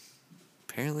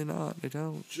 Apparently not. I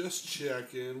don't. Just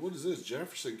checking. What is this?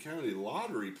 Jefferson County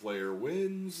lottery player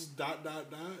wins ...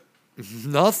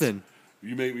 Nothing.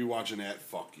 You make me watch an ad.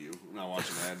 Fuck you. I'm not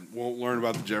watching an ad. Won't learn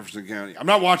about the Jefferson County. I'm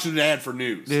not watching an ad for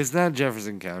news. It's not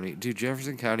Jefferson County. Dude,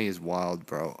 Jefferson County is wild,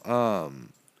 bro.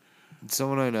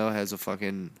 Someone I know has a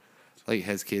fucking, like,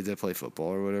 has kids that play football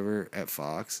or whatever at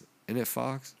Fox. And at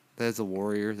Fox, that's a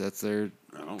Warrior. That's their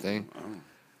thing.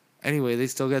 Anyway, they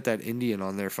still got that Indian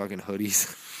on their fucking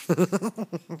hoodies.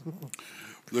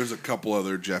 There's a couple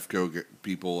other Jeffco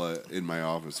people in my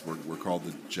office. We're called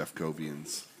the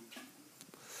Jeffcovians.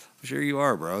 I'm sure you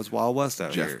are, bro. It's Wild West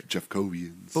out here.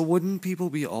 Jeffcovians. But wouldn't people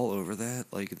be all over that?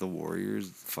 Like, the Warriors,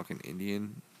 fucking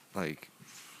Indian? Like,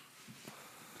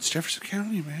 It's Jefferson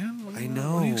County, man. I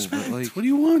know, What do you but, expect? like- What do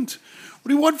you want? What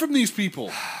do you want from these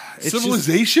people? It's just-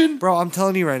 Civilization? bro, I'm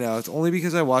telling you right now, it's only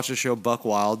because I watched the show Buck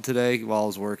Wild today while I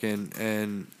was working,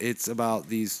 and it's about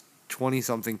these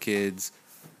 20-something kids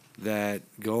that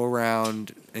go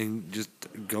around and just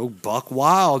go buck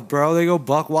wild, bro. They go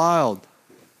buck wild.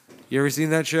 You ever seen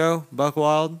that show, Buck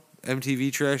Wild?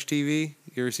 MTV Trash TV?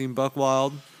 You ever seen Buck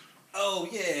Wild? Oh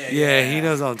yeah. Yeah, he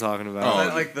knows what I'm talking about. Is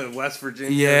that like the West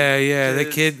Virginia? Yeah. The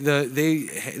kids?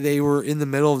 kid, they were in the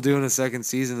middle of doing a second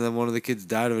season, and then one of the kids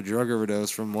died of a drug overdose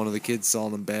from one of the kids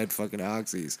selling them bad fucking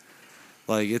oxys.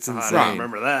 Like, it's I insane. don't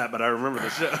remember that, but I remember the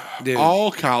show. Dude,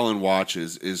 All Colin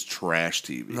watches is trash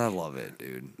TV. I love it,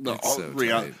 dude. The- It's so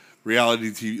tight. reality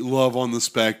TV, Love on the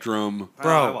Spectrum.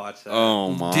 Bro, I watched that.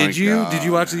 Oh my! Did you God.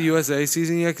 watch the USA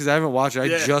season yet? Because I haven't watched it. I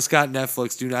Yeah. just got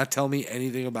Netflix. Do not tell me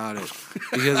anything about it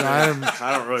because I am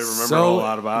I don't really remember so a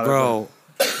lot about it. bro.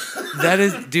 That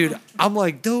is, dude. I'm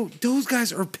like, those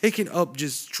guys are picking up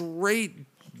just straight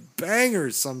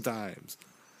bangers sometimes,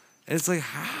 and it's like,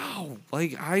 how?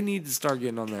 Like, I need to start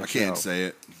getting on that. I can't show. say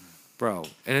it. Bro.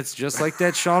 And it's just like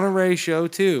that Shauna Ray show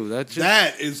too. That's just,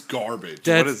 That is garbage.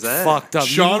 that's What is that? fucked up.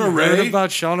 Shauna You heard Ray?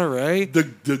 about Shauna Ray?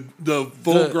 The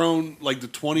full grown, like the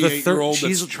 28-year-old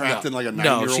that's trapped in like a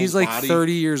 9-year-old No, she's like body.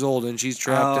 30 years old and she's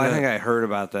trapped Oh, in I think I heard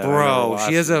about that. I never Bro, watched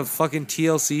she has it. a fucking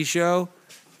TLC show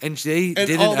and they And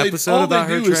did all an they- episode all about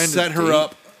they her do is trying to set her date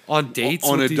up on dates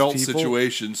on with adult these people.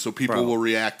 situations so people Bro. will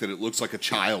react that it looks like a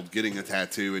child getting a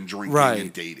tattoo and drinking Right.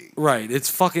 and dating. Right. It's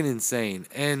fucking insane.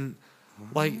 And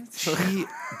like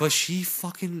I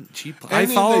then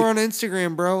follow they- her on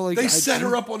Instagram, bro. Like They I set do-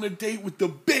 her up on a date with the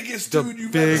biggest the dude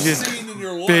you've biggest, ever seen in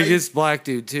your life. biggest black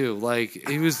dude too. Like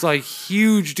he was like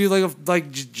huge, dude,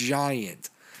 like giant,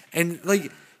 and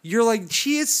like you're like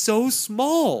she is so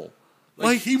small.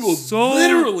 Like he will so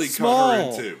literally small.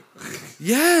 cut her in two.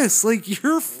 Yes, like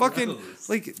you're fucking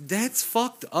like that's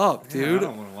fucked up, I dude.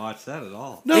 don't want to watch that at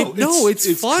all. No,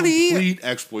 it's funny. Complete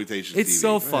exploitation. It's TV.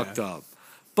 so fucked up.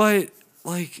 But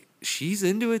like, she's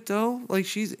into it though. Like,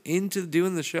 she's into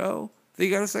doing the show. They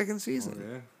got a second season.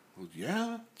 Yeah. Well,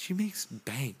 yeah. She makes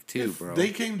bank too, If bro. they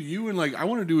came to you and like, I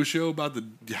want to do a show about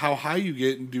how high you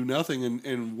get and do nothing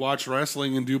and watch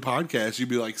wrestling and do podcasts, you'd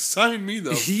be like, sign me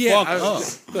the fuck I up.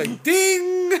 was like,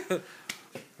 ding.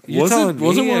 You're Wasn't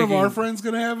telling me one I of our can- friends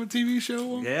going to have a TV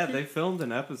show? Yeah, they filmed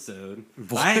an episode.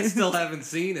 What? I still haven't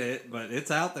seen it, but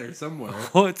it's out there somewhere.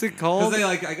 What's it Because called? they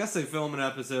I guess they film an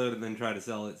episode and then try to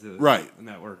sell it to Right. a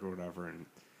network or whatever, and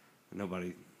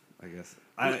nobody, I guess,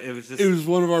 it was just. It was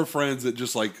one of our friends that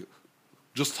just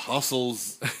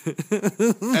hustles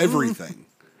everything.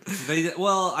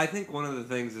 Well, I think one of the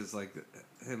things is like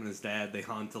him and his dad. They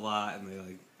hunt a lot and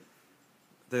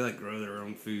they grow their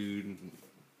own food. And,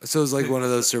 So it's like one of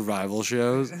those survival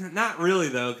shows. not really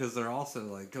though, because they're also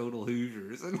like total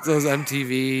Hoosiers. And So it's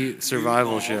MTV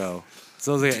survival show.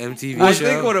 So it's like an MTV I show.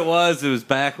 think what it was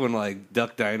back when like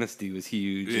Duck Dynasty was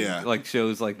huge. Yeah. And, like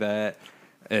shows like that,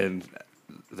 and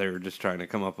they were just trying to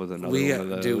come up with another we one of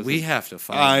those. dude, we have to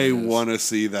find. I this. want to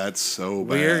see that so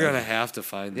bad. We are gonna have to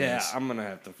find Yeah, this. I'm gonna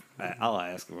have to. I'll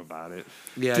ask him about it.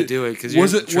 Yeah, do it because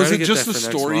Was it just a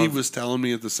story he was telling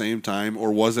me at the same time,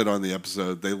 or was it on the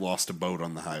episode they lost a boat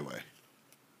on the highway?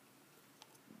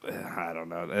 I don't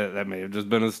know. That may have just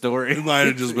been a story. It might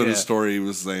have just been Yeah. a story he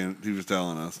was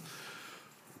telling us.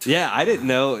 Yeah, I didn't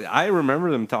know. I remember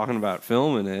them talking about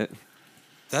filming it.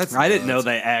 That's I didn't know nuts.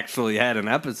 they actually had an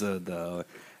episode though.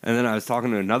 And then I was talking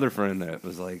to another friend that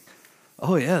was like,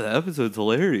 "Oh yeah, the episode's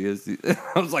hilarious."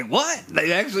 I was like, "What?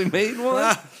 They actually made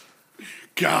one?"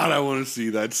 God, I want to see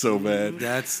that so bad.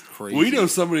 That's crazy. We know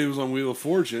somebody who was on Wheel of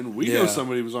Fortune. We know Yeah.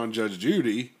 somebody who was on Judge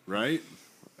Judy, right?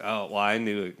 Oh well, I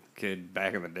knew a kid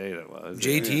back in the day that was.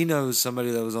 JT knows somebody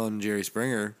that was on Jerry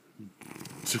Springer.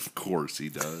 Of course he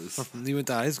does. He went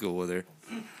to high school with her.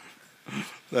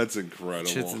 That's incredible.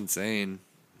 Shit's insane.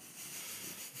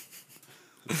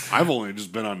 I've only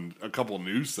just been on a couple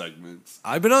news segments.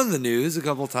 I've been on the news a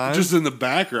couple times. Just in the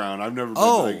background. I've never been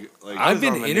Oh, like I I've was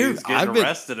been on the inter- news getting I've been-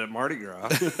 arrested at Mardi Gras.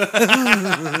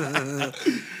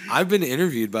 I've been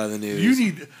interviewed by the news. you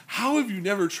need. How have you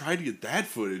never tried to get that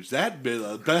footage? That bit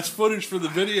the best footage for the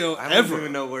video I don't ever.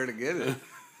 even know where to get it.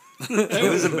 It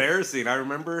was embarrassing. I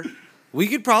remember We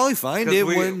could probably find it.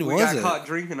 we When was got it? caught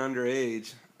drinking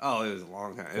underage. Oh, it was a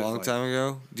long time. It was Long like- time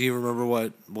ago. Do you remember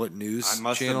what news I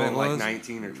must have channel been it like was?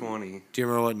 19 or 20. Do you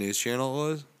remember what news channel it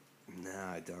was? No,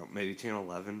 I don't. Maybe Channel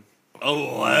 11.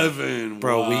 11,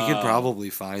 Bro, we could wow. probably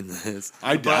find this.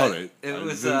 I doubt But it. it I've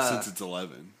was, been since it's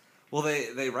 11. Well,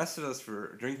 they arrested us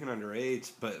for drinking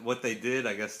underage, but what they did,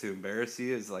 I guess, to embarrass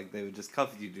you is like they would just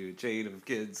cuff you to a chain of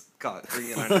kids caught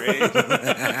drinking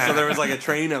underage. So there was like a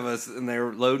train of us, and they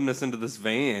were loading us into this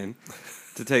van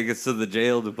to take us to the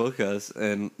jail to book us,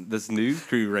 and this news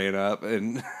crew ran up,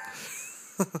 and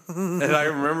and I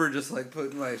remember just like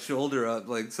putting my shoulder up,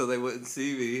 like so they wouldn't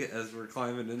see me as we're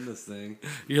climbing in this thing,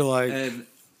 You're like,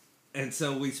 and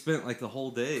so we spent like the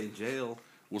whole day in jail.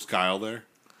 Was Kyle there?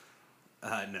 No,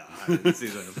 I didn't see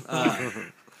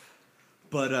them.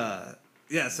 But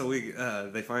yeah, so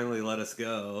they finally let us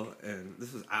go, and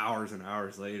this was hours and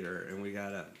hours later, and we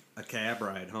got a cab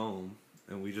ride home,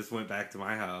 and we just went back to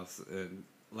my house, and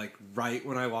like right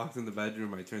when I walked in the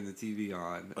bedroom, I turned the TV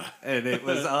on, and it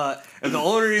was and the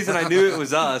only reason I knew it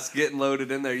was us getting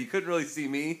loaded in there, you couldn't really see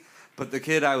me. But the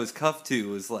kid I was cuffed to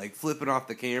was like flipping off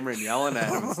the camera and yelling at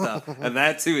him and stuff, and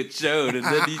that's who it showed. And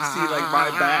then you'd see like my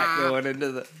back going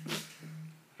into the.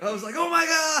 I was like, "Oh my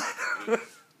god!"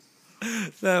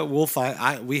 that we'll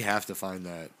find. We have to find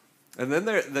that. And then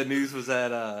the news was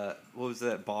at what was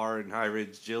that bar in High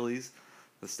Ridge, Jilly's,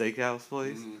 the steakhouse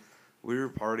place. Mm-hmm. We were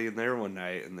partying there one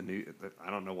night, and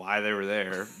I don't know why they were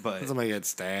there, but Somebody got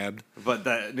stabbed.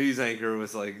 that news anchor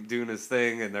was like doing his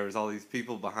thing, and there was all these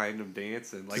people behind him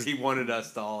dancing. Like he wanted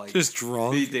us to all like Just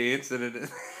drunk. be dancing,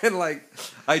 and like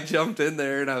I jumped in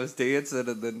there and I was dancing,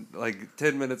 and then like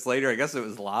 10 minutes later, I guess it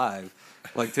was live.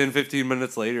 Like 10, 15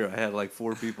 minutes later, I had like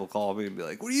 4 people call me and be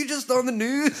like, "Were you just on the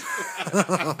news?"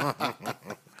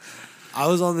 I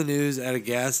was on the news at a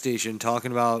gas station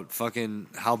talking about fucking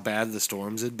how bad the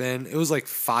storms had been. It was like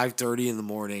 5:30 in the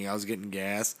morning. I was getting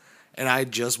gas, and I had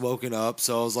just woken up,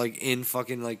 so I was like in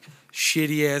fucking like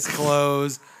shitty ass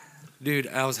clothes, dude.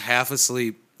 I was half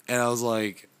asleep, and I was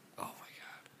like, "Oh my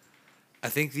god!" I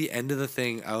think the end of the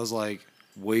thing, I was like,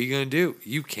 "What are you gonna do?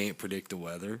 You can't predict the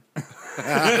weather."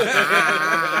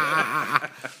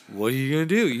 What are you gonna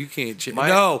do? You can't change.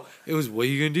 No, it was what are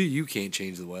you gonna do? You can't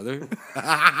change the weather.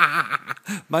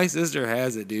 My sister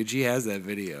has it, dude. She has that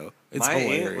video. It's My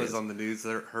hilarious. aunt was on the news.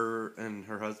 Her and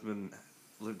her husband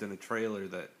lived in a trailer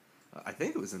that I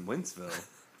think it was in Wentzville,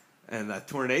 and a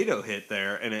tornado hit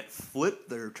there, and it flipped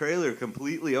their trailer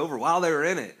completely over while they were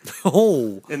in it.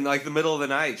 Oh, In like the middle of the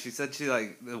night, she said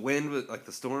the wind was like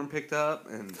the storm picked up,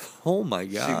 and oh my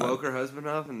God. she woke her husband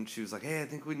up, and she was like, "Hey, I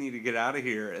think we need to get out of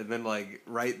here." And then like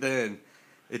right then,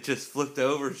 it just flipped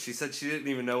over. She said she didn't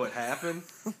even know what happened.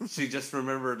 She just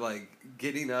remembered like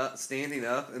getting up, standing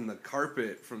up, and the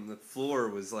carpet from the floor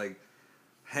was like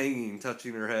hanging,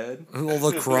 touching her head. All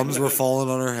the crumbs were falling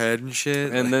on her head and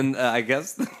shit. And then I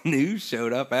guess the news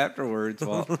showed up afterwards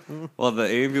while the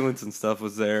ambulance and stuff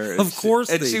was there. And Of course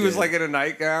and they she was did. like in a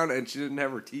nightgown and she didn't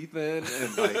have her teeth in.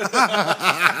 And like,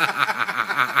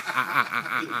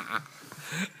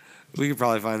 We could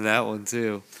probably find that one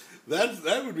too.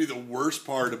 That would be the worst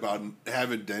part about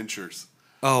having dentures.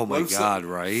 Oh my Once God, the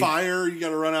right? Fire, you got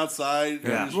to run outside.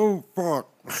 Yeah. Oh fuck.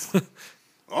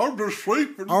 I'm just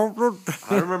sleeping. Oh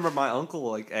I remember my uncle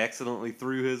like accidentally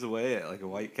threw his away at like a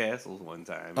White Castle's one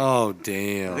time. I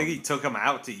damn. think he took him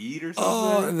out to eat or something.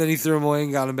 Oh, and then he threw him away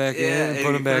and got him back in and put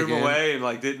he him back threw him in. away and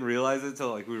like didn't realize it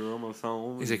till like we were almost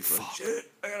home. He's And like, "Fuck."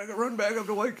 shit, I gotta go run back up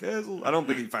to White Castle. I don't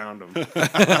think he found him.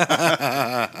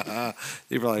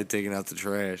 He probably taking out the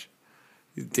trash.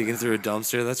 He's digging through a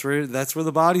dumpster. That's where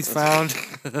the body's found.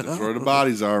 That's where the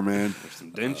bodies are, man.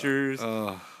 Some dentures.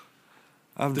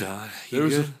 I'm done. You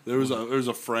There good? was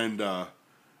a friend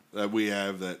that we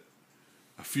have that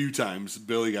a few times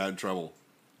Billy got in trouble.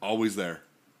 Always there.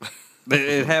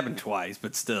 It happened twice,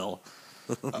 but still.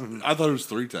 I thought it was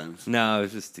 3 times. No, it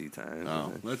was just 2 times.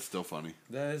 Oh, that's still funny.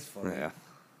 That is funny. Yeah.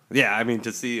 Yeah, I mean,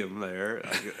 to see him there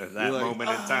like, at that You're like, moment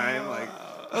in time, like,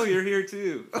 oh, you're here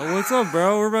too. Oh, what's up,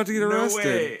 bro? We're about to get No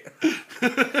arrested.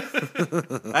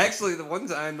 way. Actually, the one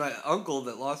time my uncle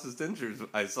that lost his dentures,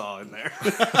 I saw in there.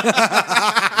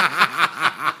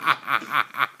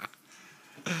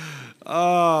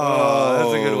 Oh,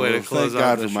 that's a good way to close Thank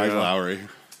out God the for Mike show. Lowry.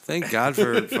 Thank God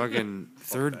for fucking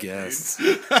third guests.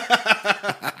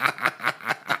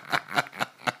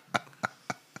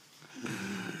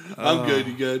 I'm good.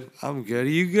 You good? I'm good. Are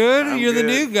you good? I'm You're the good.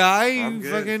 new guy. I'm You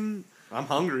good. fucking I'm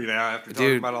hungry now after talking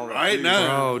Dude, about all that right food. now.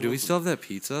 bro. Do we still have that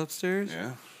pizza upstairs?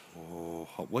 Yeah. Oh,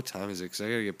 what time is it? Because I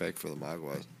gotta get back for the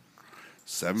Magwas.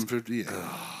 7:58.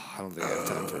 I don't think I have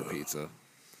time for a pizza.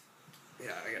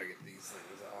 Yeah, I gotta get these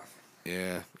things off.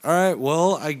 Yeah. All right.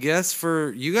 Well, I guess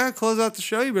for you gotta close out the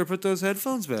show. You better put those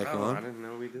headphones back Oh, I on. didn't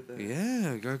know we did that.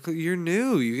 Yeah, you're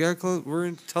new. You gotta close. We're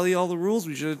gonna tell you all the rules.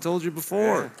 We should have told you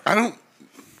before. I don't.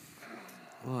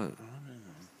 What?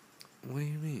 What do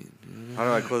you mean? How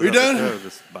do I close We out done? the show?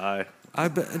 Just bye.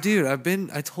 Dude,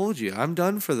 I told you, I'm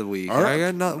done for the week. All right. I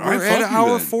got not. All right, We're at fuck you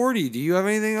hour then. 40. Do you have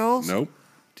anything else? Nope.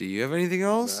 Do you have anything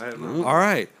else? I have no- All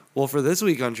right. Well, for this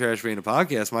week on Trash Being a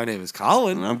Podcast, my name is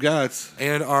Colin, And I'm Guts.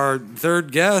 and our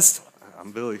third guest.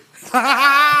 I'm Billy.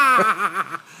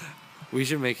 We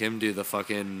should make him do the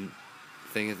fucking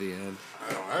thing at the end.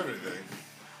 I don't have anything.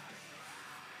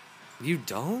 You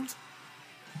don't?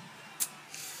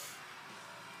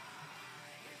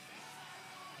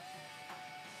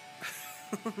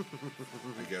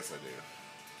 I guess I do.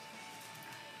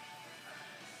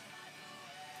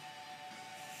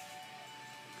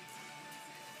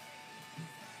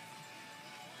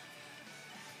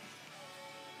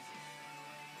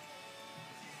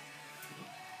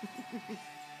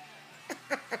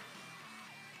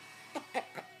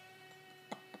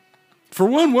 For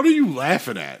one, what are you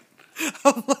laughing at?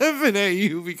 I'm laughing at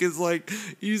you because, like,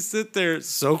 you sit there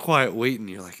so quiet waiting.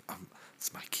 You're like,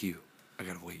 it's my cue. I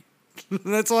gotta wait.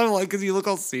 That's why I'm like, because you look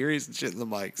all serious and shit in the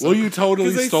mic. So, Well, you totally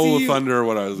 'cause I stole see the you- thunder of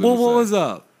what I was going Well, to say. what was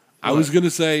up? I was going to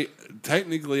say,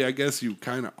 technically, I guess you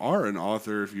kind of are an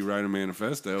author if you write a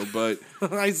manifesto, but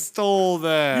I stole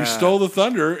that. you stole the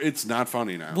thunder. It's not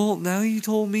funny now. Well, now you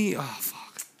told me. Oh, fuck.